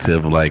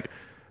narrative, like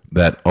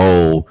that,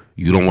 oh,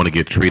 you don't want to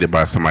get treated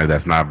by somebody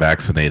that's not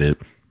vaccinated.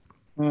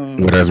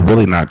 Well, that's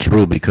really not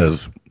true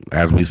because,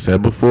 as we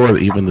said before,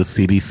 even the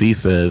CDC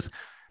says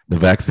the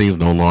vaccines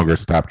no longer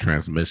stop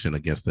transmission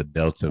against the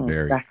Delta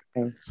variant.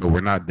 So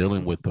we're not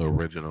dealing with the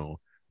original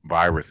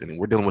virus, and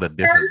we're dealing with a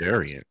different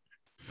variant.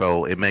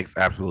 So it makes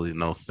absolutely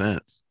no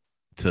sense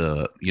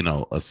to,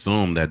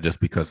 assume that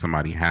just because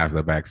somebody has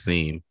the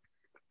vaccine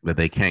that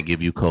they can't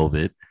give you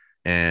COVID.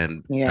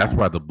 And that's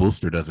why the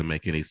booster doesn't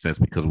make any sense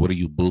because what are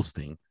you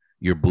boosting?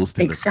 You're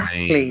boosting the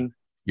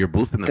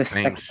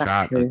same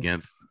shot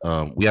against,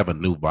 we have a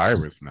new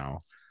virus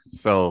now.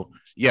 So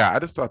I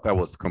just thought that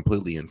was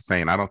completely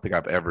insane. I don't think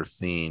I've ever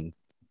seen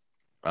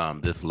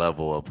this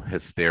level of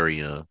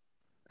hysteria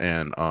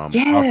and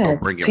also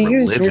bringing to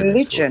use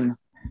religion.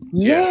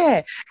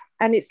 Yeah.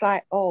 And it's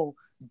like, oh,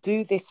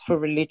 do this for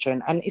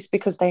religion. And it's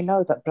because they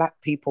know that Black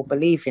people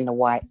believe in a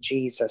white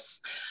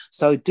Jesus.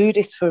 So do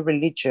this for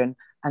religion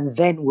and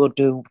then we'll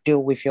deal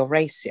with your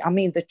race. I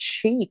mean, the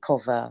cheek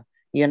of her,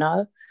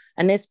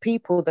 and there's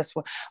people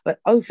but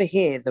over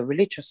here, the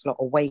religious lot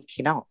are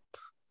waking up.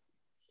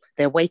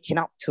 They're waking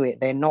up to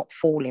it. They're not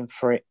falling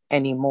for it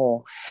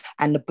anymore.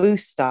 And the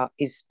booster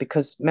is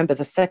because, remember,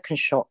 the second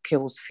shot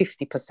kills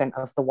 50%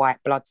 of the white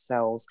blood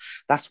cells.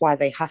 That's why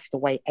they have to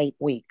wait 8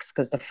 weeks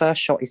because the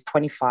first shot is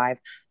 25,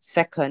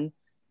 second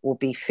will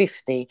be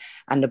 50,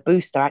 and the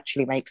booster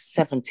actually makes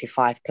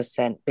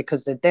 75%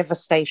 because the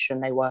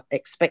devastation they were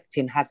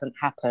expecting hasn't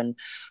happened.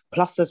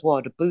 Plus, as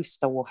well, the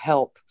booster will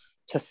help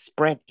to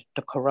spread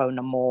the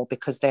corona more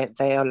because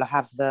they'll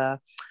have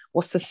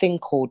what's the thing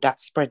called that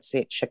spreads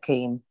it,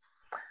 Shakeem?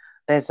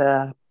 I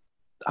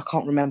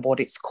can't remember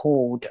what it's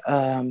called.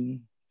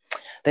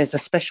 There's a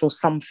special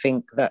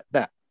something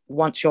that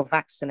once you're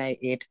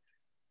vaccinated,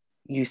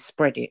 you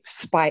spread it.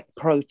 Spike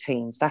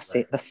proteins, that's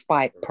it, the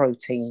spike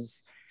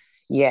proteins.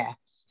 Yeah.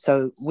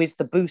 So with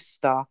the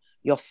booster,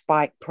 your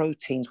spike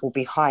proteins will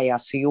be higher,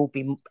 so you'll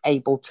be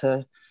able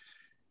to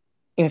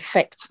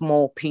infect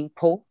more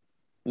people.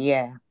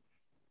 Yeah,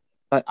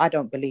 but I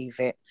don't believe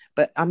it.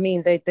 But I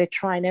mean, they're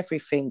trying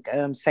everything,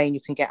 saying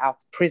you can get out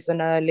of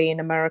prison early in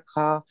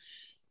America.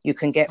 You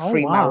can get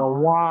free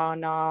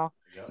marijuana.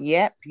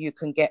 Yep, you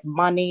can get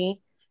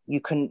money. You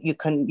can,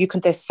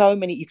 there's so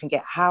many, you can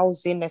get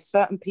housing. There's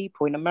certain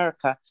people in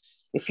America,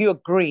 if you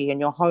agree and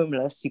you're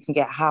homeless, you can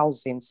get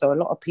housing. So a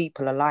lot of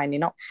people are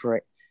lining up for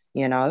it,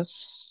 you know?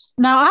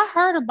 Now, I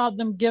heard about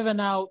them giving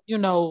out,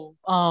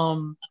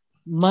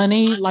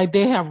 money, like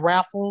they have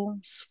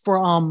raffles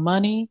for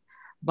money,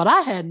 but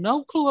I had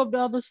no clue of the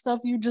other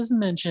stuff you just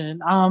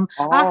mentioned. I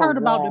heard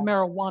about the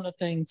marijuana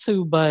thing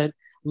too, but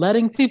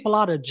letting people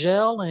out of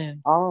jail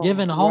and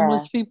giving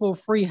homeless people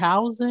free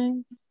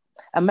housing.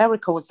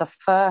 America was the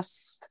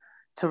first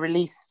to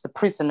release the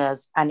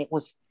prisoners, and it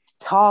was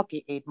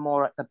targeted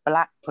more at the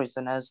Black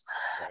prisoners.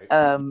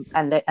 And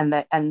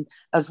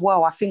as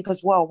well, I think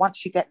as well,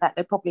 once you get that,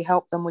 they probably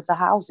help them with the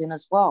housing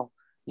as well,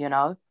 you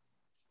know?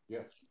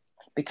 Yeah.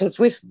 Because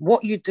with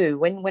what you do,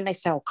 when they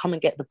say, oh, come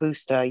and get the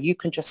booster, you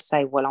can just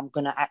say, well, I'm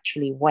going to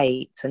actually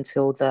wait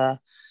until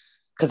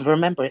because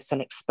remember, it's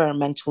an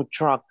experimental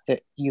drug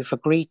that you've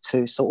agreed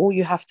to. So all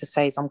you have to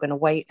say is, I'm going to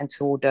wait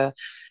until the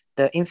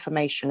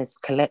information is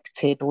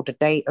collected, all the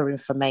data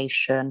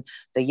information,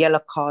 the yellow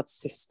card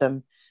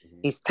system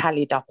is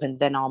tallied up, and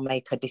then I'll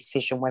make a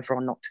decision whether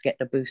or not to get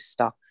the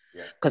booster.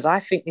 Because I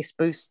think this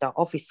booster,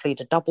 obviously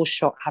the double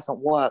shot hasn't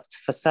worked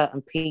for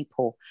certain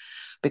people,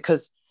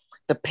 because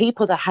the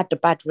people that had the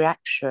bad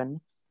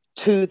reaction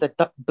to the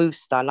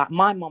booster, like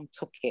my mom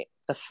took it,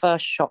 the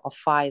first shot of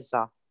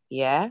Pfizer,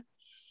 yeah?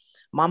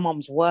 My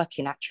mom's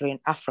working actually in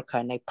Africa,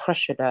 and they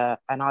pressured her.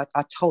 And I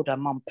told her,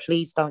 Mom,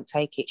 please don't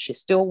take it. She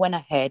still went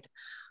ahead,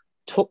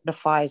 took the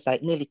Pfizer.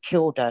 It nearly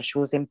killed her. She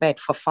was in bed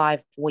for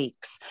 5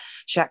 weeks.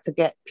 She had to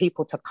get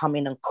people to come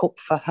in and cook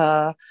for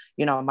her.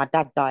 You know, my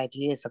dad died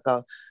years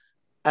ago.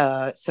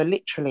 So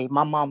literally,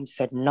 my mom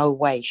said, no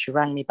way. She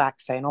rang me back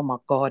saying, oh my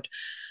God,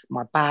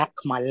 my back,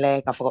 my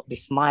leg, I've got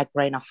this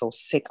migraine. I feel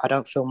sick. I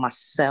don't feel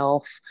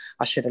myself.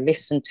 I should have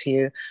listened to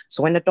you.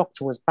 So when the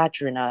doctor was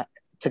badgering her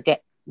to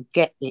get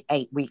it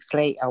 8 weeks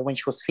later, when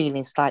she was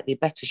feeling slightly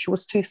better, she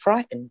was too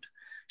frightened.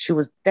 She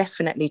was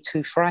definitely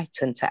too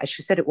frightened.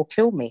 She said, it will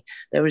kill me.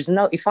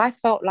 If I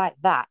felt like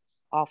that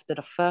after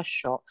the first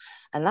shot,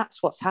 and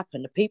that's what's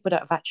happened, the people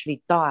that have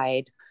actually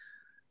died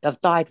have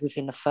died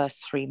within the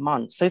first 3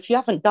 months. So if you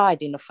haven't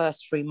died in the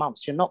first 3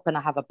 months, you're not going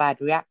to have a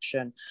bad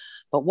reaction.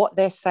 But what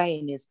they're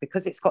saying is,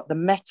 because it's got the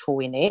metal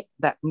in it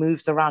that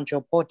moves around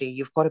your body,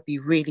 you've got to be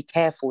really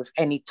careful with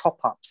any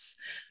top-ups,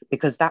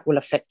 because that will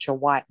affect your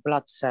white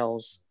blood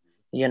cells,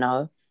 you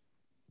know?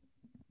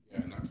 Yeah,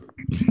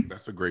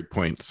 that's a great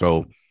point.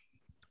 So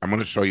I'm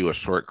going to show you a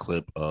short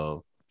clip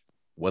of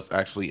what's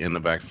actually in the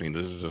vaccine.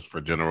 This is just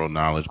for general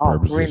knowledge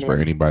purposes for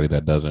anybody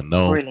that doesn't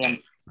know. Brilliant.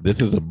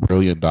 This is a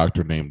brilliant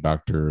doctor named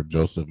Dr.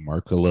 Joseph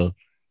Mercola.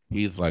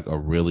 He's like a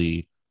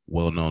really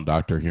well-known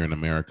doctor here in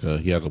America.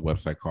 He has a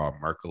website called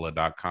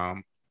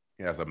Mercola.com.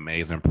 He has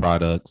amazing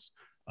products,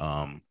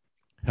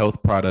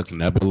 health products,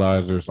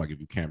 nebulizers. Like if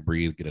you can't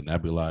breathe, get a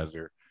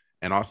nebulizer.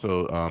 And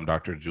also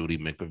Dr. Judy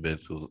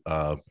Mikovits, who's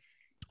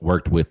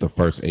worked with the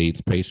first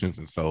AIDS patients.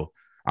 And so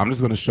I'm just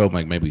going to show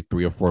like maybe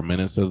 3 or 4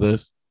 minutes of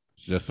this,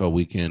 just so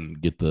we can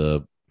get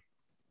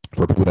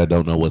for people that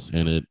don't know what's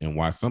in it and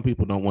why some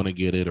people don't want to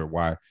get it, or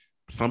why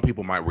some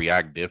people might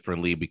react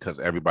differently, because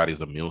everybody's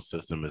immune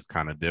system is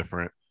kind of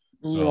different.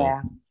 So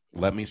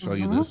let me show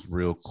you this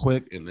real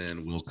quick, and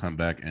then we'll come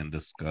back and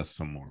discuss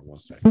some more. 1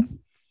 second.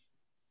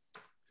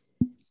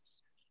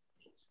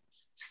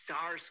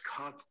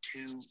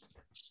 SARS-CoV-2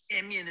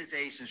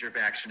 immunizations or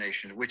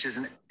vaccination, which is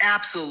an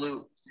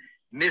absolute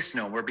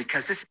misnomer,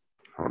 because this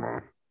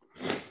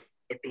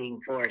it being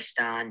forced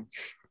on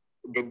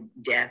the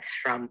deaths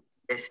from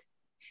this.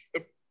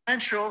 It's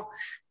potential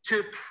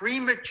to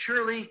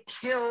prematurely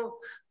kill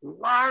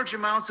large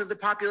amounts of the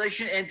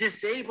population and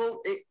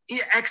disable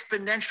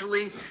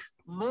exponentially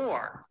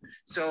more.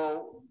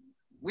 So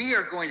we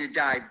are going to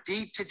dive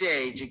deep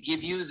today to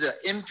give you the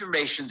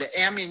information, the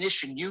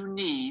ammunition you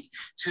need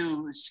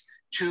to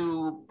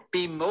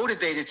be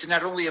motivated to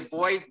not only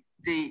avoid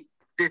this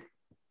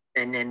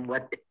and then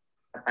what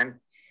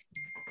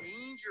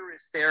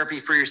dangerous therapy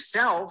for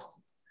yourself,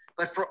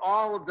 but for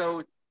all of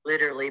those.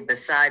 Literally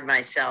beside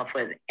myself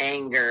with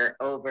anger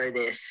over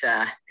this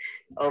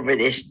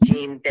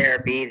gene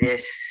therapy,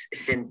 this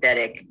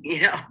synthetic,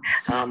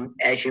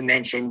 as you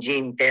mentioned,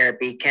 gene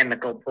therapy,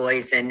 chemical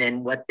poison,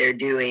 and what they're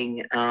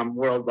doing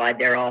worldwide.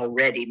 They're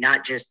already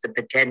not just the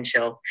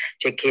potential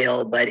to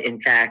kill, but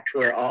in fact,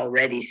 we're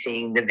already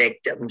seeing the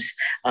victims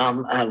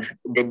of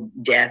the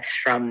deaths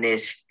from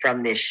this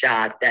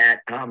shot. That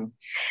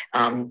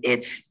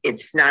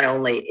it's not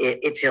only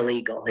it's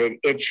illegal.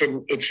 It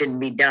shouldn't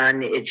be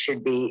done. It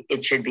should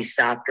be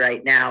stopped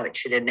right now. It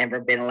should have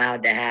never been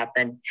allowed to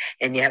happen,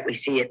 and yet we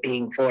see it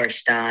being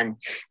forced on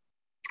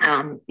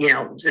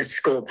the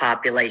school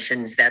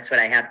populations. That's what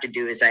I have to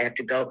do is I have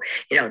to go,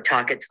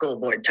 talk at school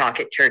board, talk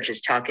at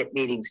churches, talk at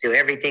meetings, do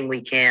everything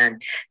we can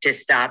to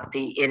stop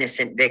the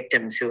innocent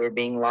victims who are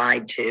being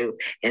lied to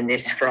and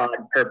this fraud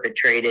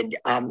perpetrated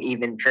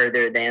even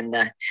further than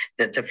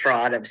the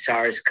fraud of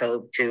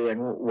SARS-CoV-2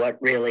 and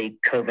what really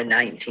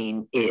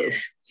COVID-19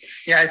 is.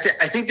 Yeah,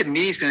 I think the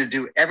media is going to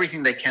do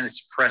everything they can to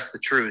suppress the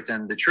truth.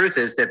 And the truth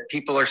is that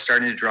people are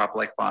starting to drop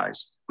like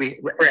flies.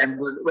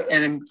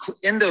 And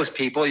in those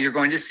people, you're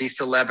going to see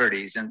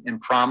celebrities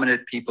and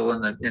prominent people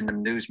in the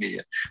news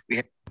media. We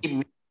have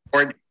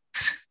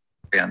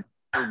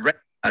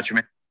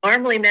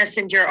normally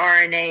messenger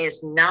RNA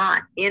is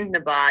not in the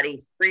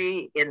body,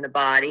 free in the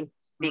body,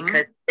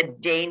 because the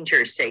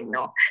danger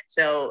signal.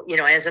 So,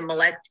 as a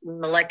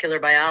molecular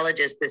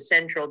biologist, the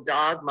central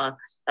dogma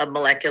of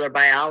molecular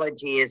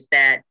biology is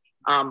that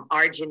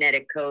our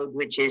genetic code,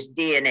 which is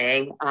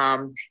DNA,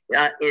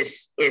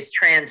 is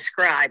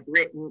transcribed,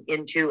 written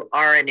into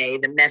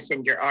RNA, the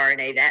messenger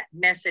RNA. That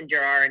messenger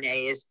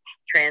RNA is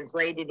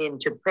translated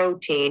into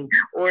protein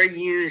or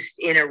used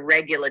in a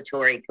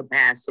regulatory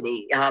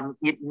capacity,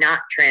 not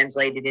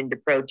translated into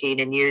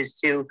protein and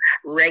used to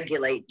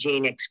regulate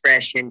gene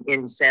expression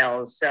in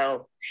cells.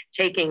 So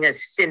taking a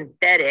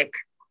synthetic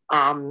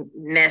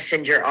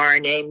messenger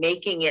RNA,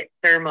 making it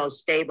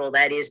thermostable,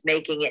 that is,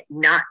 making it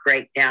not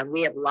break down.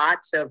 We have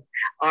lots of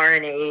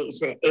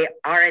RNases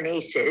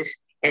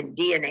and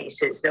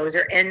DNases. Those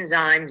are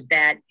enzymes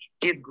that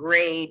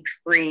degrade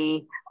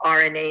free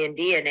RNA and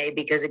DNA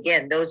because,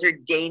 again, those are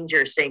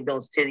danger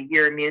signals to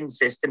your immune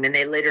system, and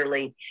they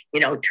literally,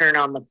 turn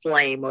on the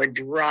flame or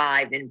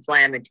drive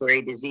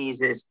inflammatory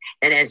diseases.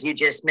 And as you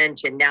just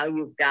mentioned, now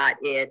you've got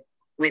it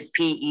with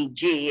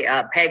PEG,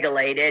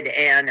 pegylated,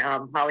 and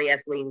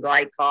polyethylene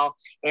glycol,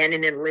 and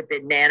in a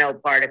lipid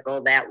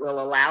nanoparticle that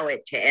will allow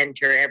it to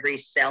enter every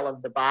cell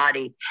of the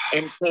body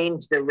and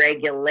change the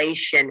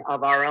regulation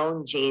of our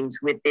own genes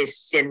with this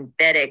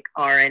synthetic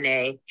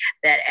RNA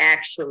that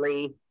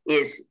actually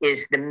is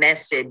the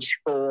message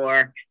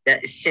for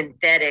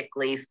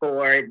synthetically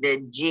for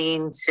the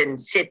gene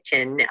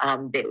syncytin,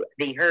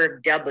 the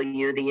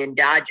HERV-W, the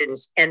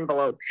endogenous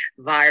envelope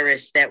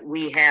virus that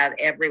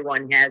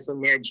everyone has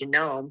in their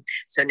genome.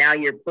 So now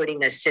you're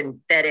putting a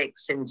synthetic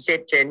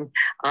syncytin.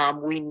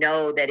 We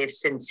know that if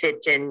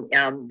syncytin,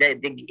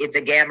 it's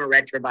a gamma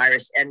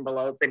retrovirus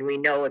envelope, and we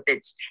know if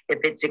it's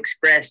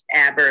expressed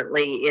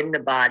aberrantly in the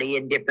body,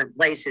 in different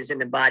places in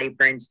the body,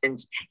 for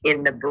instance,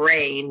 in the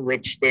brain,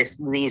 which these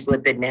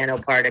lipid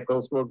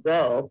nanoparticles will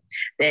go,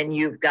 then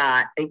you've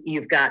got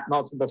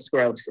multiple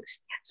sclerosis.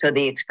 So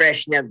the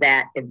expression of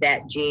that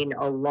gene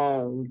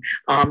alone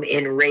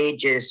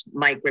enrages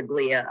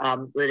microglia,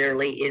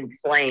 literally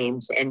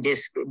inflames and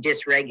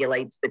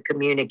dysregulates the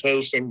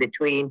communication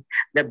between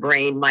the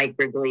brain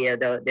microglia,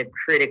 the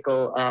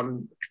critical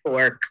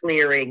for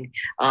clearing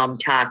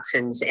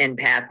toxins and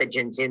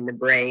pathogens in the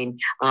brain,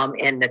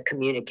 and the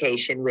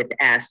communication with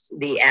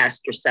the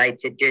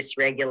astrocytes. It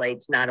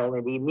dysregulates not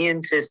only the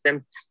immune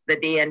system,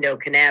 but the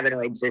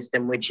endocannabinoid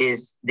system, which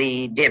is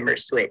the dimmer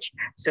switch.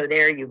 So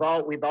there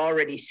we've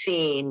already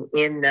seen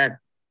in the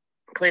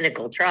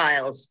clinical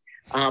trials,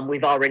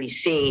 we've already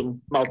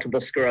seen multiple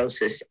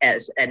sclerosis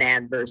as an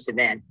adverse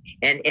event.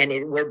 And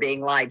we're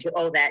being lied to,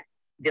 that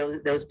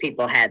those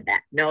people had that.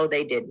 No,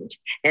 they didn't.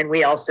 And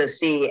we also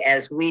see,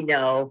 as we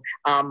know,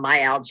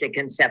 myalgic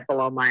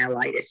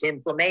encephalomyelitis,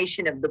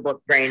 inflammation of the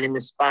brain and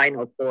the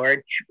spinal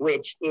cord,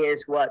 which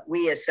is what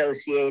we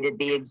associated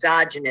the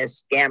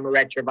exogenous gamma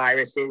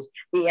retroviruses,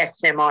 the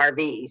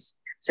XMRVs.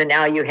 So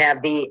now you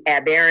have the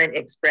aberrant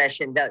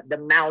expression, the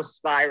mouse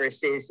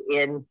viruses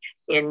in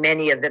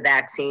many of the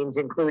vaccines,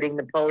 including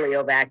the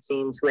polio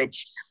vaccines,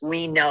 which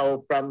we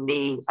know from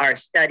our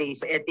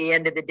studies. At the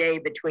end of the day,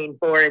 between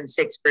 4 and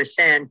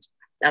 6%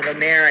 of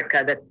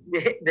America,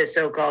 the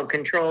so-called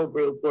control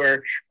group,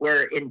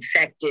 were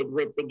infected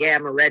with the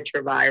gamma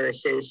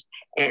retroviruses,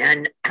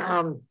 and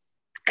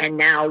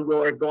now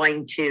you're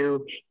going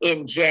to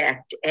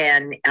inject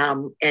and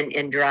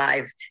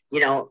drive,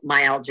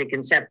 myalgic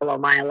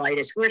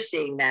encephalomyelitis. We're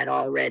seeing that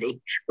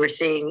already. We're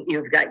seeing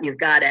you've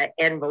got an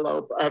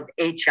envelope of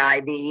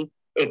HIV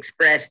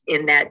expressed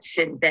in that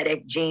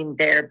synthetic gene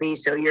therapy.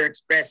 So you're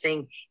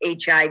expressing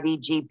HIV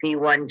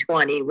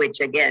GP120, which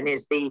again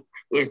is the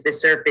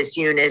surface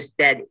unit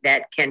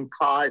that can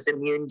cause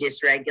immune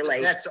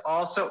dysregulation. That's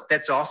also, I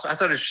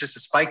thought it was just a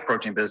spike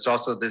protein, but it's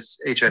also this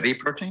HIV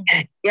protein?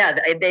 Yeah,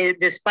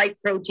 the spike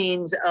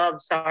proteins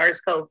of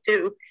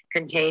SARS-CoV-2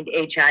 contained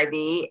HIV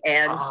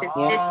and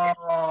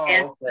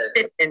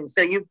syncytin.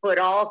 So you put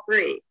all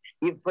three.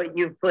 You put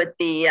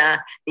the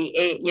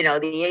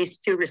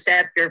ACE2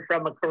 receptor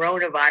from a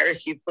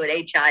coronavirus. You put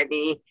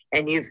HIV,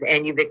 and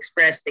you've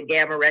expressed the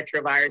gamma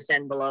retrovirus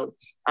envelope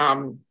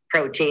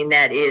protein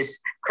that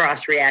is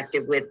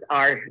cross-reactive with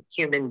our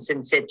human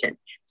syncytin.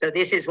 So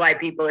this is why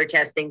people are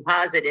testing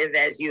positive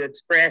as you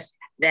express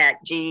that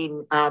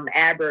gene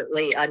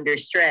aberrantly under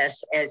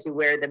stress as you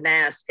wear the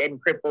mask and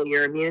cripple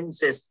your immune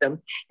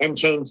system and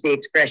change the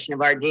expression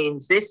of our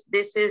genes. This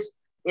is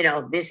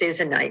this is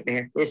a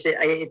nightmare.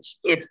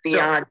 It's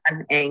beyond.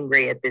 I'm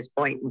angry at this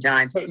point in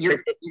time. So It should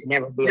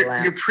never be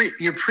allowed.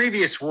 Your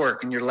previous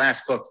work and your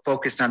last book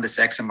focused on this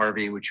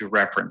XMRV, which you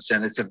referenced,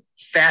 and it's a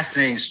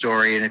fascinating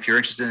story. And if you're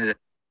interested in it,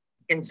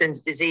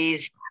 Parkinson's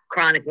disease,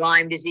 chronic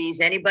Lyme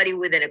disease, anybody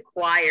with an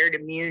acquired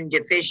immune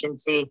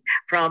deficiency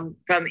from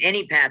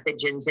any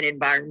pathogens and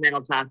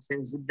environmental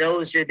toxins,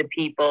 those are the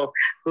people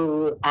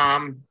who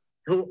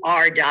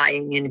are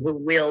dying and who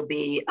will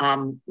be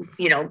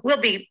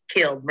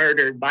killed,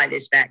 murdered by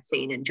this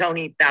vaccine. And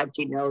Tony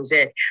Fauci knows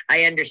it.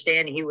 I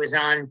understand he was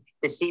on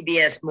the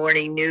CBS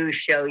Morning News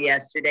show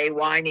yesterday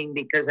whining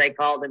because I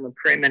called him a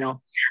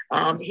criminal.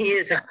 He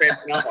is a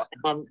criminal,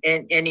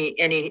 and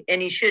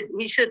he should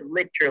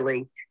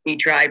literally be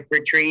tried for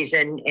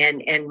treason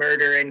and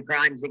murder and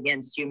crimes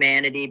against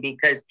humanity,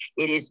 because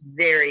it is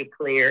very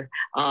clear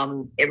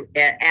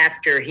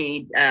after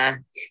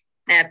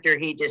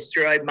he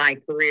destroyed my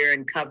career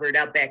and covered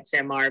up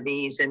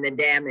XMRVs and the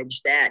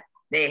damage that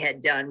they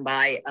had done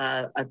by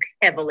a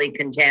heavily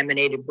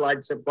contaminated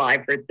blood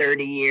supply for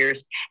 30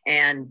 years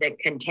and the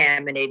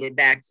contaminated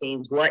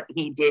vaccines, what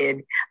he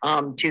did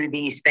to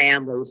these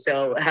families.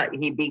 So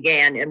he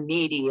began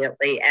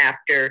immediately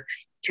after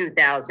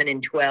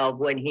 2012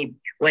 when he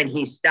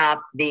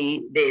stopped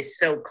the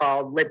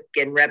so-called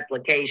Lipkin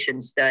replication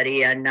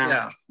study and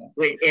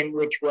in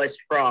which was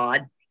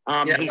fraud.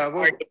 He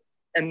started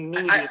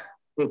immediately.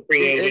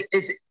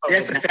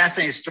 That's a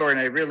fascinating story, and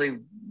I really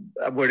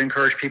would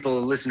encourage people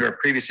to listen to our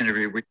previous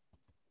interview.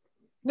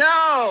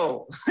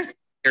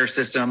 Air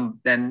system,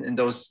 and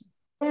those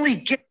only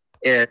get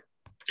it.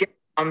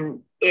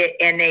 And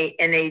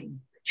they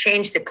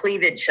changed the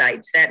cleavage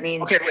sites. That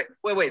means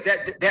wait.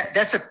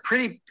 That's a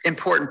pretty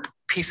important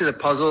piece of the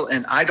puzzle,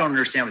 and I don't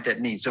understand what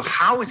that means. So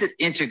how is it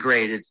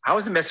integrated? How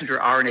is the messenger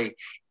RNA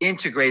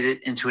integrated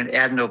into an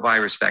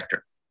adenovirus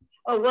vector?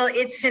 Oh, well,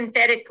 it's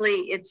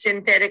synthetically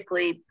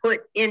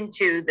put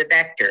into the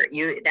vector.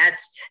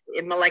 That's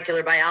in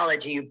molecular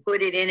biology. You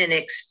put it in an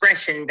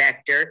expression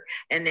vector,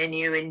 and then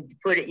you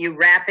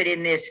wrap it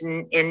in this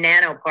in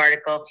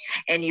nanoparticle,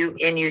 and you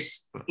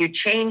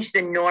change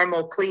the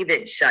normal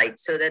cleavage site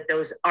so that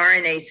those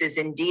RNases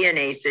and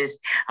DNases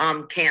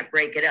can't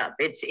break it up.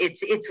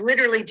 It's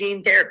literally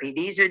gene therapy.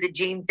 These are the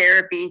gene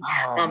therapy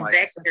vectors.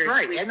 That's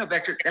right,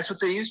 adenovector. That's what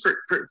they use for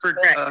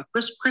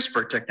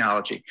CRISPR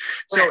technology.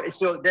 So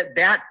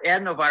that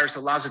adenovirus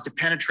allows it to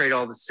penetrate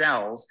all the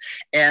cells,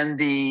 and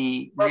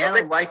the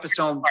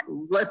nanoliposome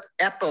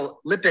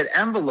lipid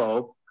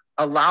envelope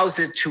allows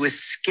it to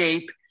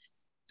escape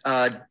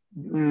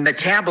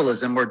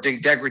metabolism or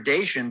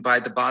degradation by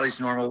the body's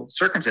normal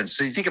circumstances.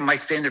 So you think it might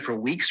stay in there for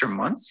weeks or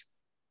months?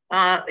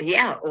 Or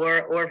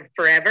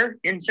forever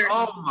in certain.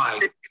 Oh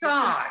my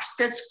gosh,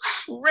 that's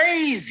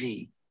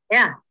crazy.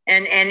 Yeah,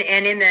 and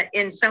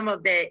in some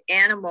of the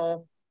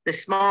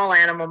small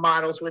animal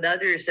models with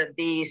others of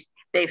these,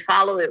 they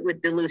follow it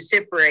with the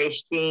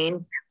luciferase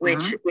gene,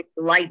 which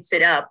lights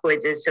it up,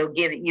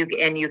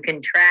 and you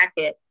can track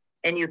it,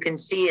 and you can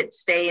see it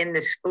stay in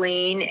the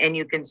spleen, and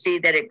you can see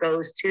that it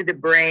goes to the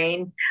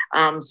brain.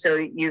 So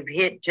you've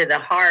hit to the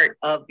heart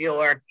of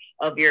your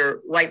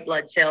white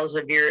blood cells,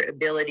 of your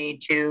ability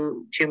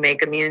to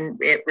make immune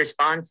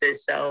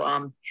responses.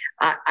 So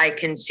I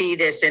can see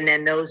this. And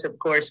then those, of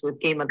course, with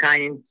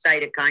chemokine and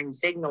cytokine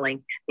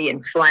signaling, the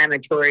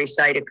inflammatory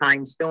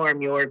cytokine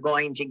storm you're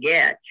going to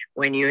get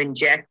when you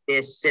inject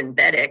this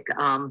synthetic,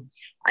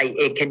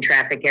 it can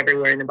traffic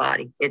everywhere in the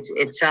body.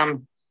 It's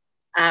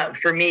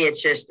for me,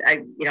 it's just,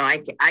 I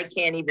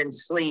can't even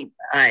sleep.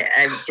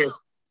 I'm just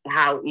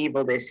how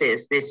evil this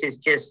is. This is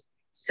just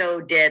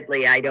so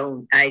deadly. I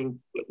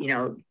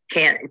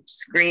can't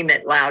scream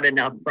it loud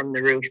enough from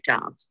the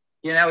rooftops.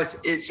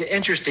 It's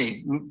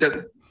interesting.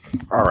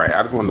 All right,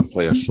 I just wanted to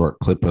play a short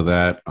clip of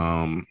that.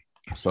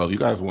 So if you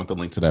guys want the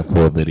link to that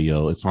full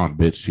video, it's on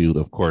BitChute.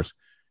 Of course,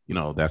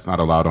 that's not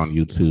allowed on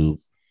YouTube.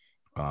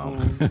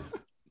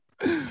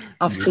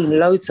 I've seen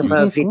loads of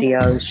her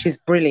videos. She's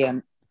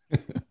brilliant.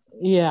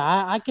 Yeah,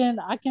 I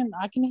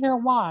can hear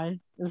why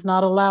it's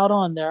not allowed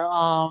on there.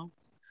 I'm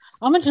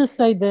gonna just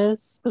say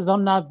this because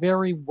I'm not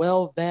very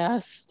well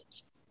versed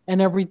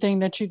in everything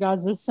that you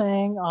guys are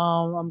saying.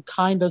 I'm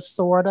kind of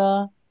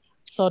sorta,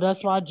 so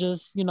that's why I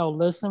just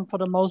listen for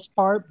the most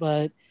part.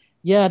 But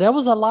yeah, there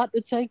was a lot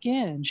to take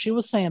in. She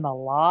was saying a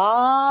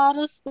lot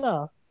of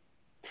stuff.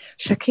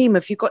 Shakim,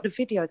 have you got the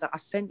video that I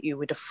sent you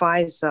with the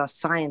Pfizer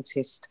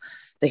scientist,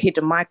 the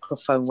hidden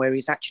microphone, where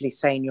he's actually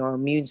saying your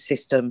immune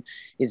system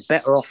is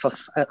better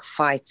off at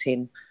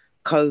fighting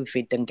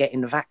COVID than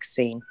getting the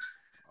vaccine?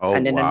 Oh,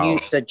 and then wow.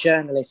 the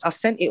journalist, I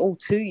sent it all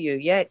to you.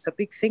 Yeah, it's a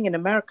big thing in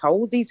America.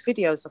 All these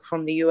videos are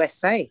from the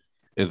USA.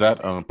 Is that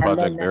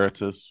Project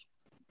Veritas?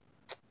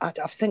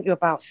 I've sent you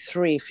about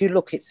 3. If you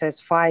look, it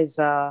says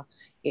Pfizer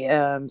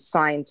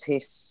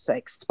scientists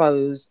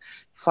exposed,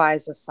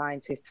 Pfizer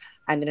scientists,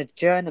 and then a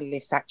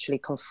journalist actually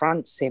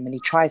confronts him and he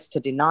tries to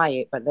deny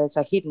it, but there's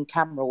a hidden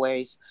camera where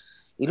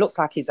he looks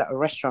like he's at a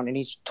restaurant and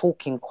he's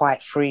talking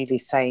quite freely,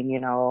 saying,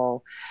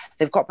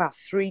 they've got about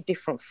 3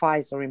 different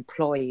Pfizer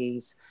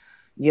employees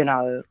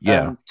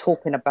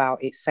talking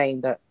about it,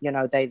 saying that,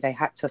 they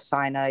had to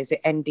sign is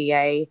it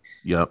NDA?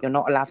 Yep. You're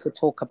not allowed to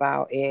talk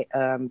about it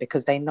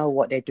because they know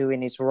what they're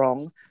doing is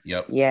wrong.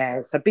 Yep. Yeah,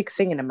 it's a big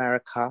thing in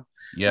America.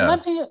 Yeah.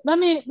 Let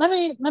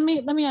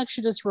me ask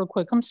you this real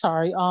quick. I'm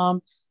sorry.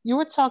 You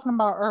were talking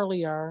about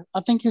earlier, I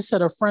think you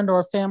said a friend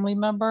or a family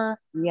member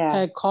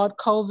had caught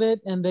COVID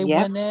and they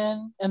went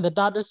in and the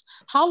doctors,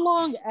 how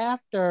long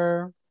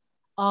after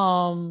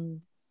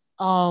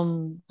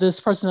this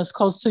person that's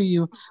close to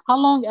you, how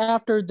long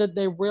after did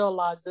they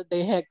realize that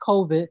they had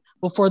COVID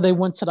before they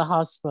went to the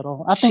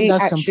hospital? I think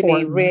that's important. She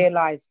actually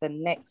realized the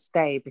next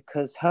day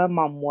because her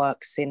mum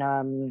works in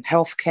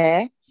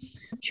healthcare.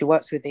 She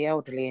works with the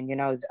elderly and,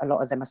 a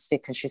lot of them are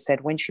sick. And she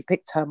said when she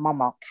picked her mum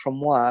up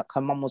from work,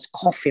 her mum was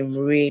coughing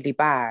really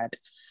bad.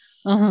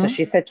 So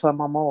she said to her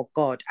mum, oh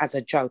God, as a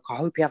joke, I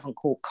hope you haven't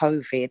caught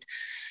COVID.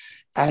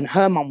 And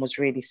her mum was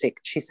really sick.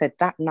 She said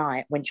that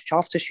night,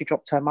 after she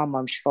dropped her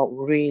mum, she felt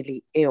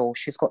really ill.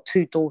 She's got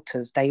 2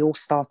 daughters. They all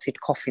started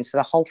coughing. So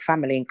the whole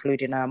family,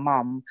 including her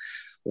mum,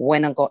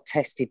 went and got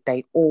tested.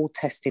 They all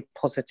tested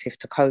positive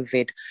to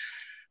COVID.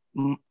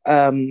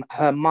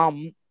 Her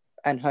mum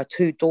and her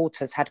 2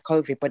 daughters had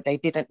COVID, but they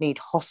didn't need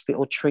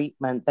hospital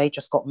treatment. They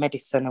just got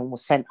medicine and were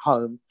sent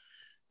home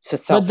to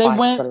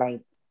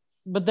self-isolate.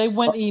 But they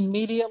went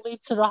immediately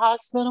to the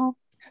hospital?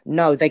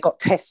 No, they got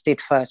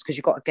tested first because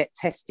you got to get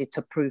tested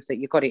to prove that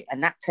you got it.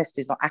 And that test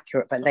is not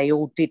accurate, but they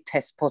all did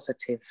test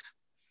positive.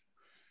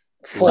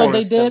 So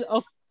they did?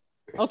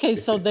 Okay,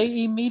 so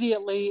they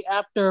immediately,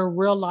 after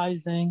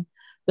realizing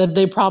that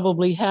they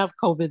probably have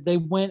COVID, they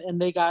went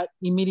and they got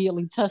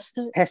immediately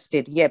tested?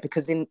 Tested, yeah,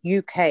 because in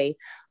UK,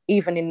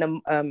 even in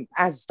the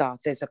Asda,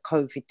 there's a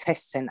COVID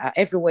test center.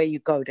 Everywhere you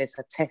go, there's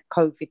a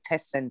COVID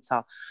test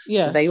center.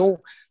 Yes. So they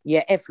all,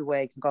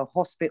 everywhere. You can go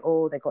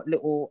hospital, they got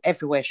little,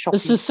 everywhere, shopping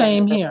It's the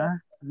same centers.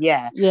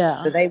 here. Yeah.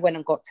 So they went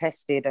and got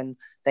tested and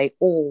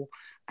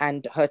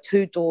and her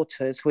 2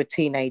 daughters who were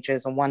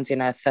teenagers and one's in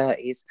her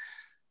 30s,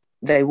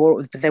 they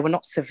were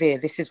not severe.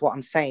 This is what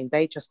I'm saying.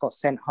 They just got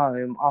sent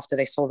home after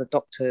they saw the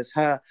doctors.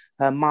 Her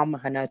mum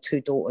and her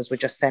 2 daughters were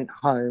just sent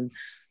home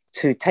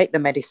to take the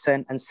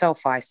medicine and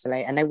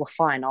self-isolate, and they were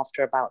fine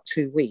after about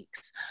 2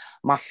 weeks.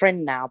 My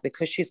friend now,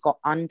 because she's got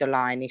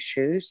underlying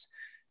issues,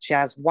 she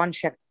has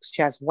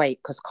weight,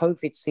 because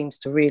COVID seems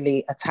to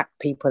really attack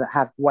people that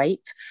have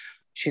weight.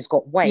 She's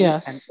got weight,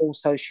 and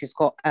also she's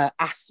got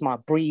asthma,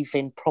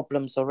 breathing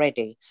problems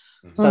already.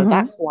 So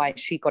that's why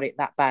she got it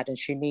that bad, and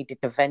she needed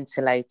the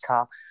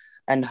ventilator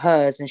and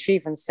hers. And she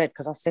even said,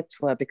 because I said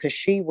to her, because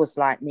she was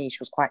like me, she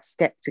was quite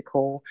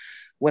skeptical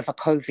whether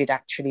COVID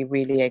actually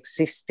really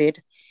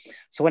existed.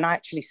 So when I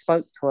actually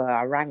spoke to her,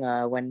 I rang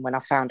her when I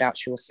found out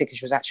she was sick and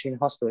she was actually in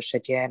hospital. She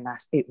said, yeah,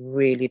 Nas, it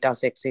really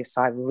does exist.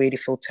 I really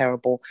feel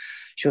terrible.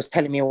 She was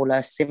telling me all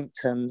her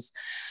symptoms.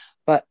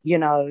 But,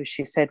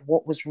 she said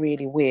what was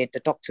really weird, the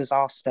doctors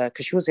asked her,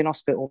 because she was in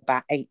hospital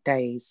about 8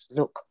 days,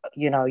 look,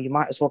 you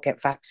might as well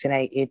get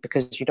vaccinated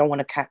because you don't want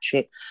to catch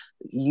it.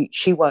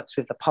 She works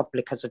with the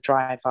public as a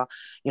driver,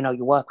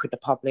 you work with the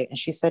public. And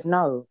she said,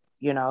 no,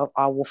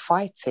 I will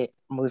fight it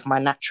with my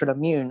natural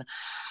immune.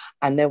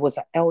 And there was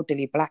an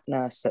elderly Black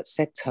nurse that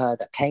said to her,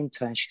 that came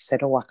to her, and she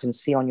said, oh, I can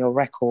see on your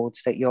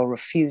records that you're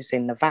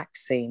refusing the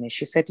vaccine. And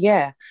she said,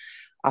 yeah,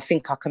 I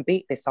think I can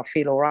beat this. I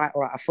feel all right.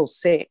 I feel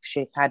sick.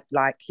 She had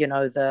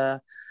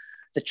the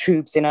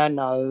tubes in her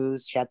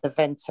nose. She had the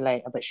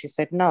ventilator, but she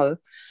said no.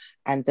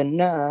 And the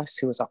nurse,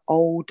 who was an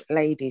old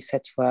lady,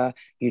 said to her,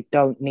 you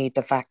don't need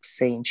the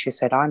vaccine. She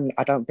said, I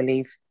don't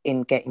believe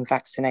in getting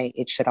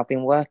vaccinated. She said, I've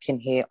been working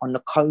here on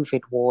the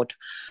COVID ward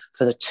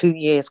for the 2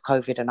 years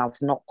COVID and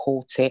I've not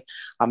caught it.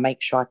 I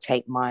make sure I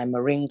take my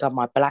moringa,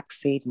 my black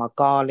seed, my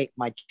garlic,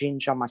 my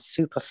ginger, my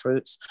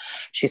superfruits.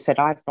 She said,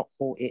 I've not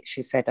caught it.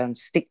 She said,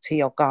 stick to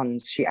your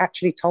guns. She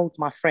actually told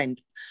my friend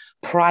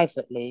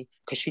privately,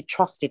 because she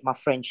trusted my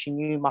friend. She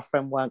knew my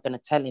friend weren't going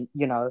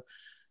to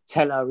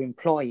tell her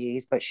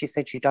employees, but she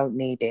said, you don't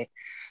need it.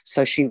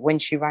 So when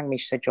she rang me,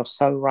 she said, you're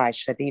so right.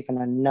 She said, even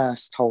a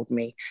nurse told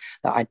me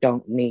that I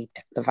don't need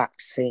the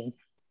vaccine.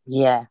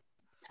 Yeah.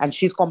 And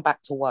she's gone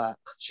back to work.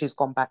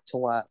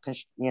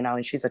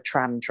 And she's a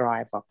tram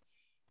driver.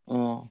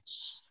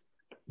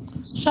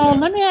 So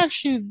let me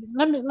ask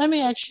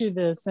you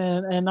this,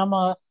 and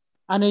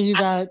I know you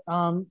got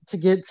to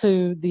get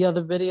to the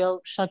other video,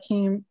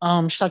 Shakim,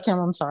 I'm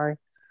sorry.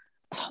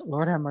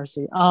 Lord have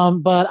mercy.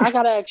 But I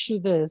gotta ask you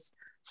this.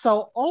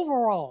 So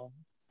overall,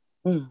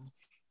 do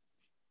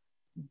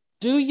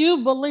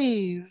you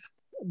believe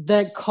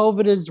that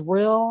COVID is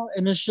real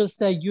and it's just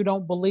that you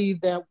don't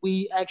believe that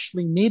we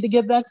actually need to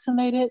get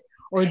vaccinated?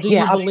 Or do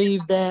you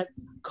believe that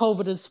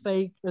COVID is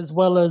fake as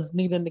well as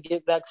needing to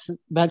get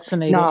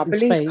vaccinated? No, I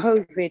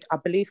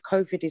believe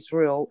COVID is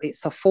real.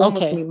 It's a form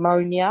of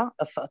pneumonia.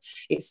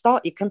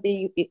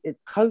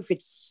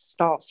 COVID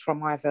starts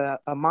from either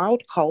a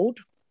mild cold,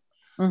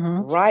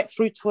 right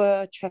through to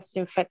a chest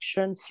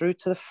infection, through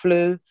to the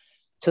flu,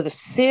 to the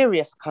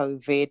serious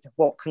COVID,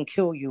 what can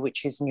kill you,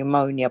 which is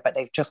pneumonia, but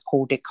they've just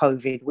called it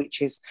COVID,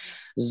 which is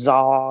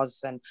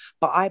SARS.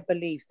 But I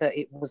believe that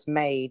it was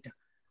made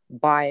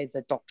by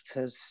the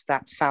doctors,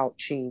 that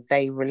Fauci,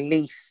 they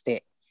released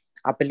it.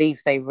 I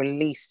believe they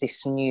released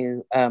this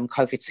new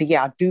COVID. So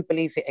yeah, I do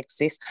believe it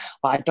exists,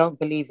 but I don't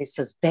believe it's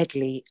as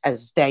deadly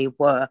as they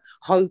were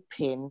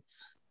hoping,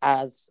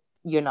 as,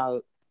 you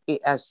know,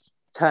 it has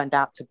turned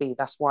out to be.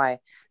 That's why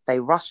they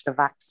rushed the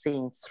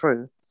vaccine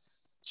through.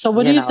 So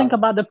what do you think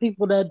about the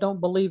people that don't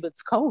believe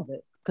it's COVID?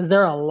 Because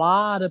there are a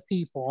lot of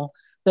people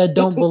that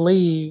don't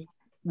believe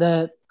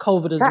that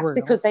COVID is That's real.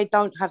 because they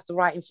don't have the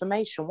right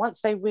information.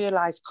 Once they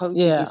realize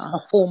COVID is a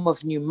form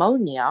of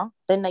pneumonia,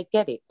 then they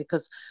get it.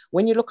 Because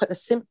when you look at the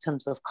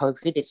symptoms of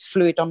COVID, it's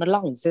fluid on the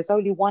lungs. There's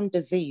only one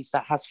disease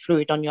that has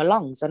fluid on your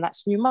lungs, and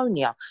that's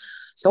pneumonia.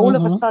 So all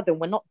of a sudden,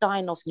 we're not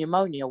dying of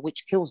pneumonia,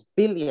 which kills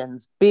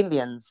billions.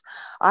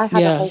 I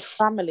had a whole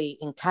family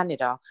in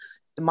Canada.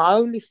 My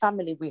only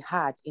family we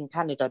had in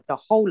Canada, the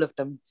whole of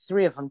them,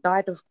 3 of them,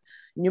 died of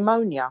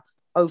pneumonia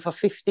over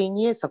 15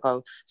 years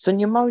ago. So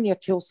pneumonia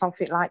kills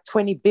something like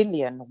 20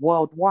 billion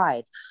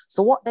worldwide.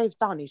 So what they've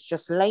done is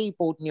just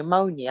labeled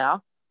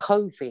pneumonia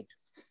COVID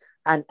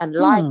and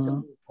lied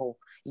to people.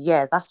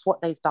 Yeah, that's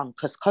what they've done,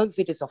 because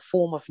COVID is a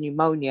form of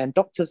pneumonia, and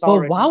doctors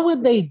are. But why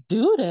would they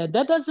do that?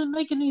 That doesn't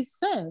make any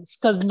sense,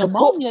 because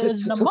pneumonia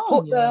is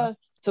pneumonia.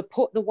 To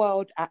put the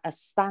world at a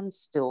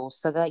standstill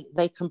so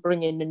they can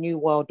bring in the new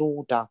world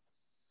order.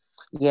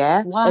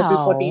 Yeah,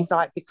 everybody's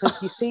like,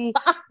 because you see,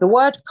 the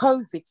word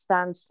COVID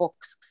stands for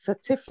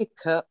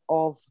Certificate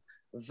of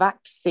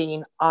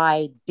Vaccine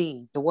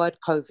ID. The word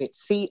COVID,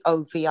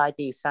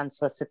 COVID, stands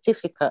for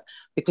certificate,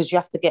 because you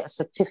have to get a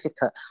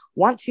certificate.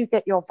 Once you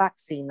get your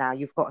vaccine now,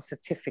 you've got a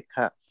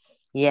certificate.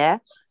 Yeah.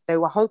 They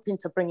were hoping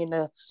to bring in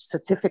a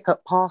certificate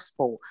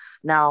passport.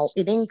 Now,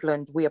 in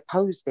England, we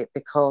opposed it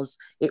because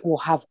it will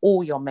have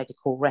all your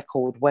medical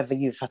record, whether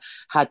you've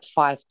had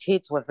 5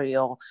 kids, whether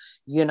you're,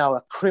 you know,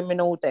 a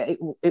criminal.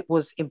 It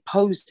was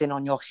imposing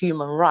on your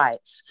human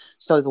rights.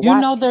 So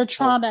they're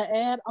trying to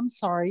add. I'm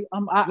sorry.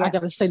 I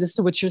got to say this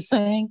to what you're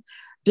saying.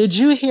 Did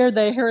you hear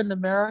that here in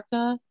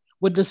America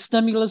with the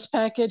stimulus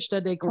package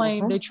that they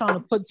claim they're trying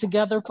to put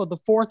together for the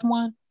 4th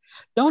one?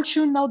 Don't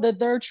you know that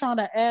they're trying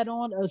to add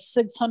on a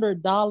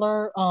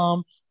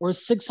 $600 or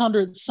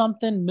 600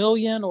 something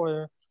million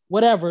or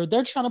whatever?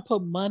 They're trying to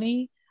put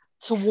money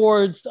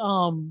towards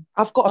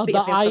I've got a bit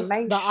of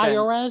information. The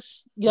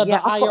IRS. I've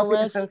got a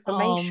bit of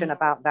information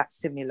about that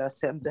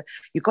stimulus.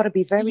 You've got to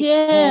be very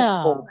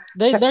careful.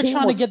 They're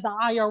trying to get the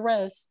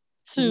IRS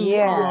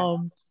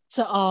to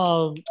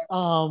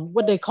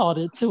what they called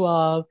it,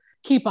 to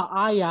keep an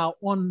eye out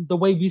on the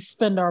way we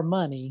spend our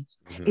money.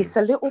 It's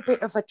a little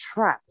bit of a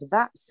trap.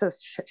 That's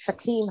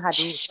Shaquem had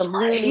some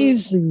really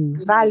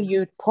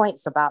valued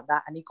points about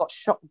that, and he got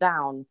shot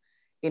down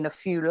in a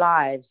few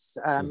lives.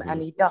 And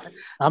he does.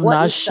 I'm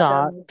not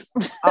shocked.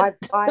 I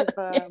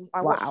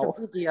watched a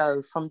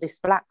video from this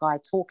black guy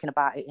talking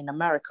about it in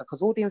America,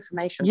 because all the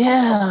information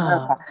comes from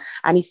America.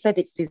 And he said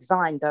it's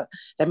designed that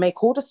they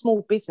make all the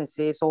small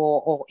businesses,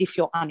 or if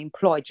you're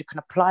unemployed, you can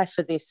apply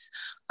for this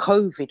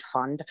COVID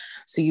fund.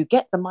 So you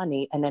get the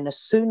money, and then as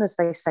soon as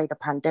they say the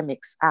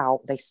pandemic's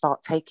out, they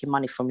start taking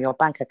money from your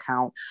bank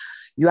account.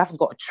 You haven't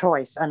got a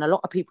choice. And a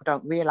lot of people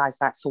don't realize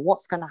that. So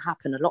what's going to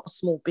happen? A lot of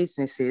small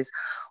businesses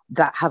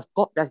that have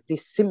got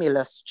this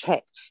stimulus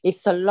check,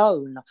 it's a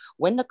loan.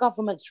 When the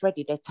government's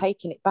ready, they're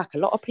taking it back. A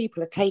lot of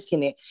people are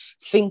taking it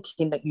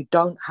thinking that you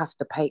don't have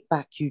to pay it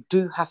back. You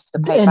do have to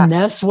pay it back. And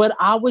that's what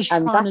I was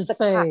trying to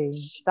say.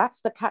 That's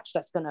the catch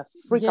that's going to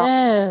freak up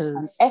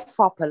and F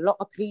up a lot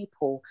of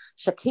people.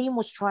 Shaquem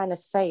was trying to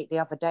say it the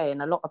other day,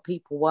 and a lot of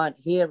people weren't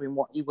hearing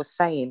what he was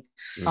saying.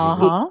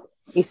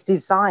 It's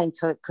designed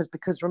to,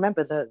 because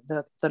remember,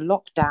 the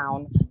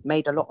lockdown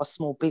made a lot of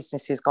small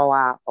businesses go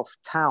out of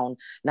town.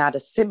 Now the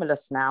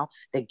stimulus, now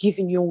they're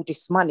giving you all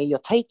this money, you're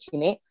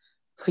taking it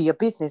for your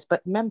business,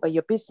 but remember,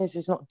 your business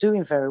is not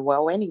doing very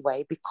well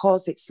anyway,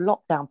 because it's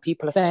lockdown.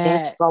 People are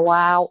scared to go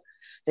out.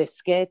 They're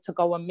scared to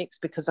go and mix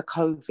because of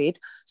COVID.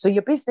 So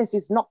your business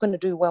is not going to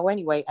do well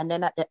anyway. And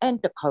then at the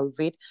end of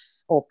COVID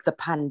or the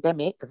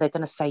pandemic, they're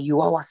going to say,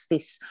 you owe us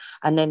this.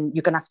 And then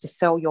you're going to have to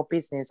sell your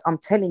business. I'm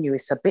telling you,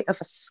 it's a bit of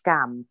a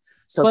scam.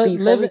 So be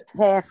very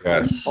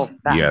careful of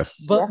that.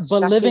 But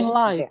living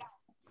life,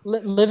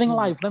 living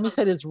life. Let me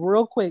say this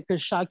real quick,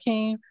 because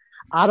Shaquem,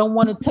 I don't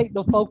want to take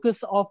the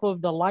focus off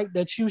of the light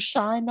that you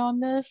shined on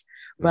this,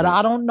 but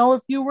I don't know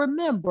if you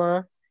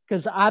remember,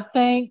 because I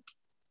think,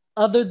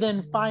 other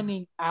than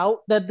finding out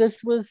that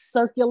this was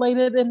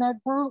circulated in that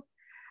group,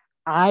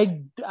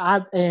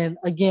 and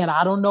again,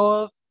 I don't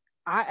know if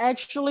I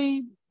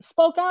actually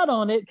spoke out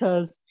on it,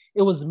 because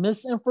it was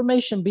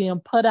misinformation being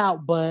put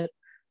out, but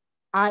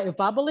if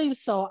I believe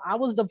so, I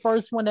was the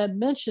first one that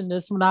mentioned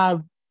this when I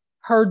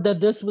heard that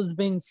this was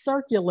being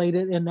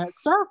circulated in that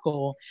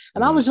circle.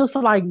 And I was just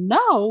like,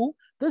 no,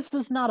 this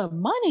is not a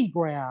money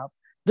grab.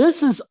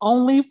 This is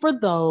only for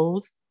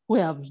those who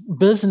have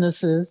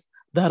businesses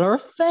that are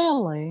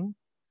failing,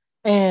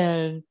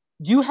 and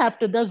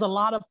there's a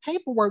lot of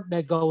paperwork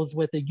that goes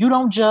with it. You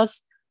don't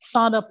just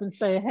sign up and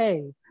say,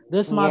 hey,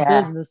 This is my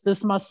business. This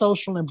is my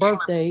social and birth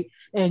date.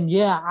 And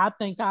yeah, I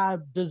think I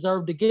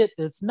deserve to get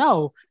this.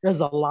 No, there's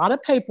a lot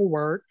of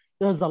paperwork.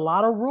 There's a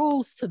lot of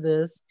rules to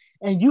this.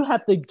 And you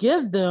have to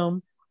give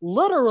them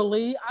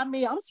literally, I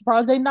mean, I'm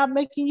surprised they're not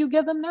making you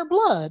give them their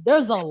blood.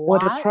 There's a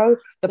lot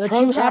that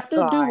you have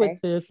to do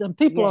with this. And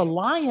people are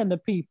lying to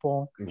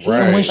people. Right.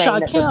 And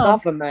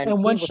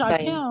when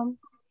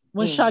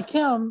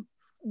Shaquem,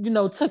 you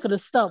know, took it a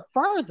step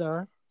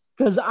further,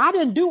 because I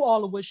didn't do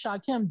all of what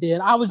Shaquem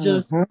did. I was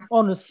just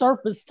on the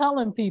surface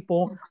telling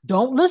people,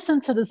 don't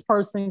listen to this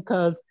person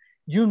because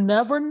you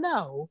never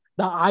know.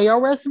 The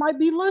IRS might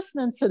be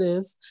listening to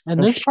this,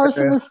 and this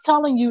person is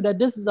telling you that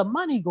this is a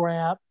money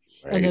grab,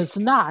 and it's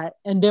not.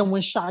 And then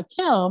when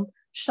Shaquem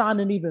shined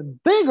an even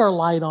bigger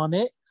light on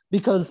it,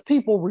 because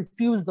people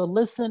refuse to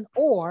listen,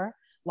 or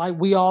like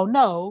we all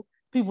know,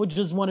 people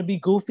just want to be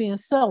goofy and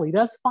silly.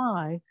 That's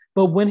fine.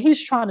 But when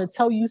he's trying to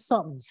tell you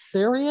something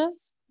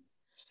serious,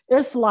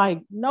 it's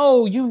like,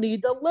 no, you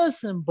need to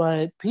listen.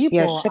 But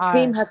people,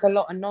 Shaquem has a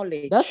lot of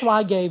knowledge. That's why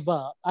I gave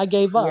up.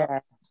 Yeah.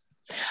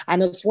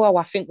 And as well,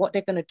 I think what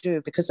they're going to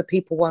do, because the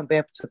people won't be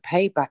able to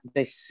pay back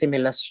this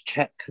stimulus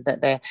check,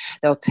 that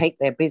they'll take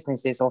their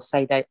businesses or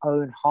say they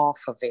own half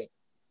of it.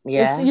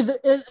 Yeah,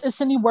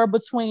 it's anywhere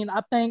between.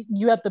 I think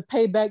you have to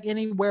pay back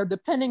anywhere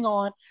depending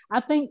on. I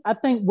think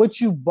what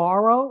you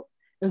borrow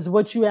is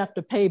what you have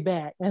to pay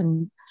back,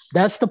 and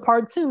that's the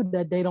part too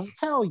that they don't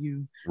tell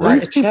you. Right.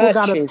 These people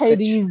got to pay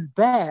these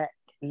back.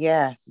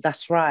 Yeah,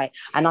 that's right.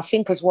 And I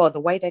think as well,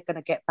 the way they're going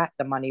to get back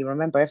the money,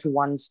 remember,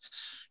 everyone's,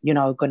 you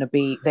know, going to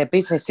be, their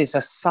businesses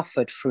are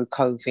suffered through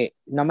COVID.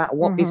 No matter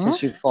what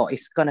business you've got,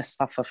 it's going to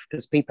suffer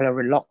because people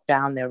are locked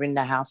down, they're in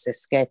the house, they're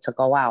scared to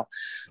go out.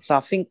 So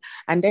I think,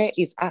 and there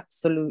is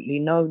absolutely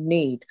no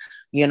need,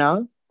 you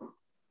know?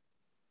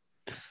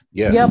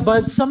 Yeah,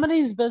 but some of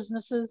these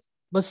businesses,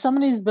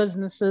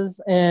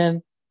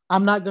 and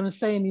I'm not going to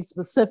say any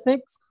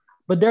specifics,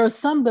 but there are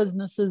some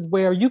businesses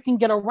where you can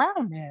get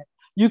around that.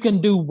 You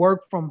can do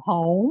work from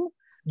home.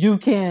 You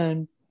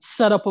can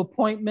set up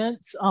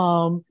appointments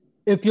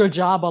if your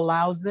job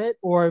allows it,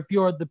 or if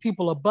you're the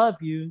people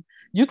above you,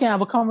 you can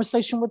have a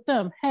conversation with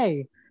them.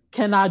 Hey,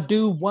 can I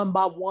do 1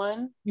 by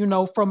 1, you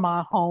know, from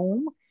my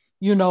home?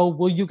 You know,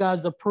 will you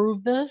guys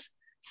approve this?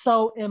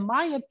 So in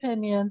my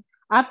opinion,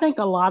 I think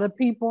a lot of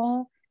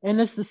people, and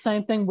it's the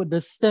same thing with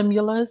the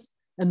stimulus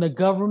and the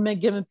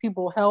government giving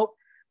people help.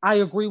 I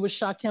agree with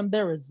Shaquem.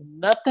 There is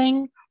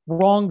nothing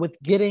wrong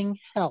with getting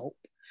help.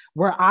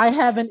 Where I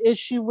have an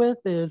issue with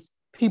is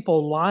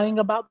people lying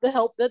about the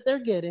help that they're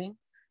getting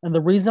and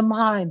the reason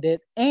behind it.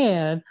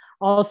 And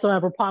also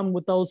have a problem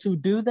with those who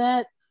do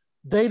that.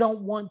 They don't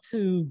want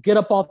to get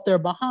up off their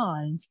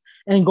behinds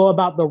and go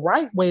about the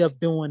right way of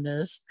doing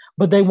this,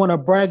 but they want to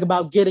brag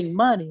about getting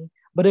money,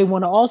 but they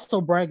want to also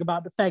brag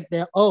about the fact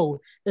that,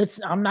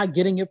 I'm not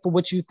getting it for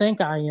what you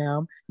think I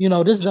am. You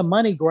know, this is a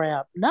money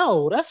grab.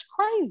 No, that's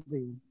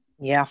crazy.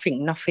 Yeah, I think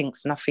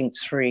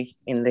nothing's free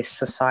in this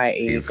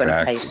society. Exactly. You're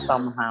going to pay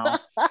somehow.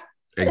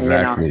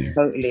 Exactly. You know, I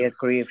totally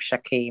agree with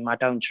Shaquem. I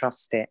don't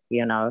trust it,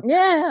 you know.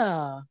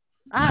 Yeah.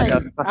 I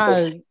don't trust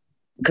it.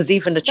 Because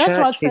even the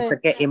churches are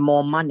getting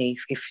more money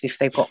if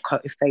they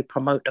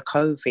promote the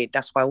COVID.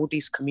 That's why all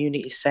these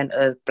community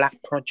centers,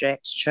 Black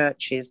projects,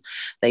 churches,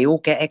 they all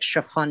get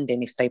extra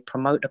funding if they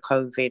promote the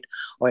COVID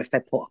or if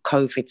they put a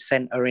COVID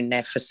center in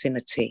their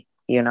vicinity,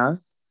 you know.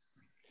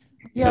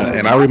 Yeah,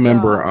 and I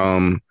remember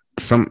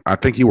I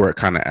think you were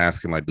kind of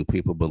asking, like, do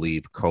people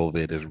believe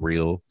COVID is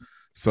real?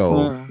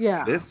 So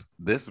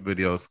this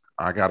video,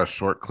 I got a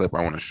short clip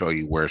I want to show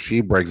you where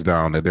she breaks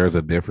down that there's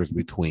a difference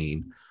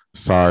between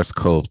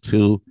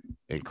SARS-CoV-2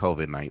 and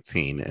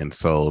COVID-19. And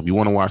so if you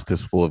want to watch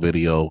this full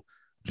video,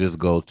 just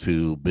go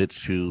to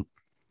BitChute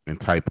and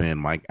type in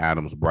Mike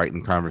Adams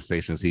Brighton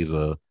Conversations. He's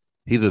a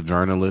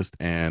journalist,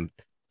 and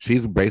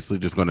she's basically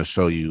just going to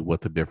show you what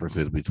the difference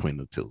is between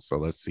the two. So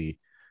let's see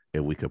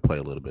if we could play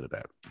a little bit of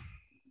that.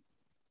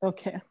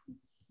 Okay.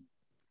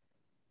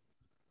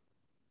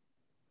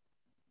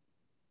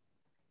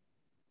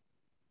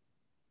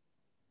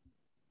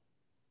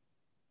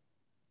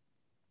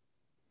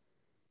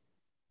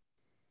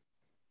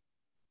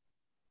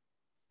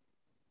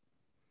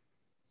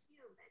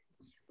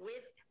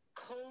 With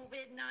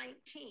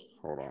COVID-19,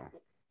 hold on,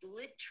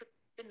 literally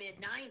the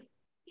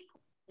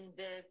mid-90s,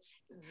 the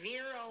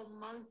Vero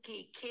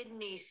monkey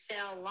kidney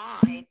cell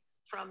line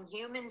from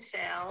human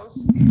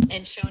cells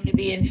and shown to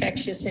be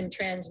infectious and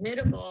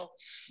transmittable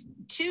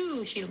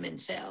to human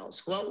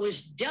cells. What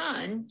was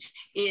done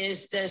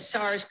is the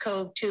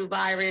SARS-CoV-2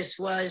 virus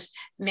was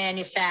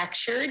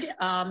manufactured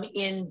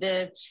in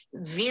the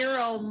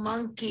Vero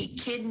monkey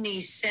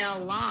kidney cell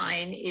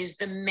line is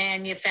the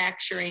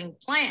manufacturing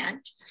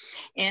plant.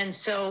 And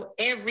so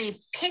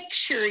every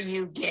picture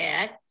you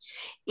get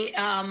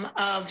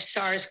of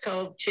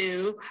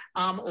SARS-CoV-2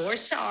 or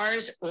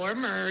SARS or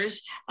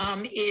MERS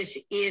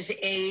is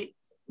a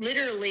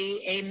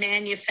literally a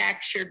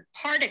manufactured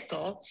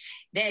particle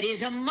that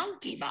is a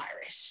monkey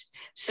virus.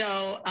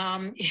 So,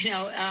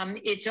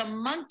 it's a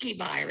monkey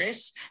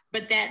virus,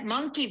 but that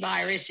monkey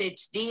virus,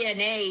 its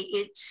DNA,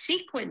 its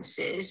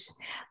sequences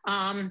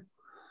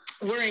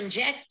were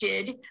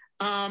injected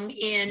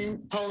in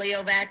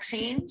polio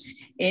vaccines,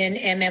 in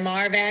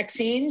MMR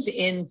vaccines,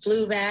 in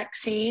flu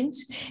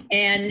vaccines,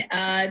 and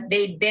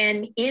they'd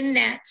been in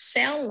that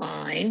cell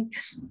line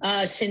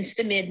since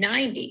the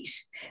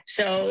mid-90s.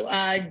 So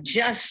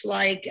just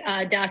like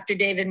Dr.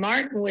 David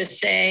Martin was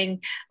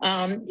saying,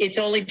 it's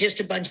only just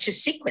a bunch of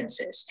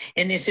sequences.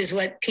 And this is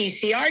what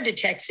PCR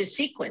detects as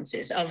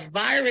sequences. A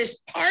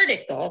virus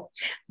particle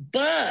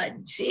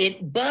buds.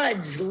 It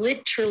buds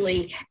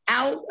literally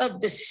out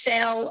of the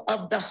cell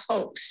of the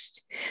host.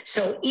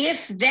 So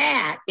if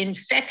that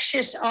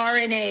infectious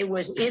RNA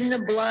was in the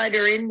blood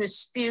or in the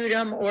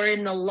sputum or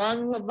in the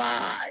lung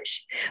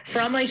lavage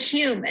from a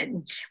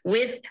human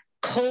with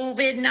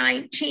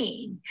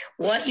COVID-19,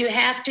 what you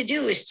have to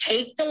do is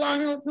take the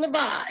lung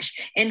lavage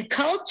and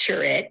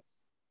culture it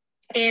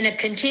in a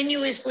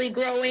continuously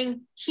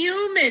growing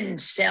human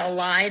cell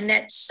line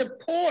that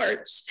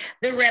supports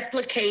the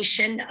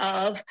replication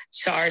of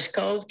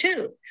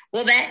SARS-CoV-2.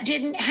 Well, that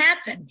didn't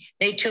happen.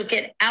 They took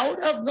it out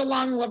of the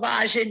lung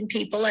lavage in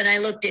people, and I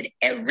looked at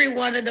every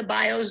one of the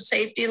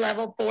biosafety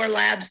level 4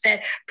 labs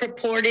that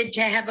purported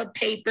to have a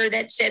paper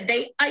that said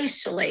they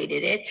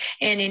isolated it.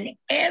 And in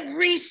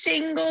every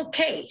single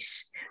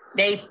case,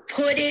 they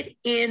put it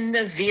in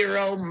the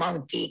Vero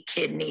monkey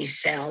kidney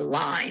cell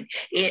line.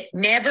 It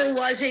never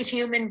was a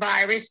human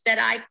virus that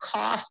I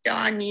coughed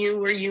on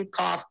you or you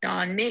coughed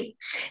on me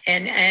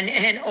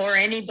and or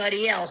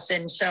anybody else.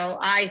 And so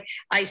I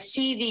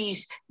see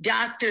these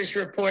doctors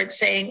report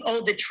saying,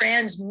 oh, the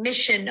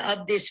transmission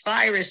of this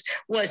virus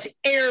was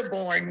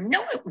airborne.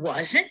 No, it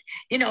wasn't.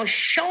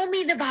 Show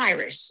me the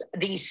virus.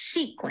 The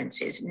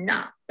sequence is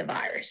not the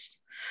virus.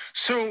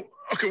 So,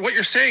 okay, what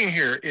you're saying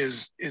here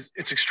is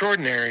it's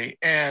extraordinary,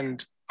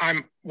 and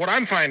what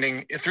I'm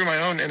finding through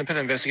my own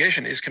independent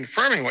investigation is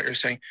confirming what you're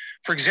saying.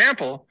 For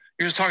example,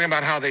 you're just talking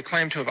about how they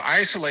claim to have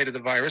isolated the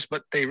virus,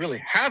 but they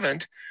really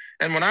haven't.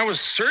 And when I was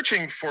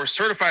searching for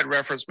certified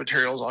reference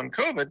materials on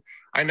COVID,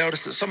 I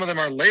noticed that some of them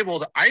are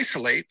labeled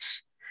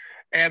isolates,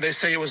 and they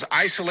say it was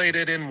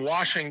isolated in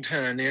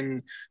Washington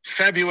in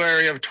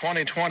February of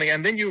 2020.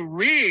 And then you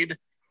read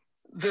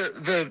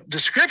the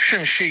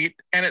description sheet,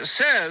 and it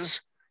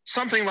says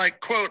something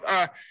like, quote,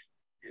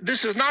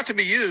 this is not to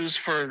be used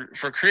for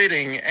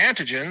creating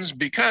antigens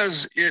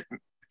because it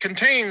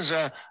contains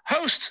a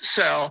host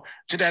cell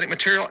genetic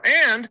material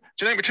and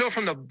genetic material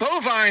from the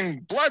bovine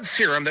blood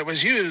serum that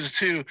was used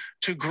to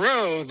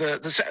grow the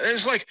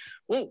it's like,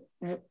 well,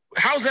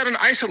 how's that an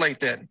isolate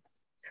then?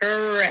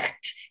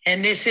 Correct.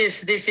 And this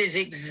is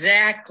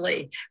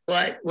exactly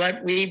what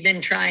we've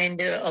been trying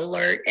to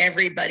alert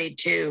everybody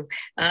to.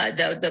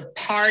 The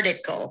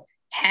particle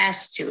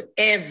has to,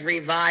 every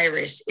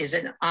virus is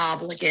an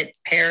obligate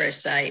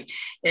parasite.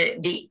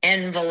 The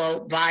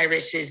envelope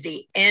virus is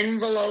the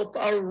envelope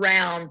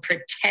around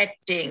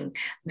protecting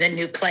the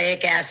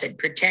nucleic acid,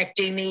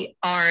 protecting the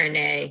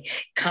RNA,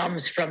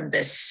 comes from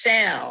the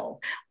cell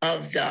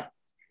of the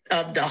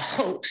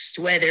host,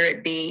 whether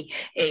it be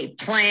a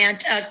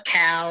plant, a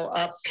cow,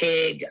 a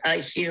pig, a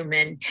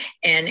human,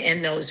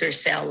 and those are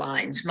cell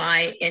lines.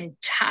 My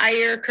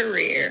entire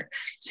career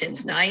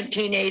since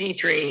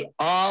 1983,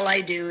 all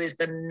I do is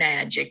the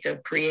magic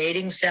of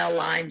creating cell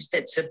lines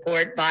that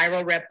support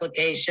viral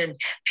replication,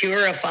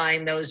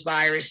 purifying those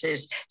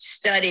viruses,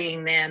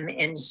 studying them,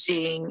 and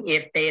seeing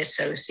if they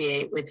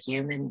associate with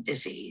human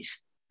disease.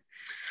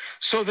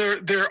 So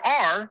there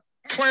are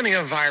plenty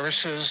of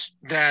viruses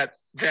that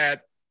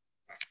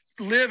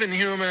live in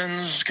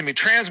humans, can be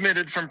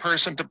transmitted from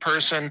person to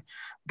person.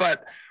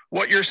 But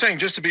what you're saying,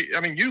 just to be,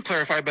 you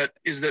clarify, but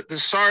is that the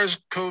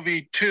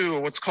SARS-CoV-2, or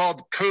what's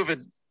called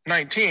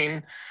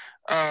COVID-19,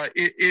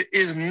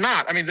 is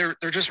not,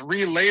 they're just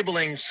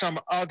relabeling some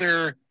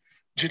other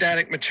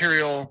genetic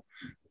material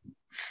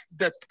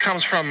that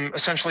comes from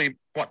essentially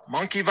what,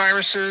 monkey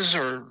viruses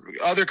or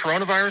other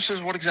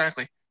coronaviruses? What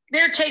exactly?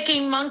 They're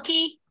taking a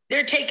monkey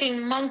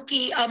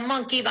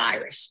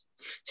virus.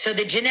 So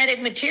the genetic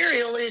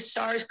material is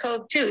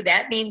SARS-CoV-2.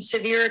 That means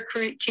severe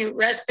acute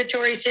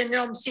respiratory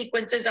syndrome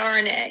sequences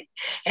RNA.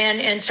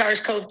 And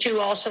SARS-CoV-2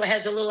 also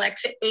has a little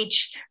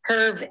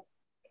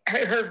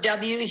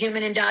HERV-W,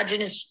 human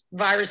endogenous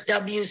virus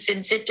W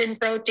syncytin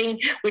protein,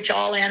 which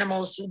all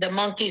animals, the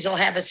monkeys will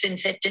have a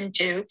syncytin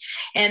too.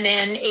 And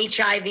then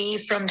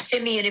HIV from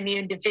simian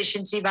immune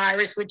deficiency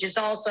virus, which is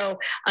also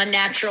a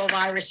natural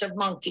virus of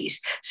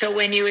monkeys. So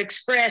when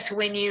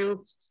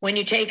you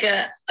take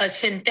a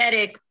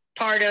synthetic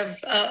part of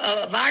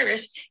a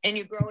virus and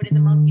you grow it in the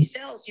monkey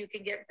cells, you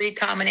can get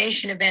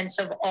recombination events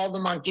of all the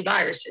monkey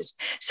viruses.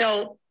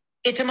 So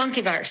it's a monkey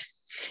virus.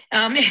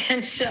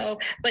 And so,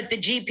 but the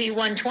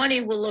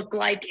GP120 will look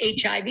like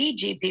HIV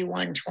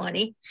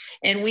GP120.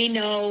 And we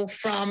know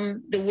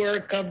from the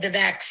work of the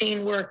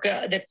vaccine work,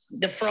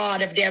 the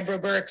fraud of Deborah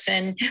Birx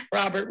and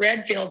Robert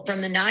Redfield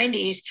from the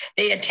 90s,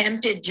 they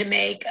attempted to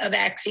make a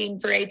vaccine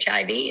for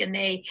HIV, and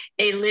they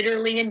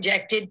literally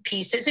injected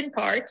pieces and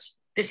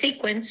parts, the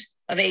sequence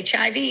of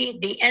HIV,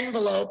 the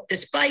envelope, the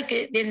spike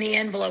in the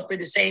envelope are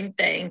the same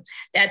thing.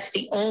 That's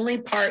the only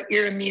part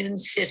your immune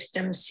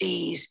system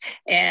sees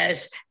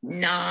as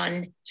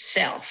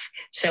non-self.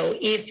 So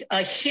if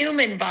a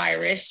human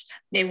virus,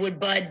 they would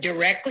bud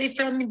directly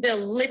from the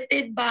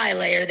lipid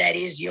bilayer, that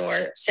is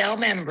your cell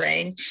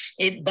membrane.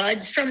 It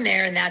buds from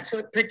there, and that's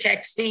what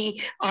protects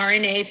the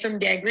RNA from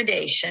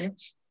degradation.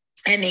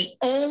 And the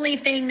only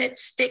thing that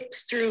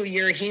sticks through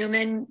your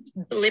human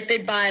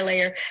lipid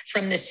bilayer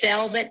from the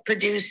cell that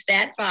produced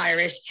that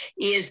virus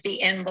is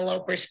the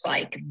envelope or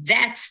spike.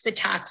 That's the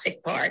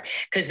toxic part,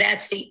 because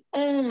that's the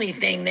only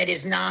thing that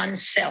is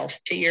non-self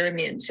to your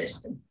immune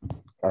system.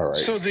 All right.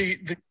 So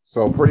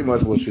so pretty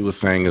much what she was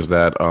saying is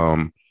that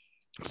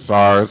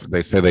SARS,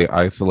 they say they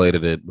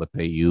isolated it, but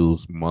they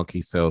use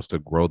monkey cells to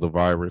grow the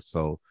virus.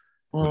 So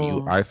when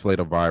you isolate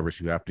a virus,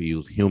 you have to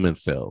use human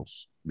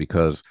cells,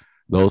 because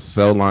those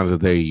cell lines that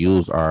they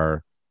use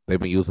they've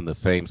been using the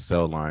same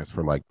cell lines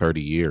for like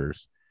 30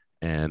 years,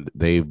 and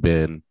they've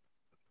been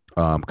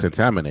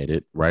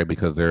contaminated, right?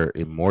 Because they're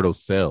immortal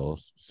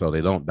cells, so they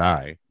don't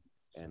die.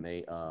 And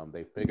they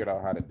figured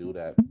out how to do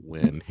that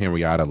when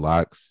Henrietta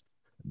Lacks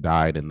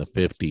died in the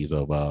 50s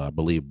of, I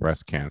believe,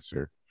 breast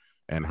cancer,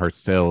 and her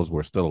cells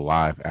were still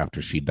alive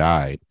after she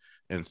died.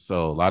 And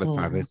so a lot of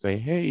times they say,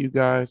 hey, you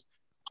guys,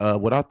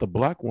 without the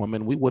Black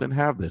woman, we wouldn't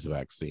have this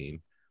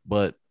vaccine.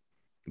 But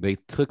they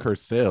took her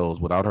cells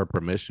without her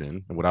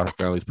permission and without her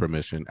family's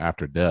permission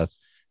after death,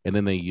 and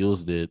then they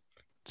used it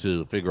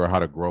to figure out how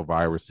to grow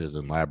viruses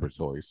in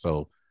laboratories.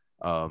 So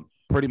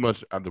pretty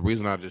much the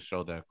reason I just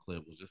showed that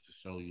clip was just to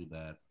show you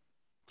that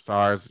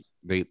SARS,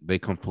 they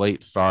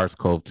conflate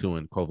SARS-CoV-2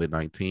 and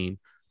COVID-19,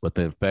 but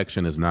the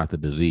infection is not the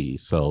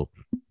disease. So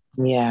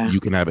you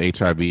can have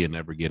HIV and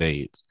never get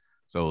AIDS.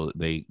 So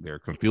they're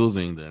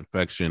confusing the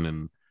infection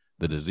and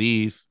the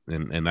disease,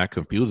 and that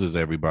confuses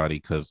everybody,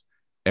 because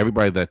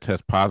everybody that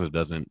tests positive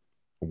doesn't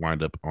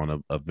wind up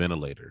on a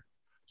ventilator.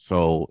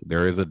 So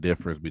there is a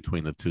difference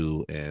between the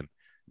two. And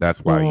that's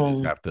why you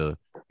just have to,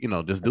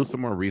 just do some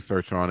more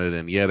research on it.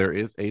 And yeah, there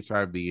is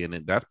HIV in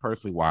it. That's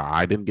personally why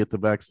I didn't get the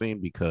vaccine,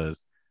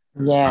 because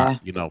for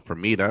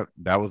me,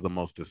 that was the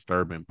most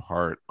disturbing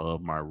part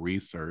of my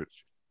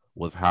research,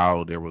 was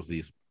how there was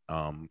these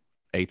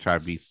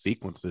HIV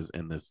sequences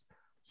in this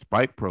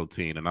spike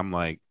protein. And I'm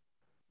like,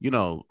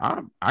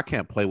 I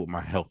can't play with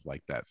my health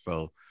like that.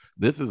 So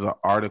this is an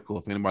article,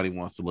 if anybody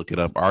wants to look it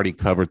up. I already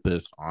covered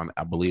this on,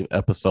 I believe,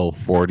 episode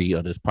 40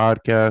 of this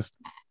podcast.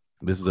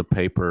 This is a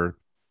paper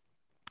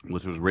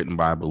which was written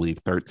by, I believe,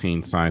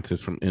 13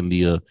 scientists from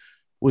India,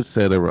 which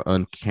said there were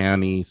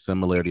uncanny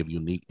similarity of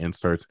unique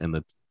inserts in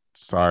the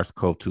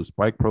SARS-CoV-2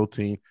 spike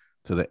protein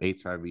to the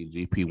HIV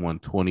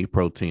GP120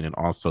 protein, and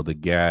also the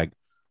GAG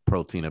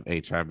protein of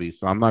HIV.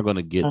 So I'm not going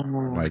to get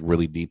like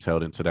really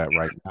detailed into that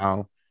right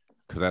now,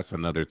 because that's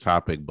another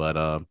topic.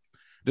 But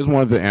just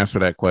wanted to answer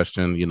that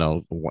question.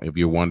 If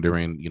you're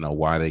wondering,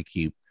 why they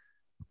keep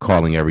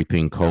calling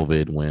everything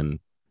COVID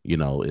when,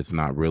 it's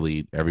not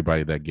really.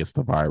 Everybody that gets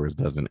the virus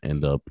doesn't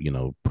end up,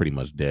 pretty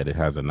much dead. It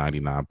has a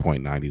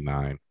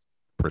 99.99%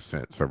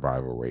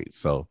 survival rate.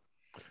 So,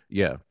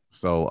 yeah.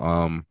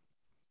 So,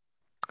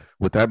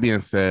 with that being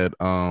said,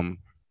 the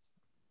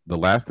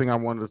last thing I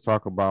wanted to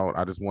talk about,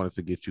 I just wanted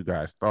to get you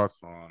guys' thoughts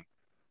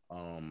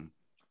on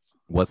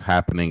what's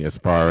happening as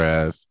far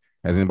as,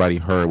 has anybody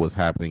heard what's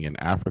happening in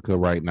Africa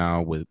right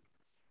now with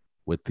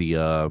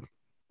the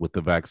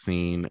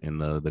vaccine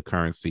and the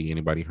currency?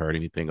 Anybody heard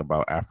anything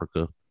about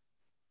Africa?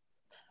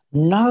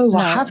 No,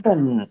 I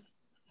haven't.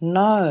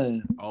 No.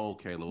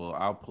 Okay, well,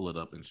 I'll pull it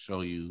up and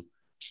show you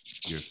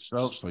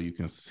yourself so you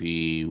can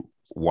see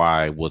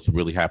why what's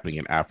really happening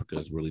in Africa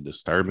is really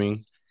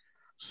disturbing.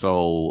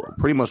 So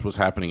pretty much what's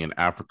happening in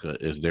Africa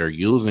is they're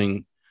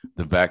using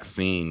the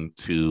vaccine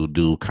to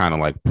do kind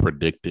of like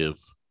predictive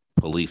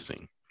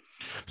policing.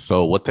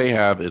 So what they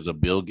have is a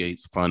Bill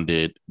Gates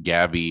funded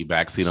Gavi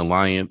Vaccine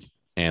Alliance,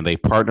 and they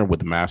partner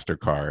with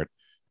MasterCard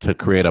to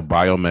create a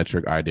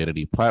biometric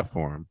identity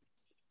platform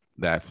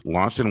that's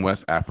launched in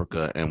West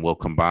Africa and will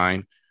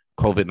combine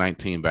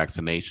COVID-19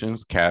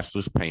 vaccinations,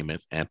 cashless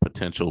payments, and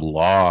potential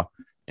law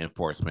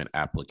enforcement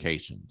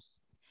applications.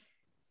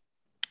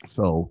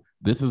 So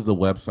this is the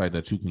website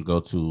that you can go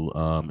to.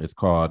 It's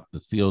called the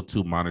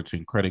CO2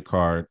 Monitoring Credit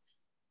Card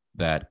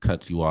that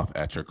cuts you off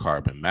at your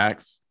carbon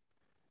max.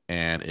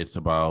 And it's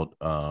about,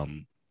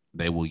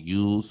 they will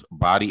use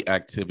body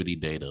activity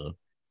data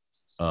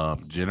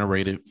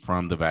generated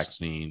from the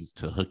vaccine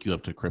to hook you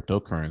up to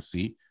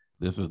cryptocurrency.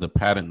 This is the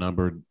patent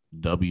number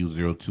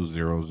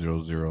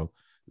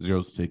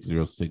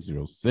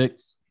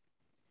W02000060606.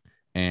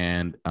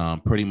 And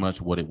pretty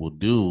much what it will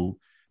do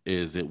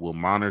is it will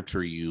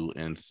monitor you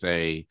and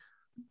say,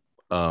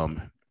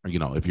 you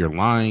know, if you're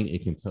lying,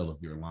 it can tell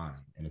if you're lying.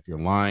 And if you're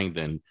lying,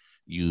 then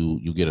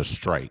you get a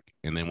strike.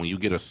 And then when you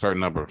get a certain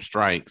number of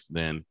strikes,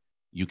 then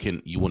you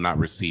will not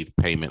receive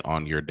payment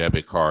on your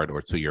debit card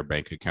or to your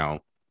bank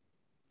account.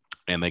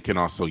 And they can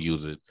also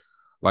use it,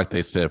 like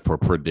they said, for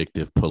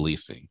predictive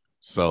policing.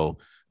 So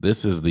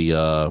this is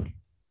the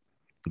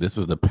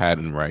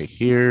patent right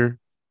here.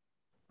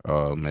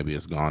 Maybe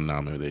it's gone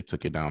now. Maybe they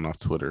took it down off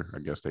Twitter. I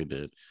guess they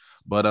did.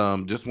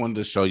 But just wanted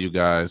to show you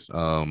guys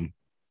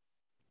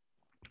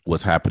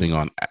what's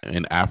happening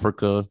in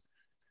Africa,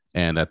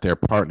 and that they're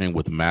partnering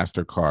with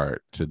MasterCard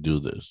to do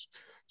this.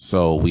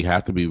 So we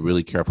have to be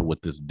really careful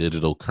with this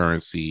digital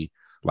currency.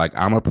 Like,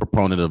 I'm a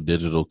proponent of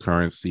digital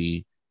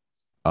currency,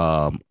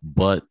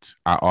 but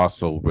I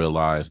also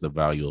realize the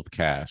value of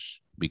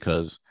cash,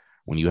 because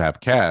when you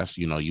have cash,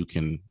 you know, you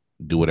can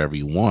do whatever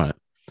you want.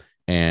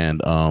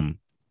 And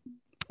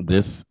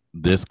this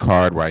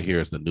card right here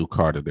is the new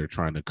card that they're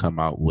trying to come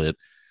out with.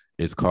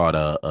 It's called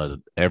a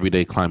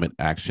Everyday Climate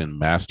Action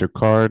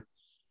MasterCard.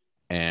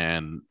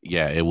 And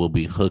yeah, it will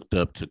be hooked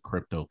up to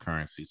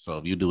cryptocurrency. So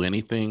if you do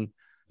anything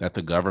that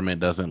the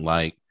government doesn't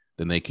like,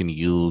 then they can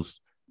use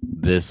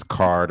this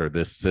card or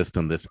this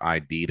system, this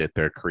ID that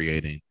they're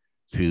creating,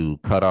 to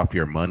cut off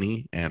your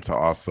money and to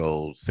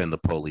also send the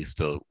police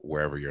to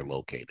wherever you're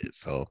located.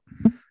 So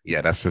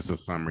yeah, that's just a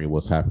summary of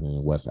what's happening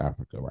in West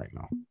Africa right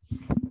now.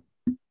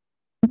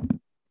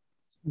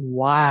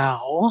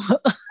 Wow.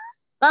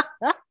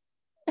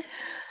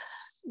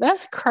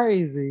 That's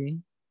crazy.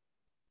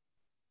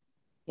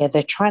 Yeah,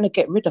 they're trying to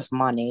get rid of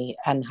money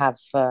and have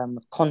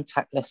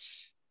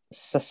contactless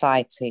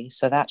society.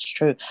 So that's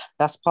true.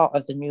 That's part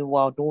of the New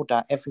World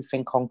Order.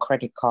 Everything on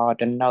credit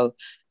card and no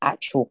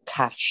actual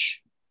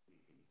cash.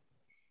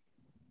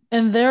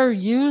 And they're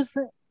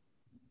using...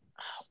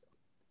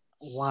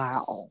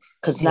 Wow.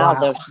 Because now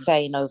they're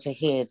saying over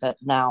here that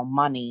now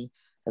money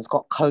has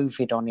got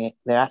COVID on it.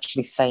 They're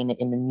actually saying it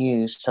in the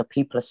news. So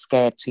people are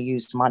scared to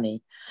use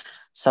money.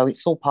 So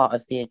it's all part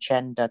of the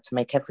agenda to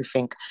make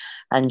everything.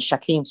 And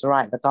Shakim's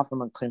right, the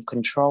government can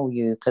control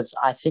you, because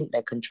I think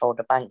they control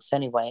the banks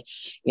anyway.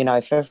 You know,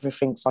 if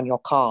everything's on your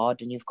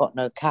card and you've got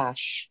no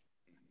cash,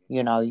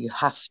 you know, you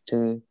have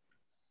to.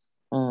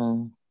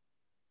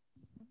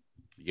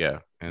 Yeah.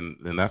 And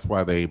that's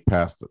why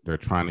they're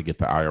trying to get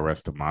the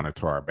IRS to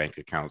monitor our bank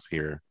accounts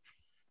here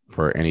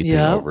for anything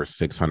over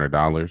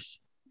 $600.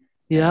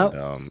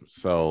 Yeah.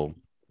 So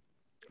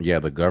yeah,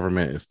 the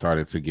government has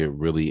started to get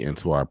really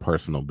into our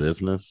personal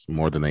business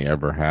more than they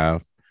ever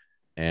have.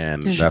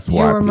 And that's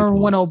why you remember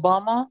when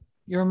Obama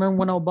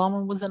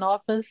was in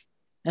office,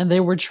 and they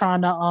were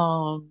trying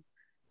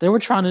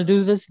to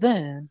do this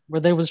then, where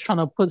they was trying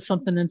to put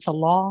something into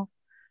law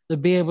to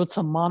be able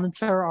to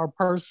monitor our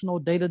personal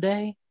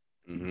day-to-day.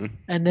 Mm-hmm.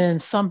 And then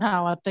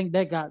somehow I think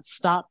that got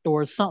stopped,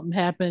 or something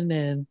happened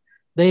and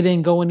they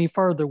didn't go any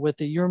further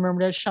with it. You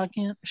remember that,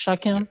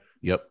 Shakim?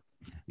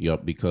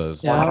 Yep.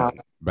 Because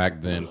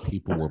back then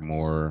people were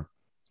more,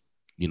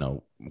 you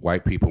know,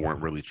 white people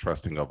weren't really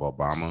trusting of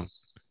Obama.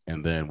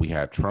 And then we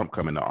had Trump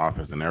come into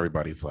office, and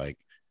everybody's like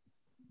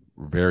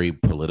very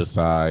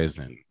politicized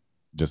and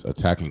just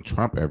attacking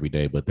Trump every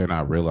day, but they're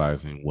not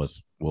realizing what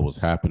was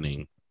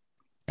happening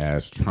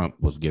as Trump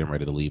was getting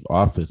ready to leave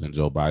office and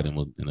Joe Biden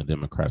and the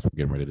Democrats were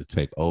getting ready to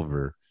take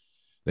over.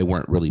 They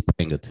weren't really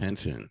paying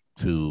attention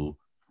to,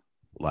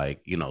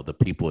 like, you know, the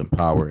people in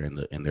power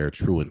and their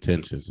true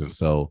intentions. And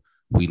so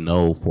we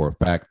know for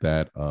a fact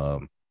that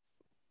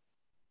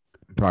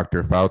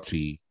Dr.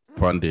 Fauci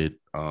funded,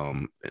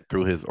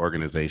 through his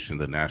organization,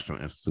 the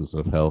National Institutes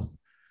of Health,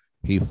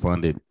 he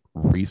funded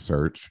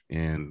research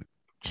in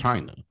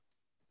China.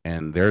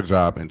 And their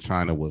job in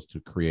China was to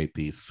create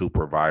these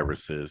super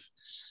viruses.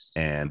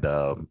 And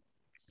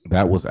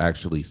that was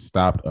actually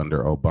stopped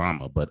under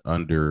Obama. But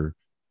under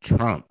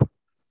Trump,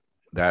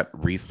 that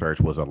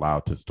research was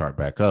allowed to start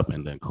back up.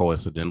 And then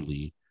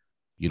coincidentally,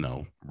 you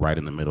know, right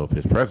in the middle of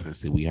his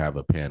presidency, we have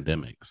a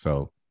pandemic.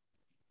 So,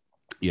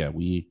 yeah,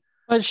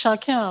 But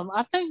Shakim,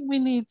 I think we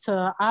need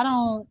to,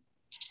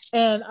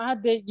 I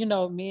did, you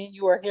know, me and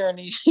you are here in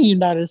the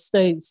United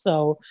States.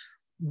 So,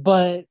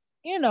 but,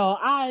 you know,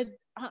 I'm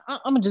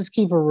going to just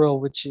keep it real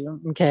with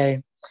you.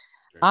 Okay.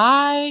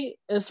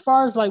 As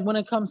far as like when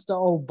it comes to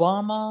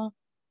Obama,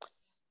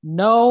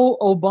 no,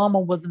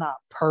 Obama was not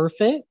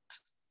perfect.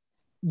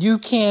 You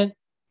can't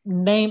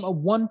name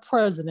one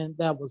president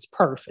that was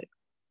perfect.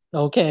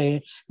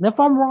 Okay. And if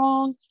I'm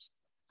wrong,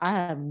 I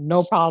have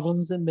no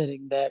problems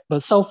admitting that.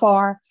 But so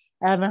far,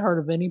 I haven't heard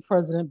of any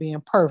president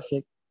being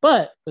perfect.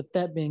 But with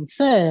that being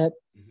said,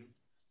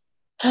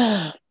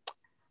 I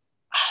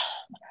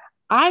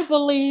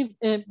believe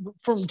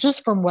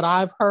from what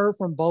I've heard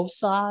from both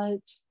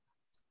sides,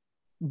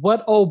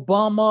 what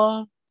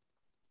Obama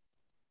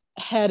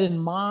had in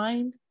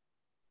mind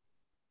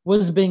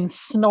was being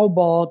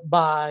snowballed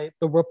by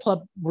the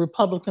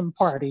Republican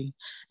Party.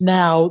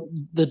 Now,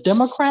 the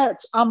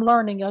Democrats, I'm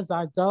learning as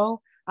I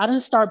go. I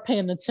didn't start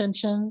paying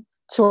attention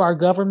to our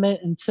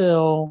government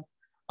until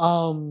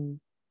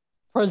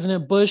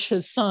President Bush,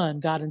 his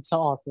son, got into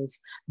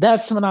office.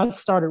 That's when I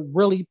started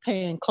really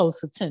paying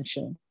close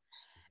attention.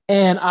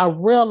 And I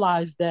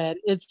realized that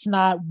it's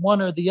not one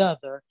or the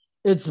other,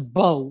 it's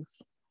both.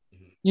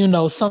 You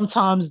know,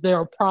 sometimes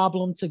they're a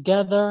problem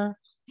together.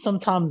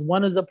 Sometimes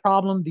one is a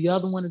problem, the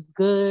other one is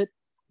good.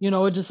 You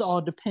know, it just all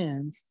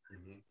depends.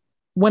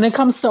 When it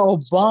comes to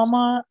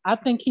Obama, I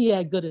think he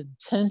had good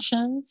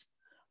intentions,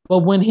 but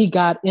when he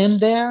got in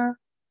there,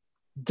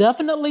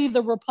 definitely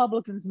the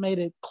Republicans made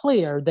it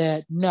clear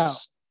that no,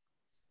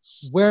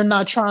 we're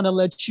not trying to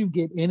let you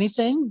get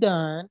anything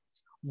done.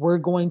 We're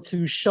going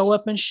to show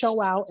up and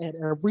show out at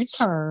every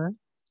turn.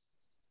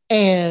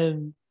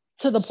 And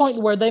to the point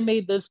where they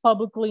made this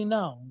publicly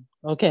known.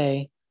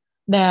 Okay.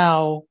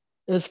 Now,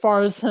 as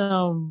far as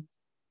him,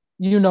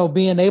 you know,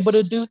 being able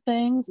to do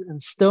things and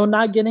still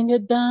not getting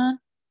it done,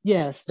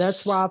 yes,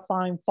 that's where I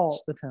find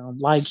fault with him.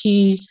 Like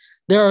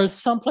there are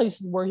some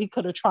places where he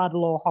could have tried a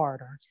little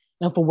harder.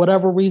 And for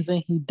whatever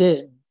reason, he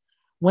didn't.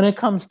 When it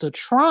comes to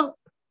Trump,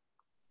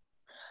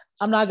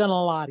 I'm not going to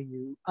lie to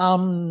you.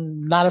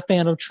 I'm not a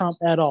fan of Trump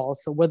at all.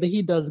 So whether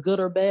he does good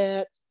or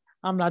bad,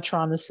 I'm not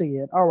trying to see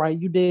it. All right,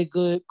 you did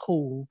good,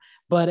 cool.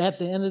 But at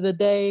the end of the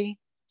day,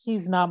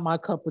 he's not my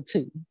cup of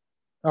tea.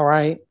 All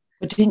right.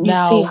 But didn't you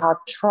see how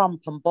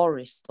Trump and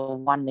Boris, the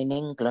one in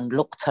England,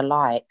 looked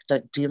alike?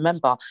 Do you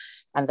remember?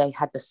 And they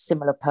had the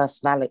similar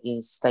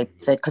personalities.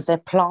 Because they're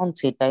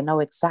planted. They know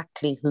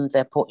exactly who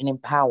they're putting in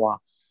power.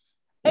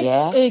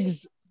 Yeah.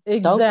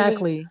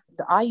 Exactly.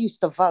 I used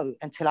to vote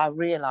until I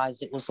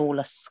realized it was all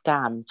a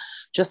scam.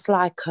 Just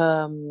like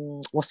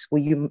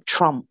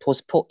Trump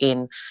was put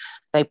in.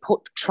 They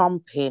put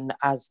Trump in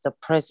as the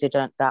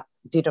president that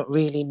didn't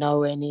really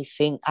know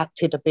anything,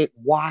 acted a bit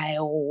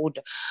wild.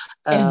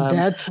 And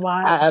that's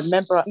why I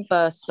remember at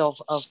first of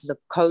the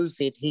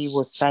COVID, he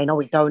was saying, "Oh,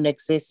 it don't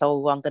exist.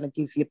 Oh, I'm going to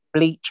give you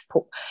bleach."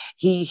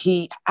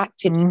 He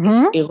acted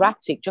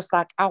erratic, just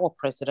like our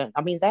president.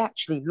 I mean, they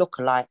actually look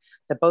alike.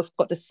 They both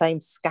got the same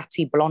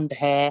scatty blonde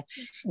hair.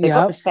 They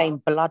got the same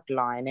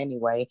bloodline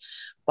anyway,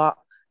 but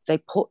they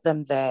put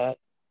them there.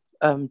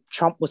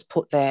 Trump was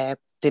put there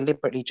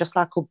deliberately, just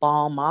like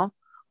Obama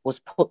was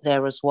put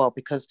there as well,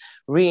 because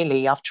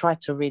really I've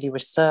tried to really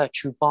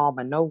research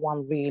Obama. No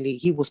one really,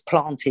 he was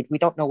planted. We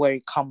don't know where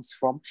he comes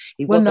from.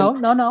 He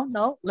wasn't.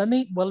 No. Let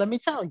me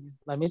tell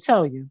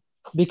you,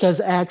 because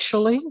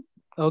actually,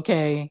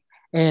 okay,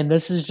 and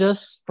this is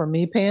just for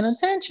me paying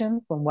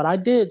attention from what I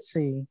did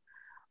see,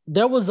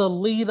 there was a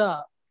lead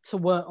up to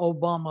what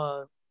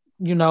Obama,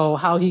 you know,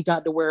 how he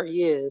got to where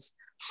he is.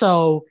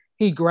 So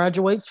he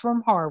graduates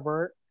from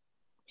Harvard.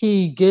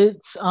 He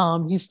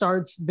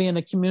starts being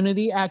a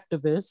community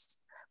activist.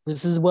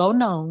 This is well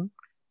known.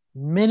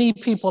 Many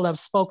people have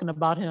spoken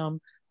about him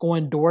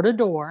going door to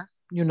door.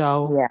 You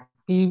know,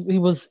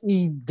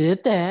 he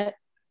did that.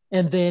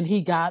 And then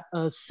he got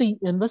a seat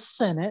in the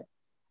Senate.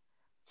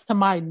 To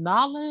my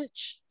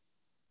knowledge,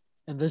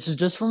 and this is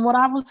just from what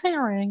I was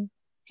hearing,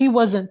 he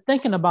wasn't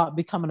thinking about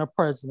becoming a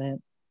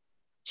president.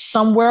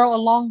 Somewhere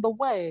along the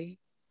way,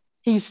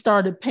 he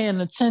started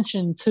paying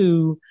attention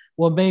to,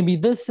 well, maybe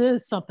this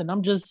is something.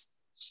 I'm just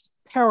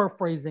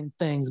paraphrasing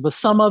things, but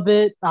some of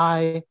it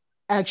I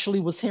actually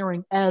was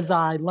hearing as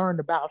I learned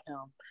about him.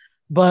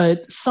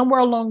 But somewhere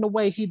along the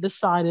way, he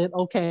decided,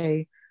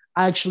 okay,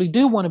 I actually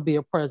do want to be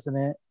a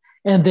president.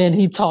 And then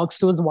he talks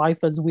to his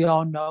wife, as we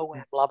all know,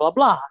 and blah, blah,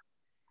 blah.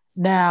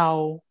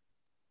 Now,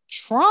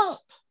 Trump,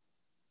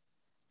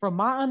 from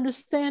my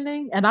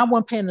understanding, and I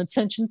wasn't paying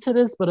attention to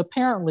this, but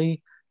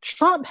apparently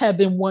Trump had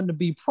been wanting to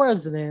be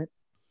president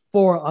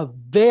for a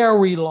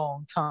very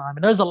long time.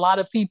 And there's a lot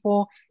of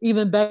people,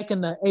 even back in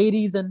the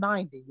 80s and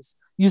 90s,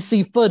 you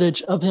see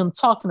footage of him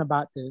talking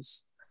about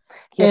this.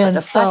 Yeah, and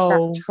the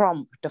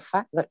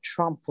fact that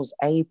Trump was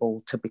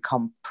able to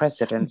become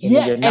president in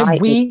the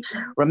United,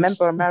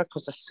 remember,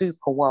 America's a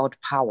super world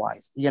power.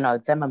 You know,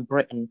 them and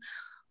Britain.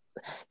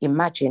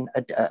 Imagine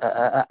an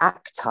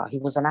actor. He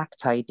was an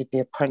actor. He did The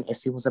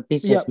Apprentice. He was a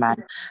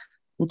businessman.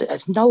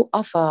 No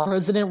other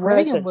President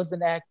Reagan was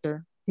an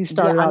actor. He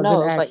started out as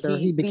an actor. But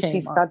he became.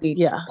 He studied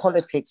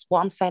politics.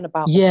 What I'm saying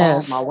about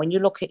Obama, when you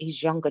look at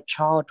his younger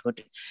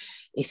childhood,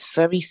 it's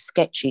very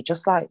sketchy.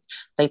 Just like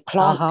they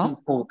plant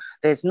people.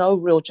 There's no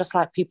real. Just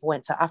like people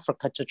went to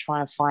Africa to try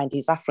and find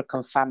his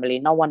African family.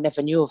 No one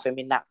ever knew of him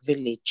in that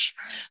village.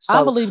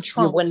 So I believe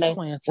Trump when they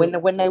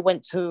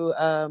went to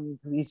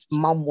his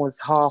mum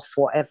was half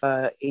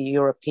whatever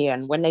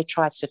European. When they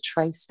tried to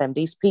trace them,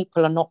 these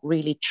people are not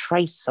really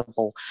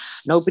traceable.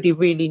 Nobody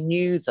really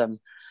knew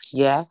them.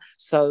 Yeah.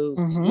 So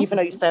even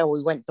though you say,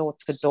 we went door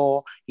to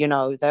door, you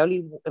know, they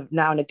only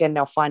now and again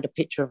they'll find a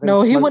picture of him.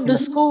 No, he went to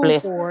school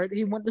for it.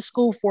 He went to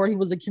school for it. He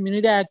was a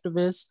community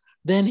activist.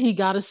 Then he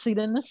got a seat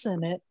in the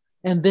Senate.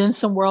 And then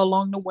somewhere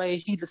along the way,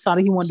 he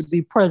decided he wanted to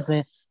be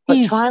president.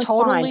 He's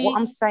totally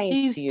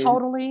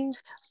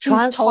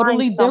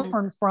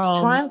different from.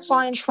 Try and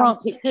find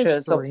Trump's some pictures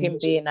history of him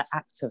being an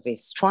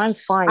activist. Try and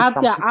find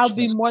some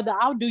pictures.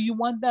 I'll do you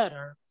one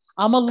better.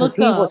 I'm gonna look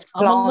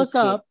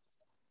up.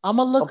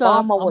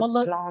 Obama was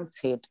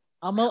planted.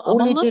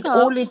 All he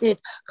did,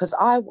 because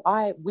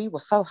we were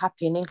so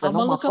happy in England.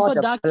 I'm gonna look up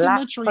a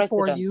documentary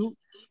for you.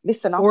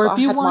 Listen, or if I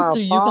you had want my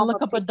to, you can Obama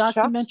look up a picture.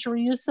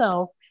 documentary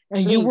yourself,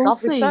 and you Please, will I've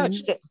see.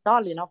 researched it,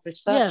 darling. I've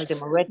researched him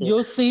Yes, already.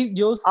 you'll see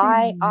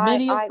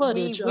many a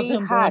footage of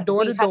him going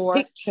door to door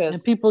pictures.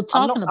 and people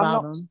talking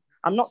about him.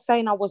 I'm not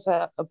saying I was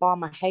a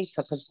Obama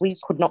hater, because we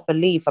could not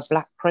believe a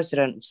black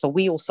president. So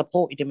we all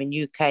supported him in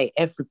UK.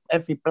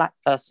 Every black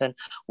person,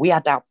 we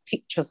had our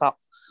pictures up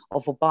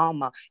of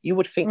Obama. You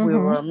would think we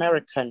were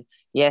American.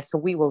 Yeah, so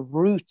we were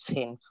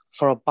rooting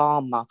for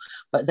Obama.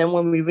 But then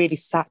when we really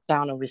sat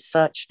down and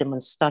researched him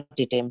and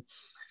studied him,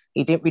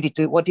 he didn't really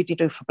do. What did he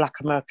do for black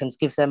Americans?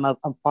 Give them an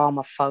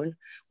Obama phone.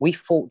 We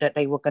thought that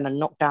they were going to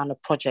knock down the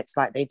projects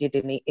like they did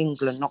in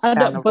England, knock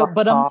down the rough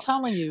But I'm path.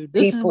 telling you,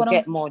 this is People what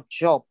get more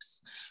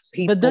jobs.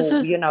 People,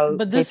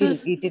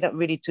 he didn't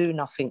really do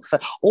nothing for.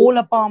 All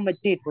Obama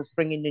did was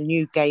bring in the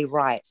new gay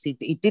rights. He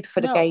did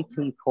for the gay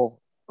people.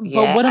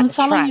 But what I'm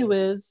telling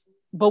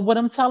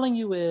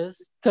you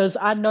is, because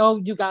I know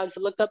you guys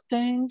look up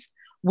things,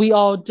 we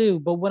all do.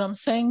 But what I'm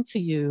saying to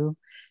you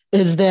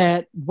is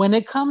that when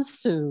it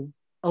comes to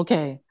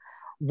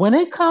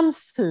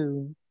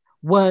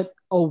what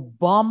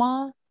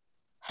Obama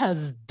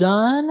has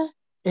done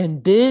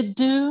and did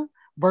do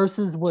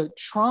versus what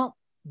Trump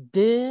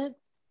did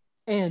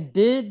and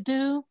did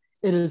do,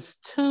 it is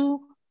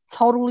two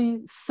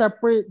totally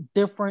separate,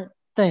 different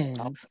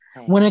things.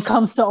 Okay. When it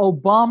comes to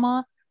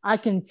Obama, I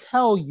can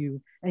tell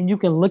you, and you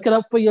can look it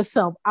up for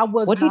yourself. I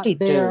was not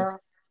there.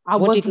 I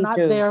was not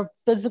there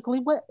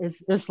physically.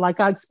 It's like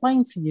I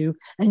explained to you,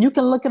 and you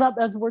can look it up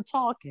as we're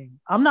talking.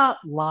 I'm not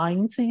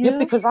lying to you. Yeah,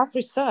 because I've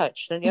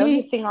researched, and the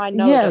only thing I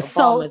know that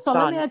Obama's so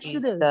let me ask you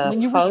this: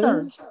 when you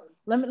research,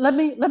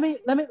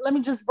 let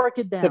me just break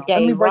it down.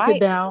 Let me break it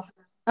down.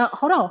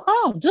 Hold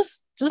on.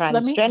 Just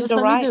let me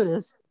do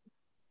this.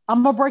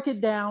 I'm gonna break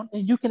it down,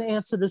 and you can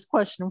answer this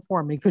question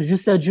for me because you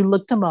said you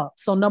looked him up.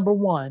 So number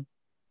one,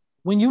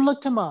 when you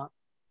looked him up,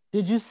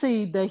 did you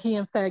see that he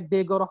in fact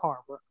did go to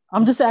Harvard?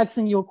 I'm just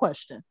asking you a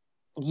question.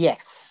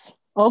 Yes.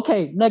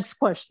 Okay, next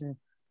question.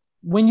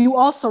 When you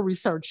also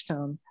researched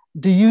him,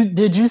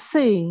 did you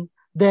see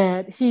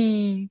that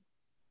he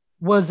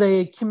was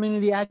a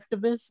community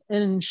activist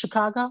in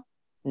Chicago?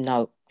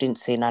 No, didn't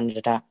see none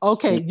of that.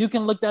 Okay, you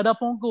can look that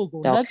up on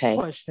Google. Okay.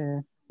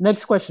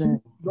 Next question.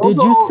 Did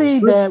you see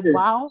that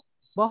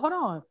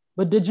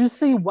but did you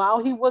see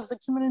while he was a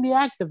community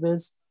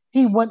activist,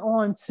 he went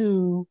on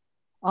to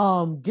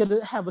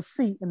have a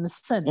seat in the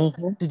Senate?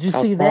 Mm-hmm. Did you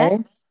see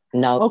that?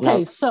 No.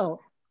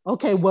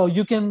 Okay, well,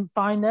 you can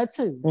find that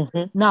too.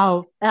 Mm-hmm.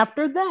 Now,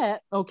 after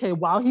that,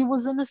 while he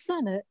was in the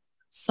Senate,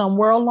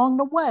 somewhere along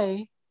the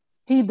way,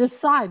 he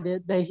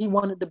decided that he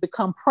wanted to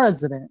become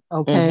president.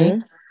 Okay.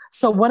 Mm-hmm.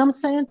 So what I'm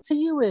saying to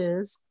you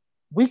is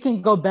we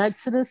can go back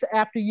to this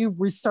after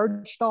you've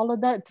researched all of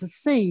that to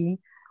see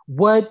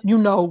what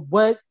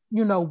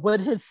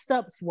his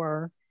steps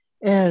were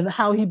and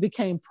how he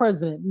became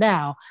president.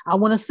 Now, I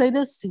want to say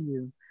this to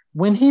you.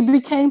 When he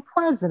became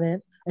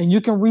president, and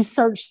you can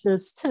research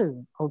this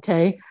too,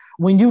 okay?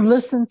 When you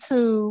listen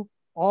to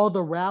all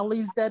the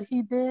rallies that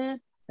he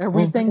did,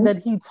 everything that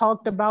he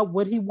talked about,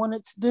 what he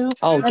wanted to do.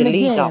 Oh, the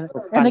lead up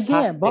was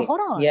fantastic. But hold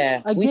on.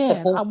 Yeah,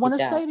 again, I want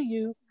to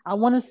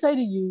say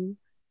to you,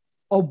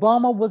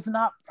 Obama was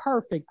not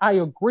perfect. I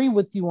agree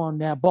with you on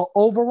that. But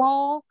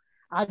overall,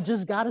 I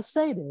just got to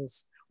say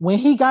this. When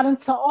he got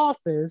into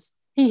office,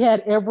 he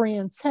had every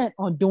intent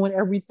on doing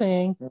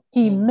everything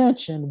he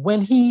mentioned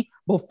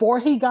before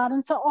he got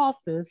into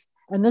office.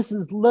 And this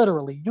is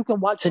literally, you can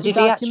watch the documentary.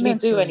 Did he actually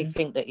do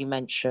anything that you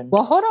mentioned?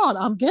 Well, hold on,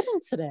 I'm getting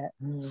to that.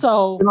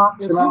 So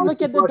if you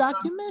look at the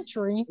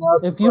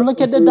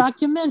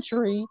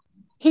documentary,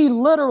 he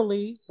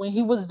literally, when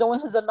he was doing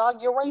his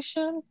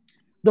inauguration,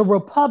 the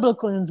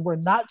Republicans were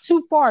not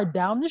too far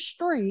down the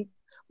street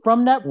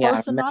from that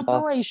first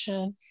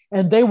inauguration,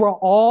 and they were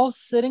all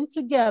sitting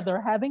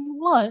together having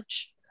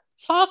lunch,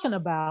 talking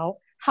about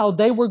how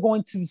they were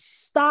going to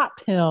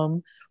stop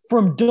him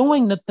from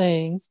doing the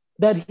things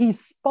that he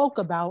spoke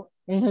about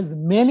in his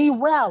many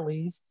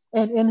rallies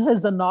and in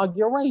his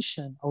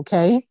inauguration,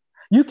 okay?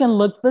 You can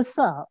look this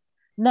up.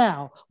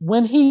 Now,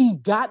 when he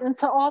got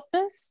into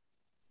office,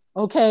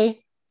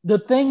 okay, the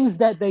things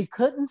that they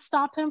couldn't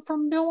stop him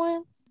from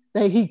doing,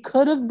 that he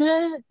could have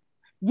did,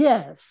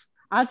 yes,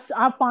 I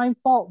find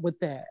fault with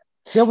that.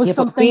 There was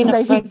some things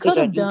that he could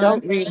have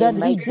done that he didn't.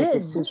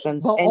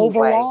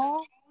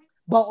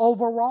 But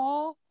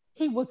overall,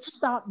 he was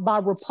stopped by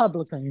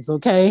Republicans,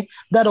 okay?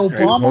 That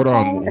Obama. Hold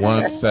on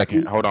 1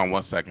 second. Hold on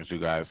 1 second, you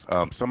guys.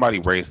 Somebody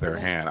raised their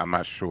hand. I'm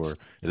not sure.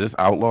 Is this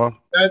Outlaw?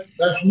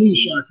 That's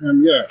me,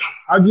 Shotgun. Yeah.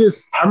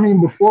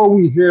 Before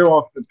we veer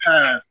off the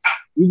path,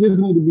 we just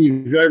need to be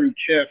very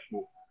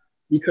careful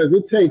because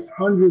it takes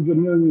hundreds of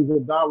millions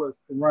of dollars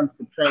to run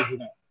for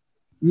president.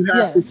 You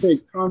have to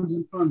take tons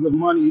and tons of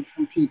money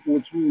from people,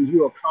 which means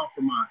you are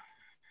compromised.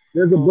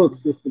 There's a book,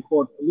 sister,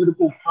 called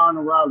Political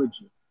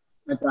Ponerology.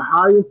 At the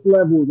highest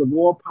levels of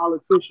all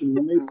politicians,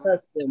 when they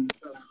test them,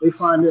 they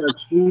find they're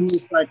extremely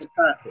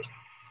psychopathic.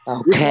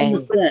 Okay.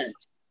 Just understand,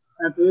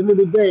 at the end of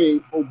the day,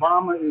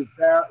 Obama is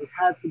there. It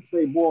had to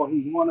play ball.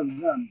 He's one of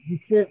them. You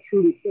can't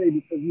truly say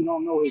because you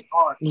don't know his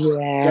heart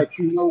that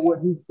you know what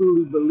he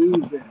truly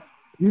believes in.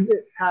 You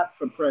get tapped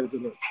for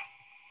president.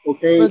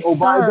 Okay, But Obama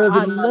sir,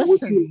 I doesn't matter what you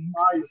listened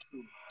aspire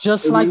to.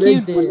 just And like when you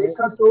they did.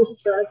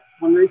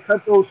 when they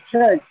cut those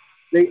checks,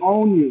 they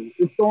own you.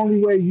 It's the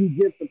only way you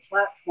get the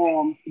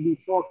platform to be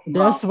talked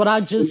about. That's what I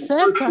in just the said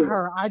first to place.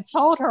 her. I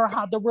told her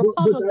how the But that's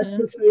the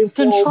Republicans same for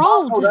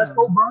controlled Obama. That's him.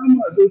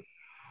 Obama. It's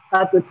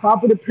at the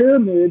top of the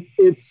pyramid.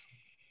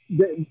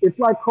 It's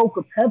like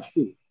Coca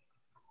Pepsi.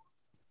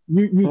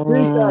 You think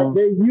that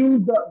they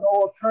use the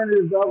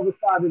alternative, the other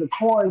side of the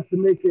coin, to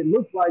make it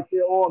look like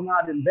they're all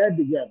not in bed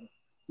together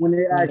when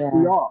they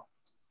actually are.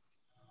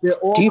 They're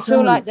all Do you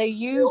feel like criminals. they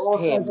They're used all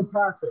him?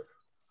 psychopathic.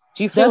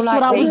 Do you feel That's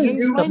like what I they was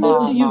used explaining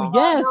to you.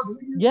 Obama?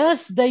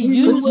 Yes, they Because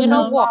used you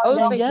know him, what? Over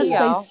and yes, here,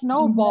 they we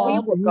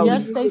snowballed. were going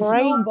Yes, they crazy.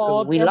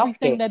 snowballed We loved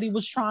everything it. that he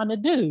was trying to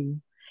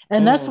do,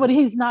 and that's what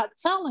he's not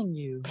telling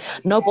you.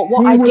 No, but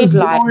what I did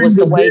like was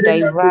the way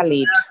they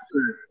rallied.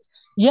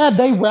 Yeah,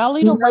 they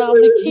rallied around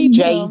to keep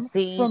him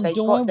Jay-Z, from they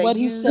doing what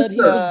he used said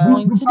he was Do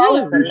going to do.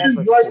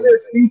 politicians write their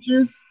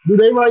speeches? Do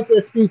they write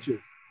their speeches?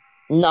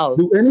 No.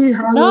 Do any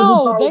high-level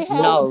No, they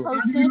have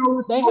politicians? a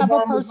person. They have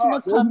a person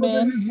to come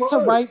in to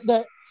write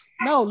that.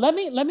 No, let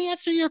me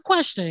answer your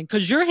question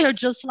because you're here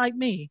just like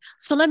me.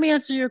 So let me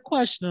answer your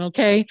question,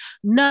 okay?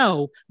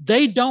 No,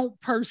 they don't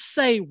per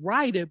se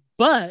write it,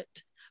 but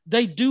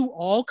they do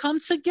all come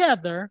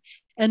together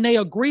and they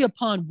agree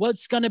upon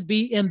what's going to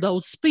be in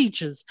those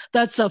speeches.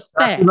 That's a That's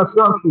fact. an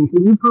assumption.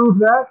 Can you prove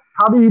that?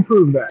 How do you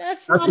prove that?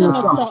 That's That's not an an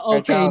assumption.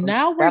 assumption. Okay,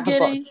 now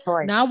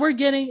we're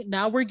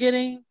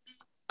getting.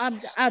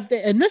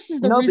 And this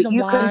is the No, reason but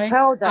you why can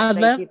tell that I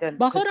they left. didn't,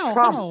 But hold because on,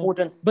 Trump hold on.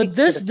 wouldn't But stick to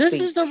the this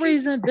is the speech.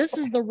 reason. This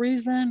is the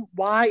reason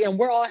why, and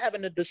we're all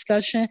having a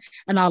discussion,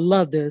 and I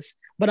love this.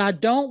 But I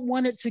don't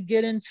want it to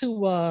get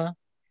into a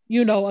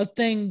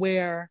thing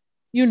where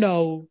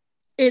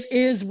it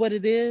is what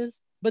it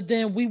is. But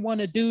then we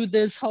want to do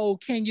this whole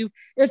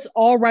it's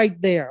all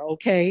right there,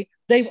 okay?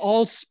 They've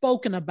all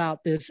spoken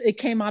about this. It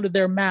came out of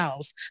their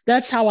mouths.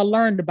 That's how I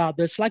learned about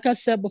this. Like I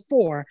said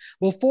before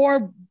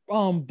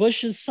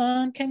Bush's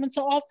son came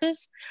into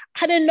office,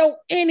 I didn't know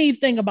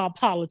anything about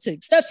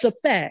politics. That's a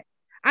fact.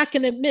 I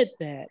can admit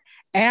that.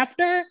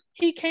 After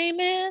he came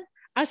in,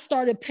 I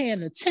started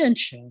paying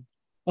attention.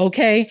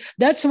 Okay,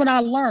 that's when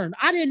I learned.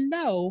 I didn't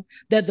know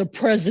that the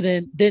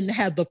president didn't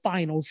have the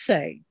final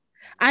say.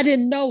 I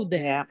didn't know that.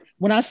 Yeah.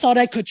 When I saw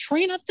that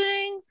Katrina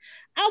thing,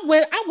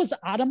 I was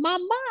out of my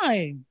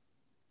mind.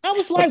 I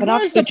was like,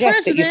 why is the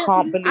president?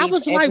 I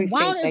was like,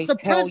 why is the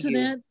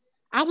president?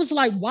 I was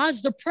like, why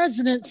is the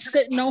president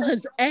sitting on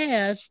his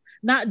ass,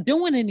 not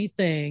doing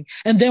anything?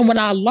 And then when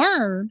I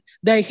learned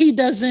that he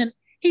doesn't,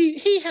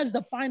 he has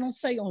the final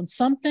say on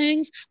some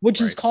things, which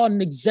is called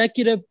an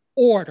executive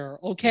order.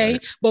 Okay.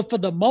 Right. But for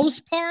the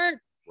most part,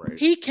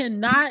 he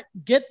cannot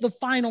get the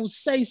final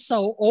say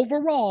so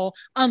overall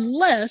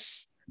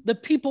unless the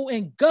people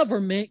in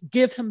government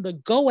give him the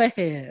go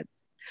ahead.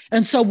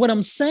 And so what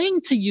I'm saying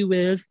to you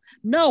is,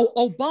 no,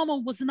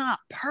 Obama was not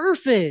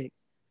perfect.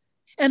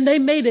 And they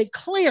made it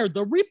clear,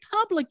 the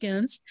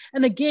Republicans,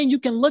 and again, you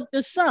can look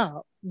this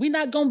up. We're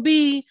not going to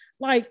be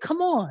like,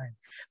 come on.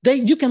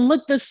 You can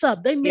look this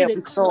up. They made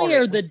it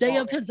clear the day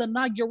of his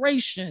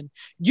inauguration.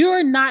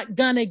 You're not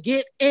going to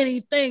get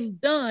anything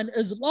done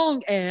as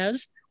long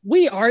as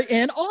we are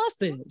in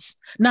office.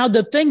 Now,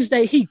 the things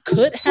that he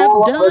could have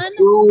done,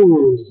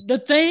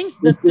 the things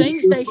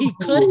that he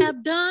could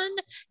have done,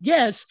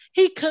 yes,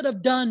 he could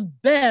have done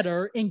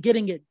better in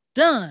getting it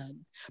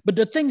done. But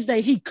the things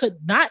that he could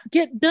not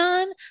get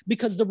done,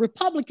 because the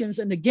Republicans,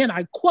 and again,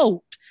 I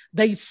quote,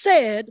 they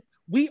said,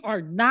 we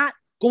are not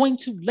going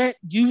to let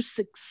you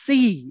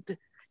succeed.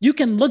 You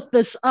can look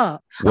this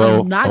up.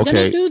 Well, I'm not going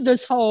to do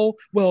this whole,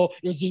 well,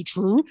 is it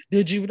true?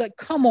 Did you like,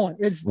 come on.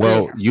 It's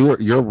there.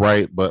 You're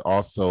right. But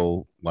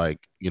also like,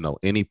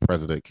 any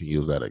president can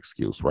use that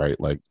excuse, right?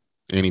 Like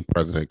any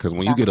president, because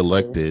when you get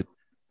elected,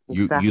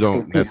 you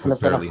don't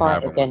necessarily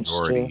have a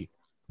majority,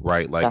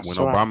 right? Like when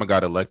Obama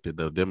got elected,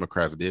 the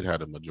Democrats did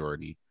have a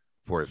majority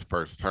for his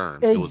first term.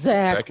 It was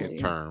the second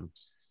term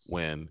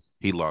when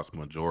he lost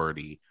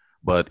majority.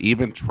 But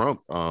even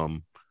Trump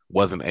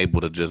wasn't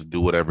able to just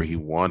do whatever he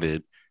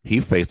wanted. He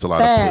faced a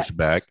lot of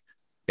pushback,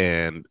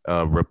 and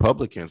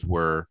Republicans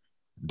were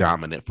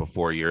dominant for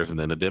 4 years, and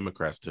then the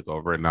Democrats took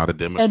over, and now the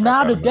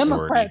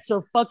Democrats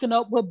are fucking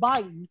up with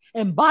Biden.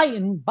 And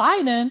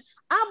Biden,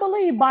 I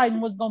believe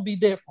Biden was going to be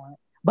different.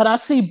 But I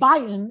see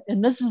Biden,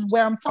 and this is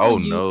where I'm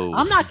telling you, no.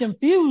 I'm not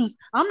confused.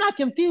 I'm not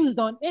confused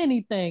on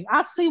anything.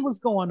 I see what's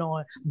going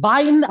on.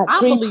 Biden, I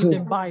believe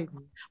in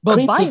Biden, but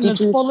Biden is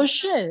full of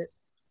shit.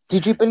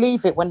 Did you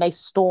believe it when they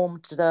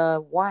stormed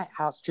the White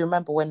House? Do you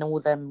remember when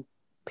all them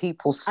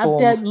people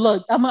stormed?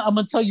 Look, I'm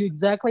gonna tell you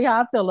exactly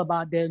how I feel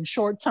about that in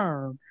short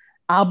term.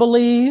 I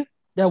believe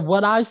that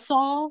what I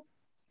saw,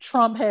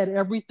 Trump had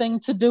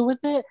everything to do with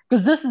it.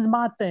 Because this is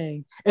my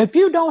thing. If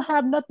you don't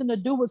have nothing to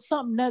do with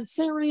something that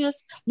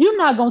serious, you're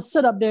not gonna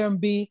sit up there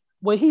and be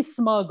well, he's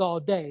smug all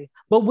day.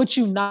 But what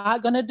you're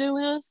not gonna do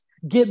is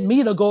get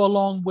me to go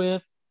along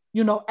with,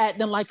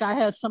 acting like I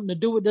had something to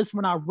do with this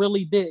when I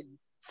really didn't.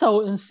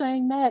 So in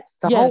saying that,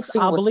 yes,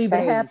 I believe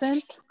it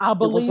happened. I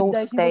believe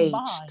that he was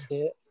behind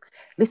it.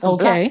 Listen,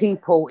 Black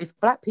people, if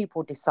Black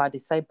people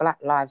decided, say Black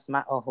Lives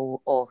Matter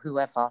or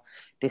whoever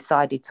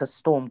decided to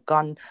storm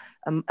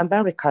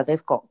America,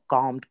 they've got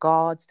armed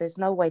guards. There's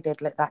no way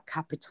they'd let that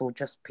Capitol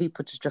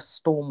people to just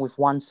storm with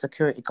one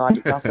security guard.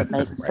 It doesn't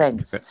make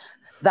sense.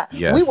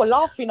 We were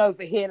laughing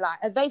over here, like,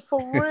 are they for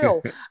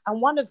real?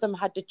 And one of them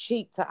had the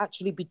cheek to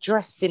actually be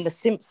dressed in the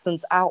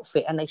Simpsons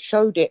outfit, and they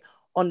showed it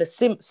on the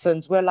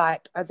Simpsons. We're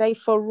like, are they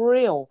for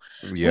real?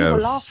 Yes. We were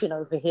laughing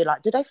over here,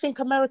 like, do they think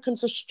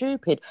Americans are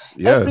stupid?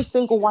 Yes. Every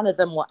single one of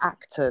them were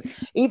actors,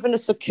 even the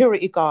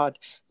security guard.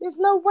 There's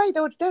no way they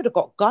would have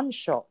got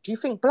gunshot. Do you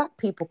think Black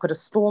people could have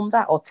stormed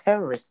that, or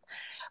terrorists?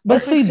 But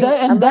see,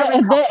 that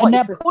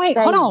point,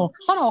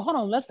 hold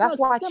on. Let's not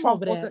skim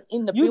over that.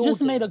 You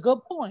just made a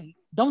good point.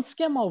 Don't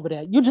skim over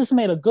that. You just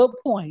made a good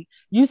point.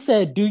 You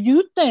said, do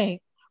you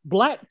think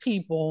Black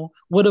people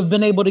would have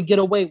been able to get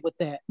away with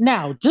that?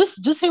 Now,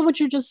 just hear what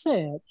you just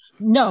said.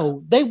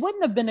 No, they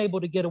wouldn't have been able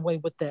to get away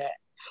with that,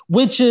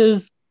 which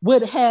is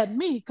what had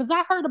me, because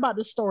I heard about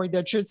the story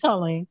that you're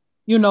telling,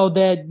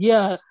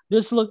 that,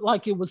 this looked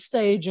like it was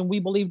staged and we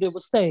believed it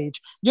was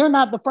staged. You're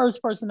not the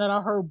first person that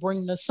I heard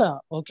bring this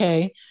up,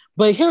 okay?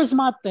 But here's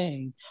my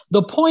thing.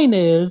 The point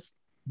is,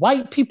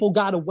 white people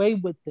got away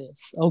with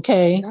this,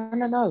 okay?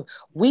 No.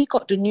 We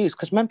got the news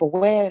because remember,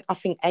 we're, I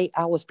think, 8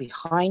 hours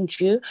behind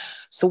you.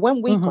 So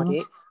when we got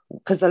it,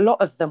 because a lot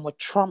of them were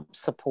Trump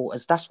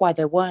supporters. That's why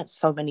there weren't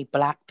so many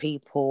Black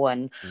people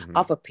and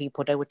other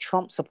people. They were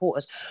Trump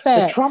supporters.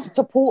 The Trump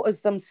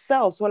supporters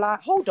themselves were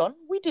like, hold on,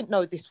 we didn't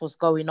know this was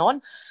going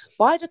on.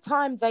 By the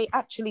time they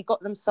actually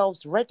got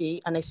themselves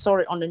ready and they saw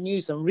it on the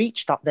news and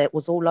reached up there, it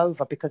was all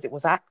over, because it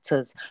was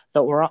actors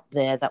that were up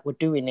there that were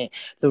doing it.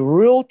 The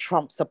real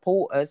Trump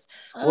supporters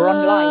were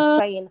online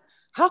saying,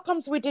 how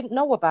comes we didn't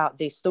know about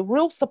this? The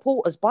real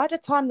supporters, by the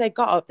time they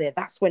got up there,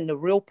 that's when the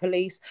real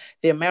police,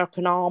 the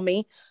American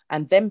army,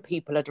 and them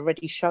people had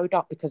already showed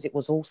up, because it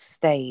was all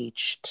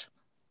staged.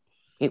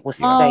 It was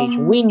staged.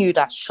 We knew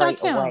that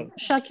straight away.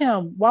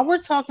 Shakim, while we're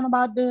talking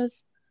about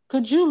this,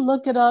 could you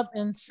look it up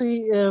and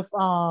see if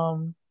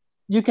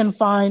you can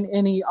find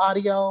any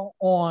audio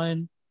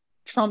on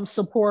Trump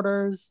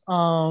supporters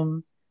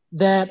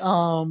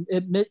that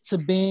admit to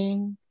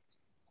being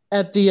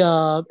at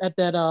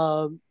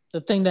the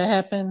thing that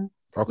happened?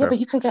 Okay. Yeah, but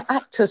you can get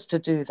actors to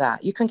do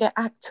that. You can get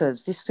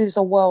actors. This is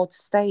a world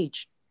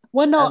stage.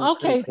 Well, no,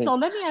 okay. So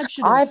let me ask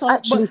you this. I've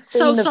actually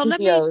seen the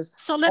videos.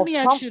 So let me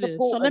ask you this.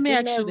 So let me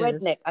ask you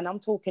this. Redneck, and I'm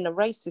talking a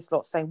racist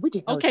lot saying we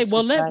didn't know. Okay,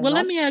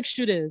 let me ask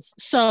you this.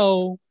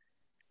 So,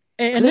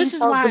 and this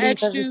is why I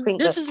asked you.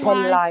 This is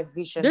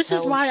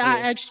why I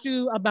asked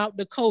you about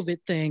the COVID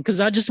thing, because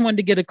I just wanted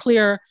to get a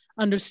clear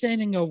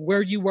understanding of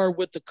where you were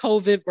with the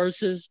COVID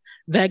versus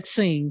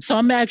vaccine. So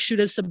I'm gonna ask you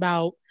this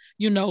about,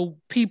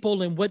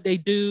 people and what they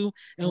do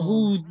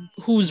and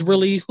who's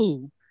really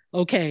who.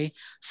 Okay.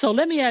 So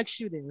let me ask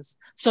you this.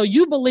 So do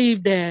you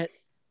believe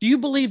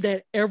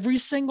that every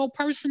single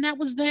person that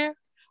was there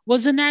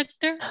was an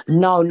actor?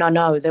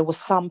 No. There were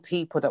some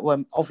people that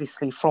were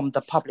obviously from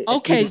the public.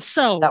 Okay.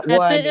 So that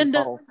weren't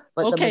involved.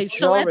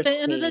 So at the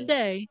end of the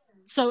day,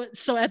 so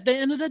at the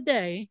end of the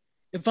day,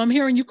 if I'm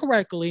hearing you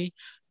correctly,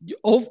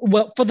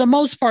 well, for the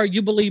most part,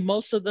 you believe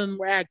most of them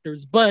were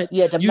actors, but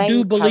you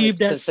do believe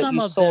that some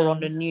of them on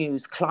the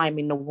news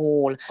climbing the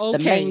wall. Okay.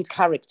 The main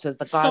characters,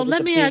 the guy. So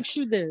let me ask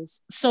you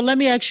this.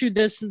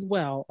 As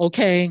well.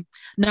 Okay.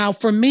 Now,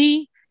 for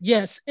me,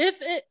 yes, if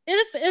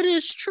it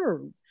is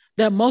true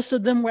that most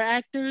of them were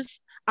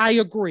actors, I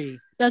agree.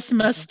 That's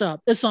messed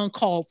up. It's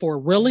uncalled for,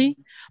 really.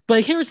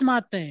 But here's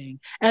my thing.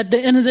 At the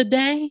end of the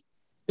day,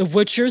 if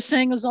what you're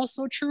saying is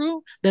also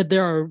true, that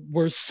there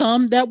were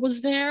some that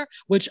was there,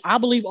 which I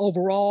believe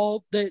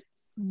overall that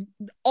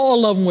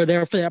all of them were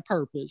there for that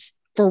purpose,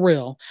 for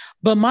real.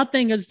 But my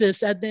thing is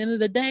this, at the end of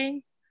the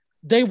day,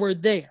 they were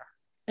there,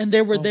 and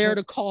they were there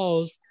to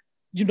cause,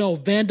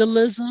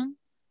 vandalism,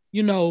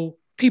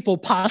 people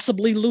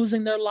possibly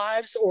losing their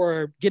lives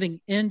or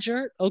getting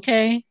injured,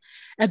 okay?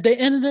 At the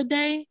end of the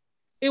day,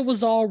 it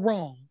was all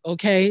wrong,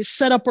 okay?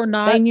 Set up or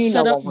not, they knew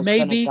set no up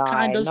maybe,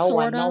 kind of,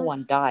 sort of. No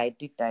one died,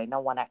 did they? No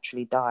one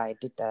actually died,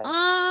 did they?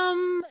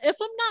 If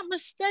I'm not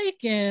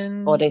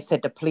mistaken. Or they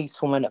said the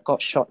policewoman that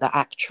got shot, the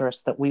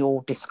actress that we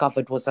all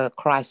discovered was a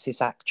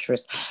crisis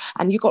actress.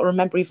 And you got to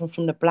remember, even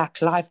from the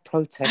Black Lives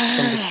protest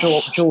from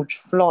the George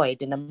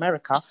Floyd in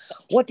America,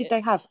 what did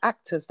they have?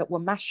 Actors that were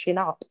mashing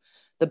up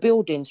the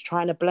buildings,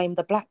 trying to blame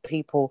the Black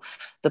people.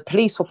 The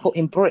police were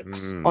putting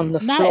bricks on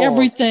the floors.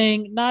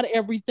 Not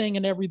everything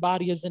and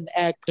everybody is an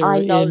actor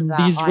in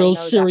these real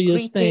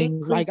serious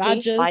things.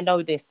 I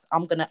know this.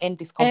 I'm gonna end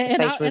this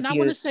conversation with you. And I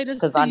want to say this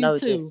to you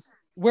too.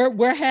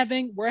 We're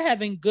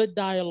having good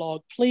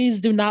dialogue. Please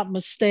do not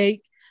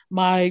mistake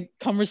my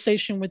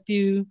conversation with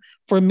you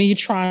for me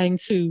trying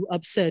to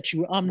upset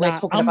you. We're not.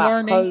 talking I'm about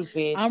learning.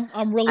 COVID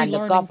I'm really and the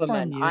learning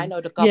government. from you. I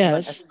know the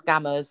government Yes. are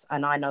scammers,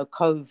 and I know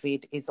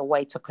COVID is a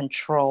way to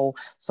control.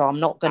 So I'm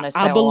not going to say,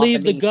 I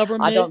believe the I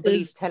government don't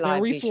believe is very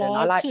television. I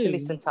flawed like to too.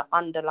 listen to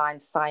underlying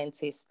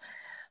scientists,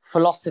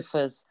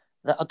 philosophers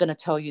that are going to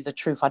tell you the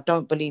truth. I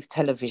don't believe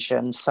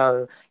television.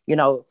 So, you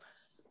know,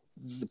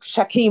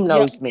 Shaquem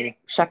knows me.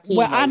 Shaquem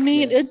Well, I knows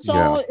mean, me. it's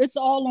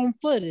all on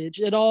footage.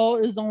 It all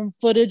is on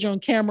footage, on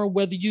camera,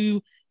 whether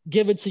you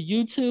give it to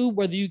YouTube,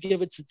 whether you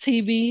give it to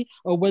TV,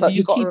 or whether But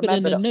you got to keep it in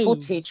remember the that news.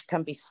 footage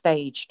can be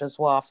staged as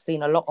well. I've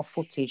seen a lot of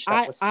footage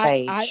that was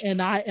staged.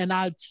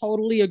 I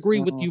totally agree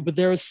with you, but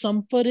there is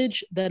some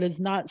footage that is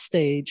not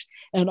staged.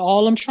 And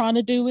all I'm trying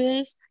to do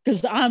is,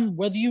 because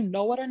whether you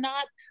know it or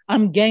not,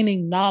 I'm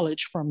gaining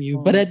knowledge from you.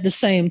 But at the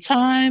same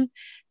time,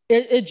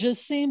 it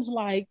just seems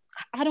like,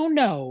 I don't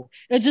know.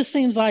 It just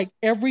seems like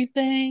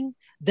everything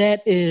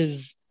that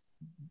is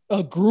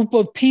a group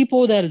of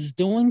people that is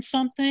doing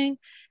something,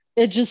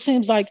 it just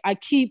seems like I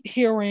keep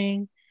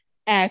hearing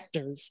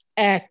actors.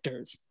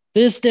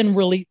 This didn't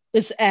really,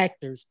 it's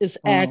actors. And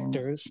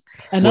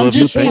well, I'm if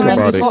you just think trying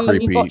about to, it,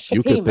 Creepy,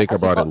 you could think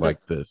about it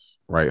like this,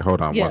 right?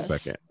 Hold on Yes. 1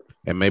 second.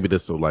 And maybe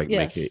this will make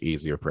Yes. it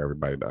easier for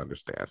everybody to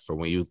understand. So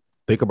when you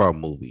think about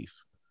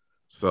movies,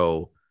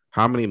 so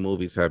how many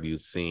movies have you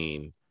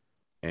seen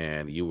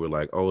and you were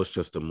like, oh, it's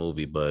just a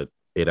movie, but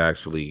it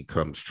actually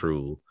comes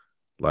true,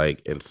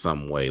 like in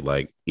some way,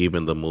 like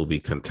even the movie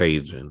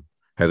Contagion.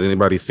 Has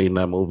anybody seen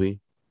that movie?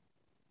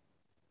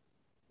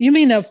 You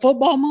mean that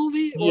football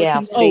movie? Yeah,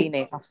 I've seen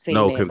it.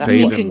 No,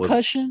 Contagion was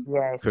Concussion?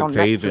 Yeah, it's on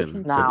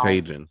Netflix now.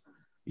 Contagion.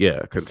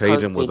 Yeah,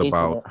 Contagion was COVID, isn't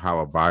about it? how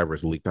a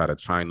virus leaked out of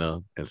China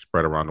and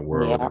spread around the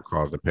world Yeah. and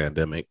caused a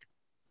pandemic.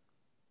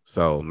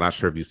 So I'm not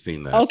sure if you've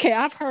seen that. Okay,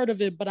 I've heard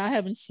of it, but I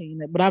haven't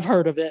seen it. But I've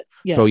heard of it.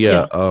 Yeah.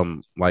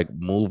 So like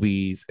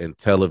movies and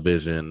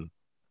television,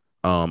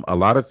 a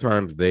lot of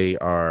times they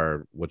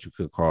are what you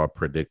could call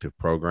predictive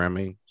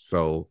programming.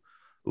 So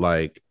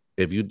like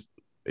if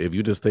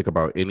you just think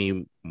about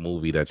any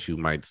movie that you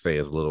might say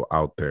is a little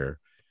out there,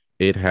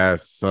 it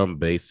has some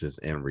basis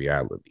in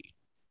reality,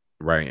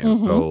 right? And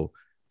so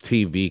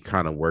TV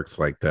kind of works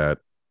like that.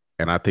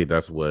 And I think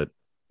that's what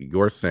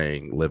you're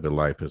saying, Living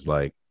Life, is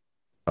like,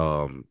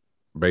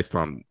 based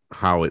on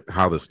how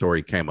the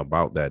story came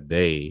about that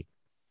day.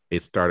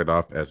 It started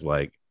off as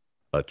like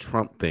a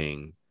Trump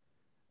thing.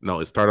 No,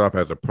 it started off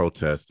as a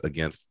protest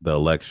against the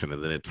election,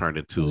 and then it turned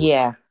into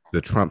the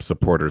Trump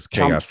supporters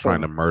chaos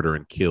trying to murder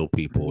and kill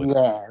people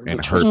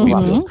and hurt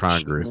people in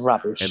Congress.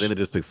 Rubbish. And then it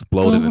just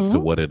exploded into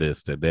what it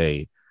is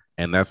today.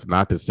 And that's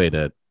not to say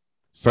that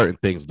certain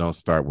things don't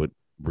start with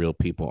real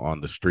people on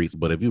the streets,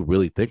 but if you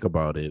really think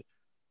about it,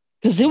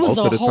 because it was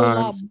most of the whole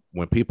times lot.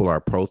 when people are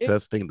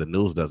protesting, the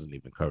news doesn't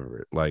even cover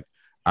it. Like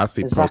I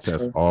see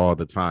protests all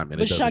the time, and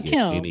But it doesn't get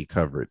Shaquem- any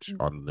coverage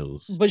on the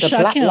news. But The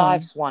Black Shaquem-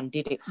 Lives one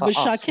did it for but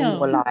us. We Shaquem-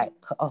 were like,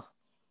 oh.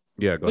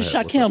 Yeah, go But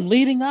ahead. What's Shaquem,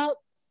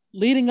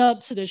 leading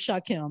up to the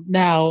Shaquem.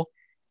 Now,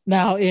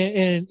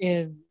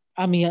 in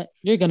I mean,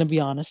 you're gonna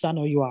be honest. I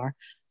know you are.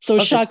 So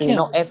Obviously, Shaquem,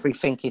 not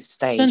everything is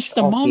staged. since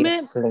the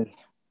obviously. moment.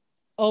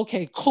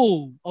 Okay,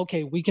 cool.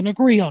 Okay, we can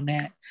agree on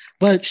that.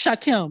 But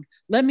Shaquem,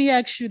 let me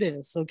ask you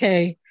this,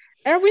 okay?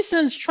 Ever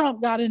since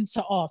Trump got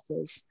into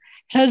office,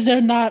 has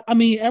there not? I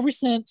mean, ever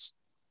since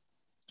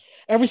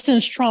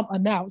Trump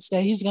announced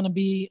that he's going to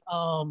be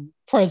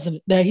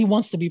president, that he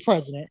wants to be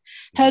president,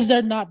 has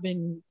there not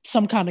been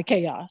some kind of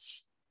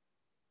chaos?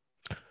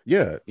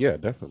 Yeah,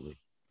 definitely.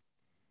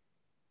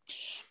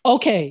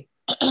 Okay,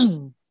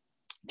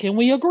 can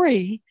we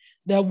agree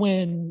that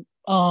when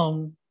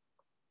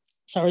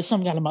sorry,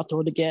 something got in my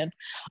throat again.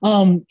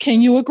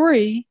 Can you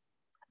agree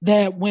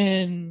that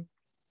when,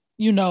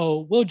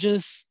 we'll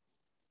just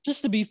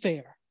to be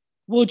fair,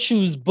 we'll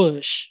choose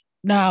Bush.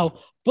 Now,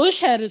 Bush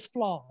had his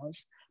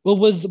flaws, but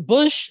was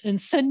Bush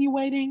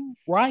insinuating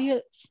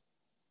riots?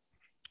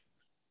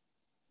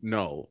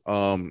 No,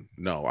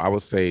 I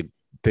would say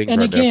things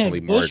And are again,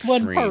 definitely more Bush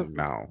wasn't extreme perfect.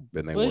 now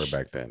than they Bush- were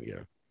back then.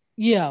 Yeah.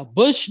 Yeah,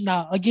 Bush.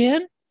 Now,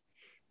 again,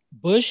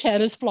 Bush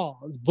had his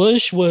flaws.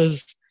 Bush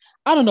was,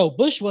 I don't know,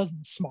 Bush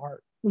wasn't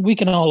smart. We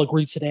can all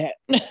agree to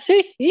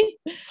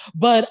that.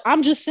 But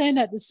I'm just saying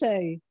that to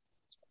say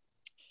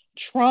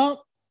Trump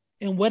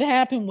and what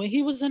happened when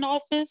he was in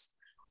office,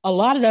 a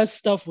lot of that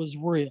stuff was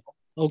real,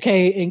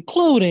 okay?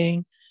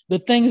 Including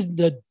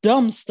the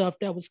dumb stuff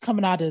that was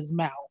coming out of his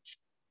mouth.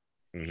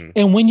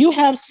 And when you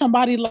have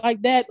somebody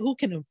like that who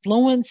can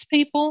influence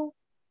people,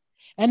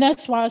 and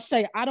that's why I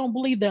say I don't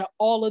believe that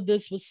all of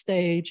this was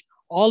staged,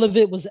 all of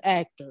it was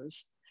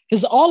actors.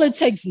 Because all it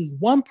takes is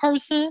one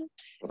person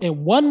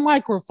and one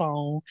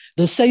microphone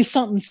to say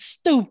something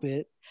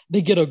stupid,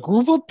 to get a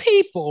group of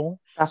people.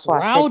 That's why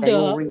I said riled they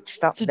all up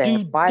reached up to there.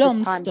 do By the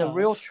dumb time the stuff.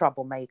 real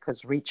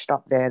troublemakers reached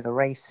up there, the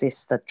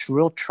racists, the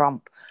real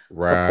Trump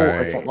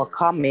supporters that Right. were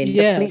coming,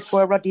 Yes. the police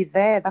were already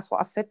there. That's what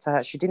I said to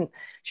her. She didn't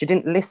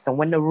listen.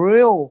 When the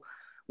real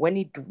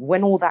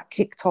when all that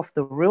kicked off,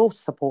 the real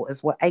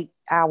supporters were 8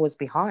 hours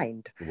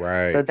behind.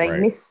 Right. So they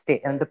missed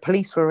it, and the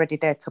police were already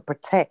there to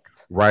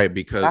protect. Right,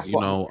 because That's you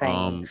know,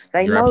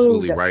 they you're know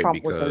absolutely that right,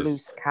 Trump was a because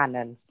loose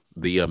cannon.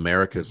 the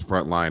America's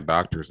frontline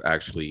doctors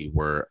actually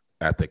were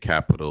at the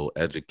Capitol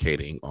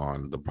educating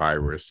on the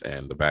virus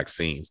and the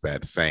vaccines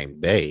that same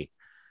day,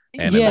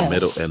 and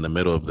in the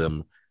middle of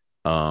them,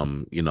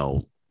 you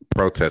know,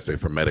 protesting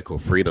for medical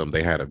freedom,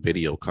 they had a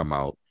video come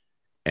out,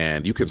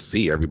 and you can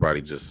see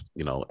everybody just,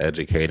 you know,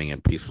 educating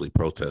and peacefully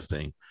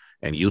protesting,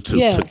 and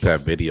YouTube took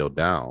that video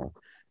down,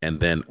 and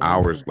then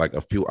like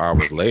a few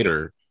hours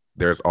later,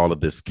 there's all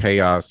of this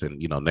chaos,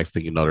 and you know, next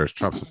thing you know, there's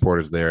Trump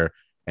supporters there,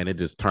 and it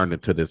just turned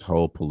into this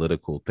whole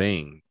political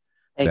thing.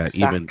 That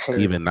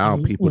even now,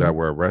 people that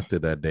were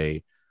arrested that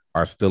day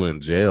are still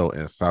in jail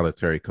in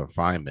solitary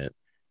confinement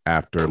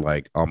after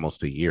like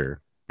almost a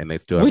year, and they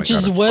still haven't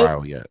got a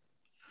trial yet.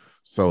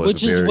 So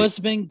what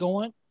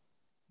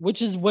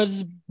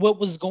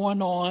was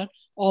going on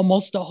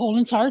almost the whole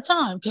entire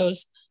time,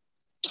 because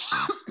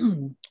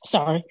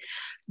sorry,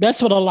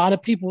 that's what a lot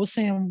of people were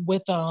saying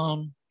with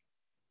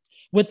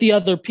the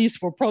other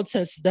peaceful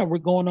protests that were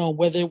going on,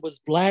 whether it was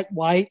black,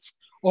 whites,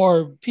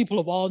 or people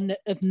of all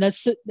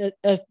ethnicities,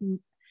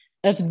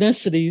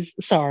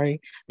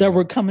 that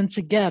were coming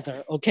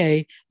together.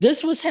 Okay,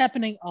 this was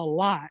happening a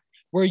lot,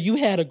 where you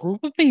had a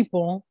group of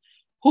people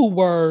who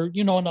were,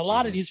 you know, in a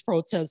lot of these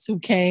protests who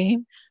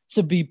came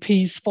to be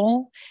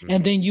peaceful,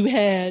 and then you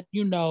had,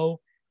 you know,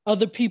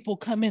 other people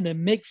come in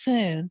and mix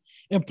in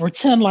and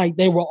pretend like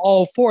they were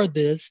all for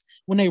this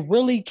when they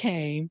really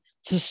came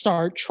to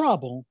start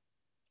trouble.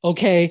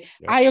 Okay,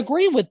 I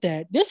agree with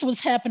that. This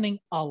was happening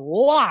a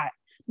lot,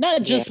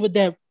 not just with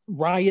that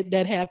riot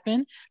that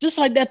happened, just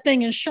like that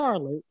thing in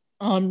Charlotte,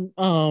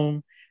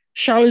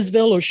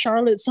 Charlottesville or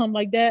Charlotte, something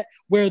like that,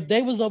 where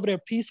they was over there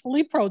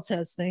peacefully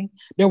protesting.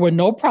 There were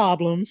no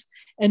problems,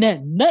 and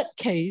that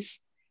nutcase,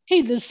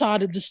 he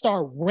decided to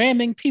start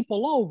ramming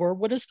people over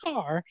with his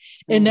car.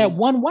 And that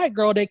one white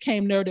girl that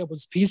came there that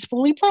was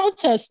peacefully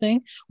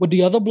protesting with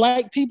the other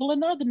black people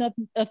and other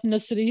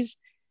ethnicities,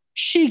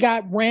 she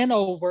got ran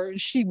over and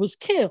she was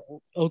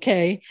killed.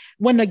 Okay,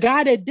 when the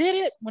guy that did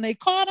it, when they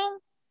caught him,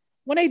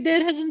 when they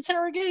did his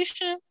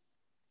interrogation,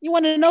 you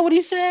want to know what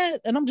he said?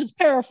 And I'm just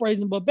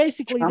paraphrasing, but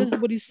basically this is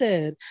what he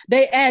said.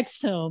 They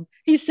asked him,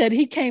 he said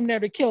he came there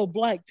to kill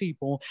black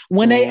people.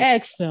 When they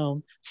asked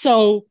him,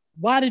 so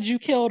why did you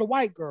kill the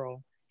white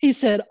girl? He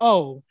said,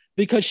 oh,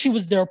 because she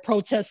was there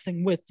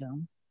protesting with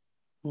them.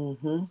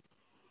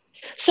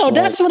 So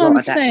that's what I'm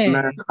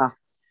saying.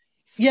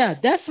 Yeah,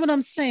 that's what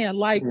I'm saying.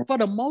 Like, for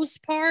the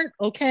most part,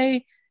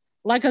 okay,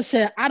 like I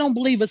said, I don't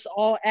believe it's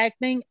all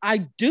acting. I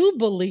do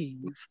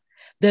believe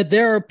that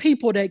there are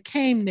people that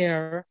came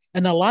there,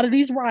 and a lot of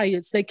these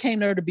riots, they came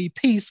there to be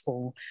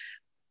peaceful.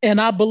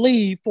 And I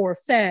believe for a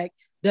fact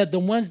that the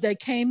ones that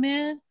came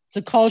in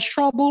to cause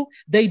trouble,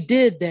 they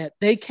did that.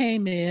 They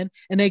came in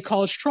and they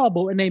caused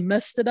trouble and they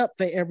messed it up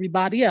for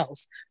everybody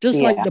else, just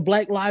like the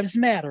Black Lives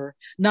Matter.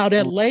 Now,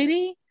 that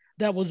lady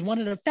that was one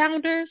of the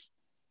founders,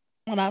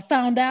 when I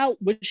found out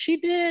what she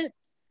did,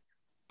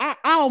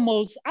 I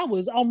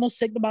was almost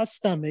sick to my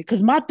stomach,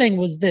 because my thing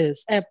was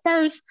this. At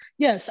first,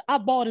 yes, I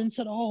bought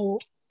into the whole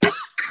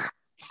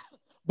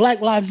Black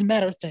Lives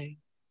Matter thing.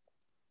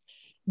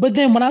 But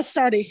then when I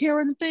started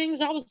hearing things,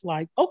 I was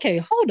like, okay,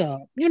 hold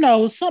up. You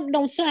know, something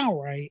don't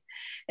sound right.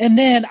 And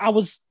then I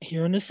was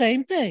hearing the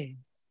same thing.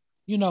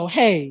 You know,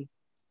 hey,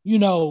 you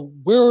know,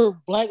 we're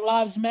Black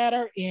Lives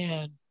Matter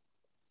and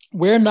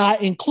we're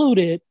not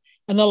included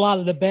in a lot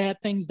of the bad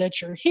things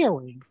that you're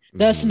hearing.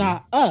 That's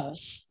not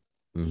us.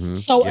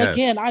 So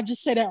again, I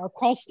just say that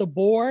across the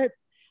board,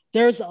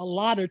 there's a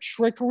lot of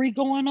trickery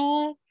going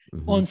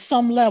on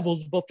some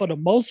levels, but for the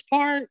most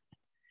part,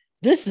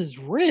 this is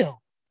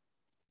real.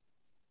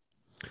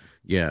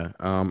 Yeah,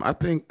 I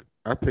think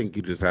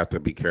you just have to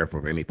be careful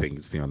of anything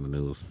you see on the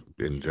news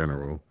in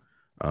general.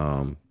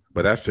 But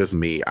that's just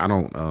me. I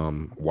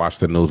don't watch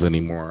the news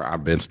anymore.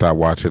 I've been stopped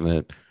watching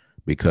it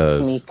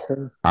because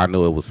I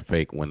knew it was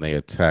fake when they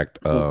attacked.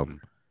 I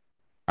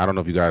don't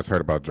know if you guys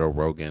heard about Joe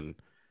Rogan.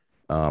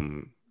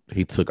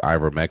 He took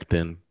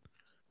ivermectin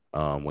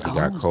when he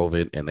got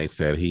COVID, and they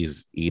said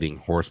he's eating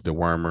horse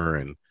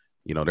dewormer, and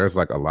you know, there's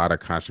like a lot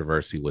of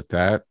controversy with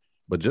that.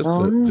 But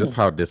just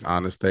how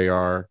dishonest they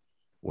are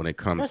when it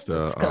comes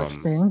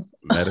to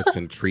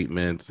medicine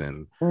treatments,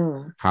 and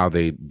how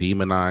they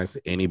demonize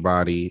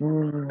anybody.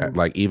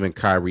 Like even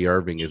Kyrie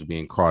Irving is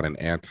being called an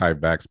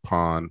anti-vax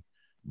pawn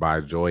by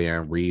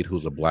Joy-Ann Reid,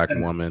 who's a black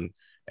woman.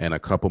 And a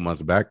couple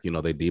months back, you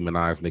know, they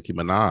demonized Nicki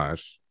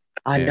Minaj.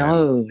 I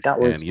know, that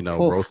was, and you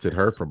know, roasted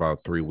her for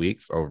about 3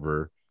 weeks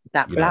over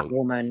that black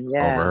woman,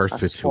 over her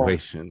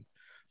situation.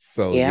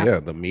 So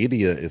yeah, the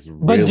media is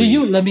really. But do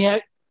you? Let me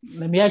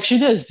ask you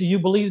this: do you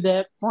believe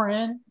that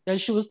friend that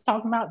she was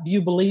talking about? Do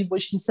you believe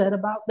what she said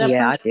about that?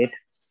 Yeah, person? I did.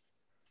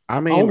 I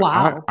mean,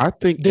 wow. I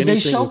think. Did they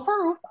show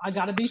proof? I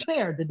got to be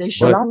fair. Did they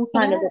show Well, I've proof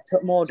of kind of that? looked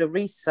at more the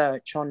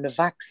research on the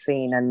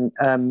vaccine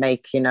and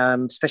making,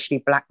 especially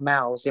black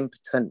males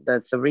impotent.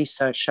 The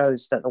research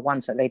shows that the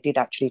ones that they did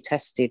actually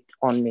tested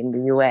on in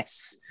the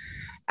US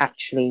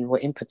actually were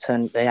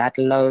impotent. They had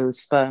low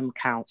sperm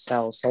count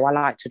cells. So I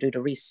like to do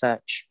the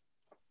research.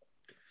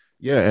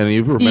 Yeah, and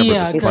if you remember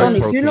the It's spike on,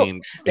 if you look, protein,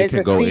 it there's can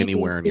a go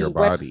anywhere in your CDC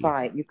body.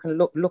 website. You can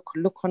look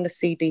on the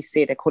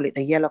CDC. They call it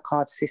the yellow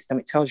card system.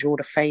 It tells you all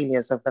the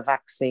failures of the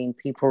vaccine,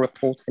 people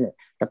reporting it,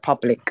 the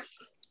public.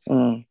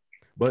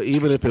 But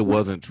even if it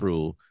wasn't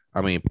true, I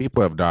mean,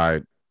 people have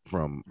died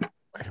from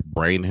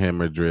brain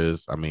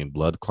hemorrhages. I mean,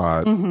 blood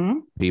clots.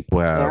 People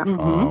have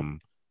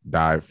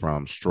died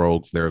from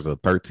strokes. There's a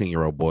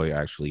 13-year-old boy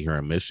actually here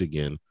in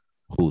Michigan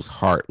whose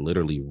heart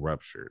literally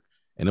ruptured,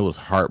 and it was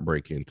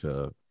heartbreaking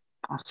to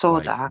I saw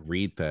that.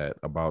 Read that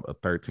about a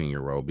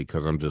 13-year-old,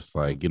 because I'm just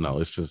like,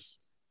 it's just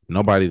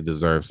nobody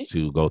deserves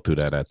to go through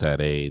that at that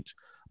age.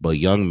 But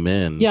young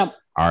men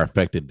are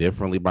affected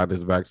differently by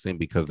this vaccine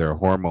because their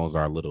hormones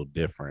are a little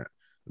different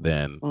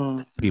than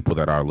people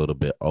that are a little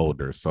bit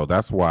older. So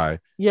that's why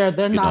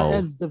they're not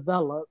as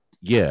developed.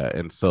 Yeah,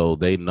 and so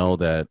they know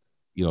that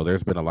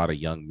there's been a lot of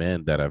young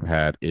men that have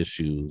had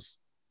issues.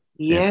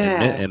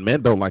 And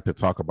men don't like to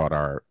talk about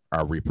our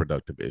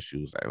reproductive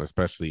issues,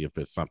 especially if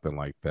it's something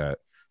like that.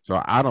 So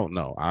I don't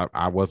know.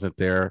 I wasn't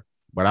there,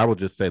 but I would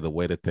just say the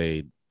way that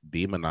they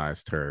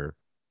demonized her,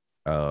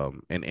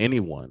 and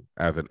anyone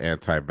as an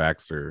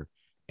anti-vaxxer,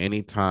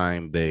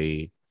 anytime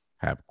they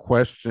have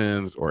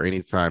questions or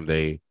anytime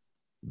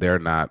they're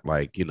not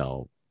like,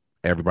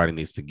 everybody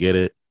needs to get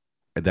it.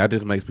 And that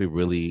just makes me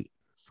really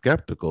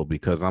skeptical,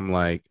 because I'm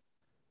like,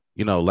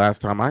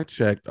 last time I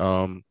checked,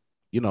 even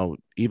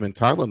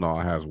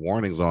Tylenol has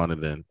warnings on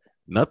it, and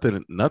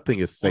nothing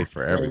is safe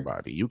for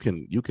everybody. You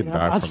can die from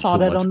I saw too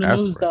that much on the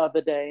aspirin. news the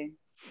other day.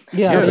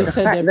 They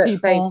said that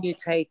people, if you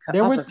take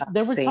they were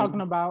vaccine,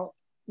 talking about,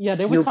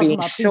 they were you'll talking be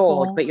about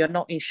insured, people. but you're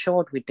not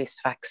insured with this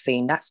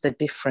vaccine. That's the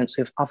difference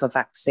with other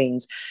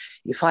vaccines.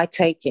 If I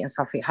take it and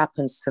something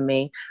happens to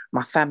me,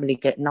 my family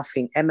get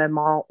nothing.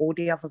 MMR, all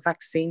the other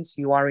vaccines,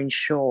 you are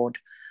insured.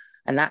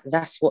 And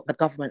that's what the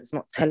government's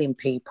not telling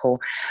people.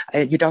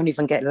 You don't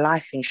even get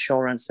life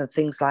insurance and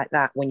things like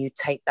that when you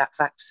take that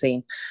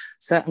vaccine.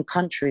 Certain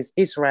countries,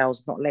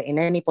 Israel's not letting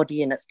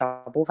anybody in that's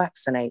double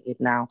vaccinated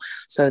now.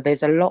 So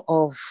there's a lot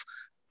of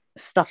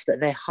stuff that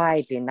they're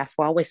hiding. That's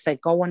why I always say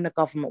go on the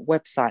government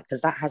website,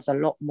 because that has a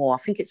lot more. I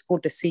think it's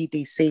called the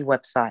CDC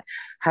website,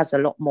 has a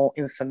lot more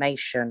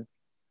information.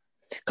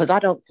 Because I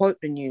don't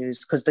quote the news,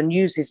 because the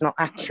news is not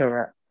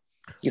accurate.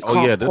 This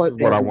is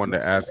what I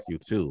wanted to ask you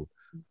too.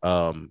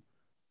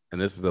 And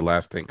this is the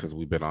last thing, because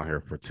we've been on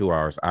here for 2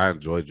 hours. I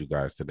enjoyed you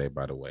guys today,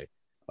 by the way.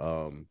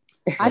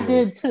 I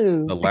did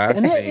too. The last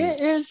and thing,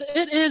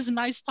 it is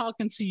nice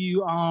talking to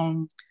you.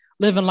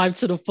 Living life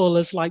to the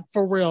fullest, like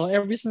for real.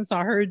 Ever since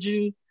I heard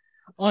you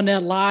on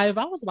that live,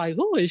 I was like,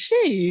 "Who is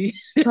she?"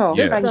 Oh,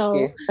 thank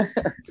you.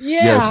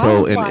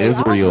 So in like,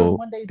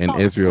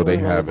 Israel, they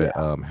have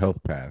a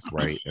health pass,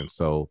 right? And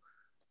so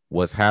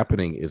what's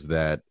happening is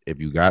that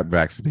if you got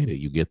vaccinated,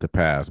 you get the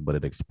pass, but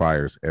it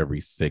expires every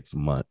 6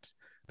 months.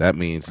 That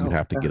means you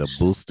have to get a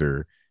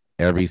booster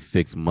every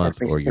 6 months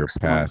or your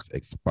pass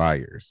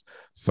expires.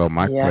 So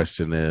my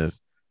question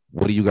is,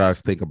 what do you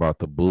guys think about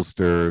the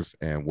boosters,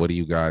 and what do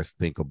you guys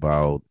think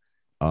about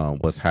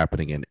what's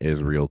happening in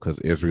Israel? Because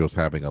Israel's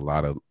having a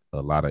lot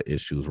of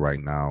issues right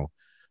now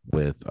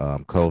with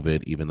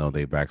COVID, even though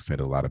they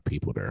vaccinated a lot of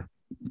people there.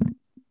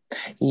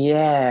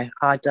 Yeah,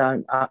 I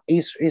don't.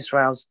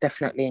 Israel's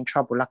definitely in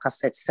trouble. Like I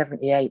said,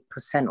 78%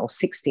 or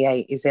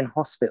 68% is in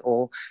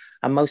hospital,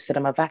 and most of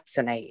them are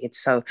vaccinated.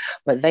 So,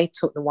 but they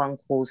took the one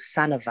called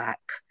Sinovac,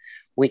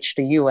 which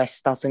the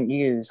US doesn't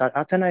use.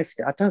 I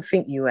don't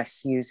think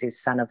US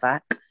uses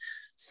Sinovac.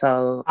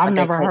 So I've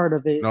never heard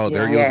of it. No,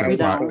 they're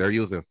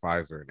using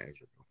Pfizer in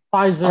Israel.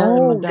 Pfizer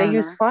and Moderna. They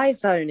use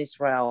Pfizer in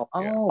Israel.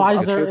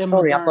 Pfizer and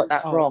sorry, Moderna. I got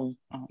that wrong.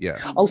 Yeah.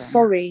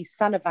 Sorry,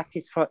 Sinovac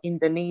is for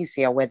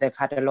Indonesia, where they've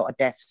had a lot of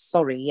deaths.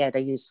 Sorry,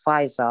 they use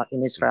Pfizer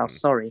in Israel.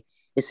 Sorry,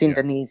 it's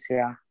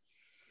Indonesia.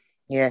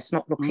 Yeah, it's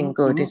not looking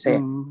good, is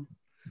it?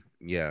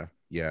 Yeah.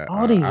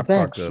 All these I've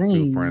talked to a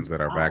few friends that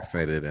are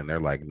vaccinated, and they're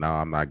like, "No,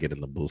 I'm not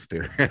getting the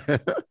booster."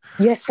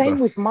 Yeah, same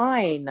with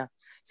mine.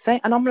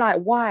 And I'm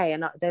like, why?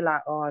 And they're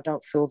like, oh, I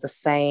don't feel the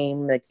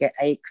same. They get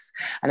aches,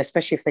 and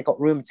especially if they got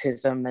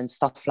rheumatism and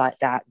stuff like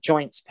that,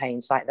 joints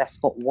pains, like that's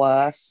got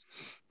worse,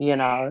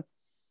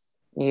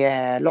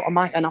 Yeah, a lot of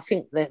and I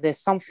think that there's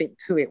something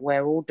to it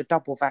where all the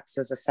double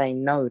vaxxers are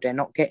saying no, they're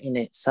not getting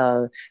it,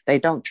 so they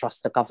don't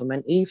trust the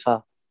government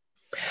either.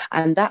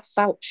 And that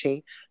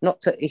Fauci,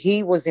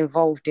 he was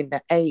involved in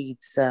the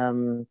AIDS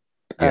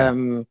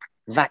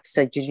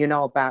vaccine. Did you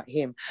know about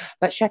him?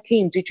 But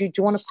Shakeem, do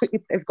you want to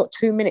quickly, you've got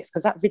 2 minutes,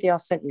 because that video I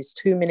sent you is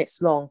 2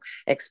 minutes long,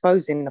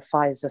 exposing the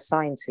Pfizer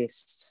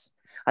scientists.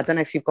 I don't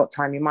know if you've got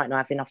time. You might not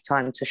have enough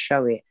time to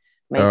show it.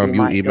 Maybe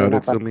you emailed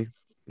it to me?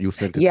 You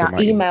sent it to my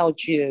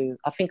emailed you.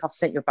 I think I've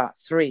sent you about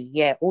 3.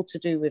 Yeah, all to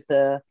do with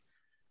the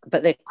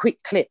but they're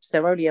quick clips.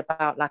 They're only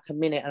about like a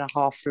minute and a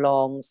half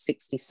long,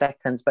 60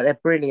 seconds, but they're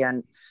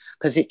brilliant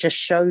because it just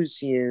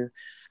shows you,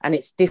 and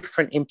it's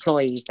different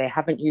employees. They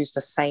haven't used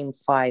the same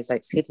Pfizer.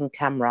 It's hidden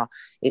camera.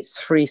 It's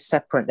 3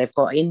 separate. They've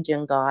got an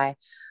Indian guy,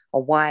 a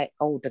white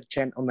older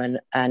gentleman,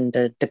 and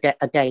a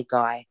gay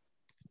guy.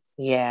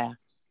 Yeah.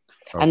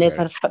 Okay. And there's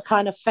a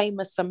kind of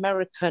famous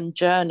American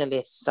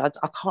journalist. I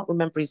can't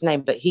remember his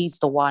name, but he's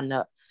the one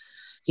that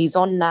he's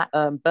on that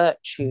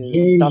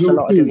Virtue, does a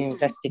lot of the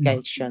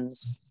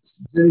investigations.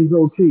 James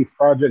O'Keefe,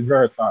 Project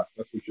Veritas.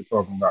 That's what you're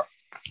talking about.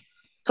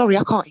 Sorry,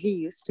 I can't hear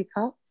you. Stick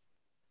up.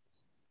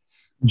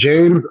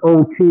 James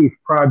O'Keefe,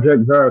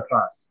 Project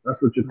Veritas.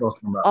 That's what you're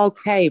talking about.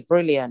 Okay,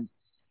 brilliant.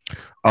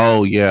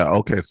 Oh yeah,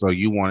 okay. So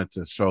you wanted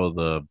to show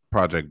the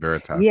Project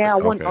Veritas? Yeah, I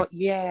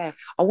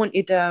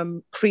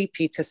wanted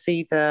Creepy to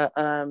see the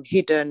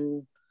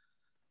hidden,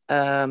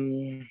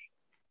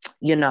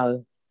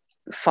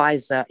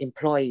 Pfizer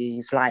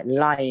employees like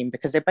lying,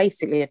 because they're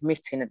basically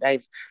admitting that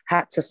they've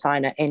had to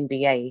sign an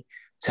NDA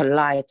to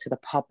lie to the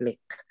public,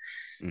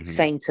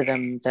 saying to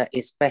them that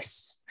it's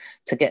best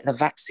to get the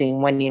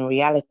vaccine, when in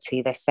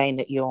reality they're saying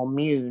that your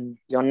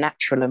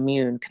natural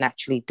immune can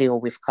actually deal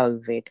with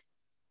COVID.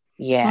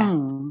 Yeah.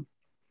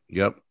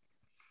 Yep.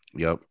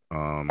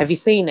 Have you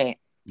seen it?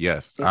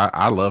 Yes,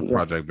 I love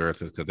Project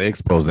Veritas because they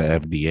expose the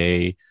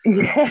FDA.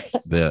 Yeah.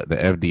 The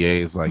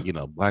FDA is like,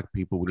 black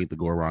people, we need to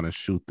go around and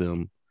shoot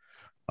them.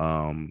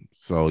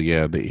 So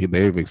yeah,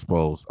 they've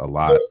exposed a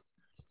lot.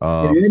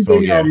 One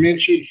thing I'll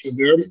mention to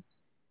them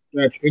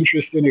that's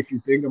interesting if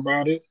you think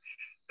about it,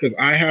 because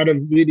I had a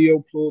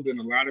video pulled, and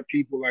a lot of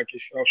people like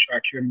yourself,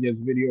 Shakim, gets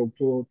video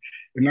pulled.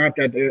 And not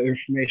that the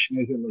information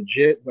isn't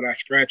legit, but I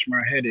scratch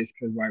my head is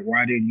because, like,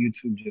 why did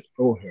YouTube just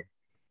pull him?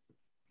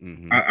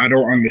 I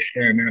don't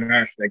understand that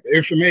aspect. The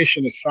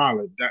information is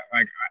solid.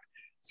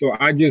 So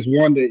I just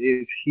wonder,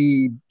 is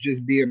he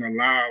just being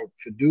allowed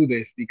to do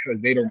this because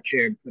they don't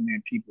care and putting it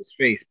in people's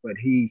face, but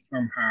he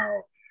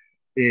somehow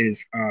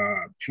is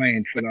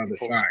playing for the other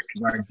side?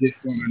 Because I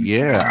just don't understand.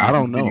 Yeah, I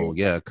don't know.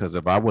 Yeah, because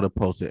if I would have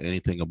posted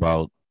anything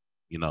about,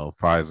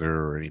 Pfizer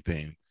or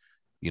anything,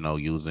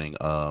 using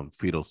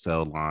fetal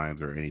cell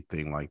lines or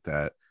anything like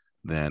that,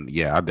 then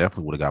yeah, I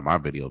definitely would have got my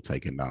video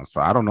taken down.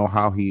 So I don't know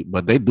how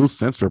but they do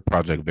censor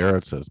Project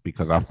Veritas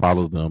because I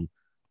follow them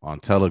on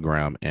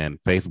Telegram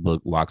and Facebook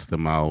locks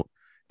them out.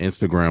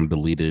 Instagram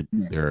deleted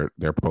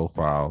their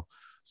profile.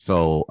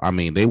 So I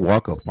mean, they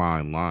walk a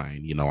fine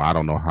line. I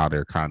don't know how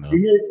they're kind of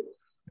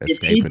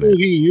escaping the people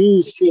he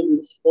used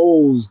to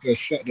expose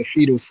the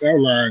fetal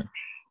cell line,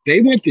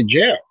 they went to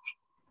jail.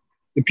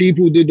 The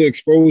people who did the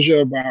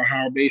exposure about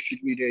how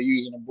basically they're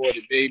using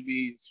aborted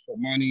babies for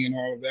money and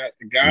all of that,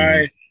 the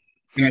guy,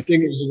 and I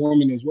think it was a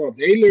woman as well,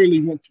 they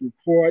literally went to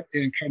court,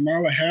 and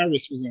Kamala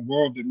Harris was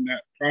involved in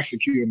that,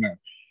 prosecuting them.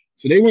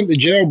 So they went to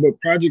jail,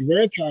 but Project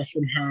Veritas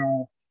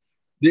somehow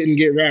didn't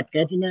get wrapped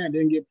up in that,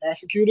 didn't get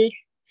prosecuted.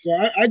 So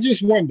I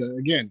just wonder,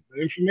 again,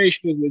 the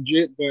information is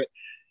legit, but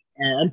I'm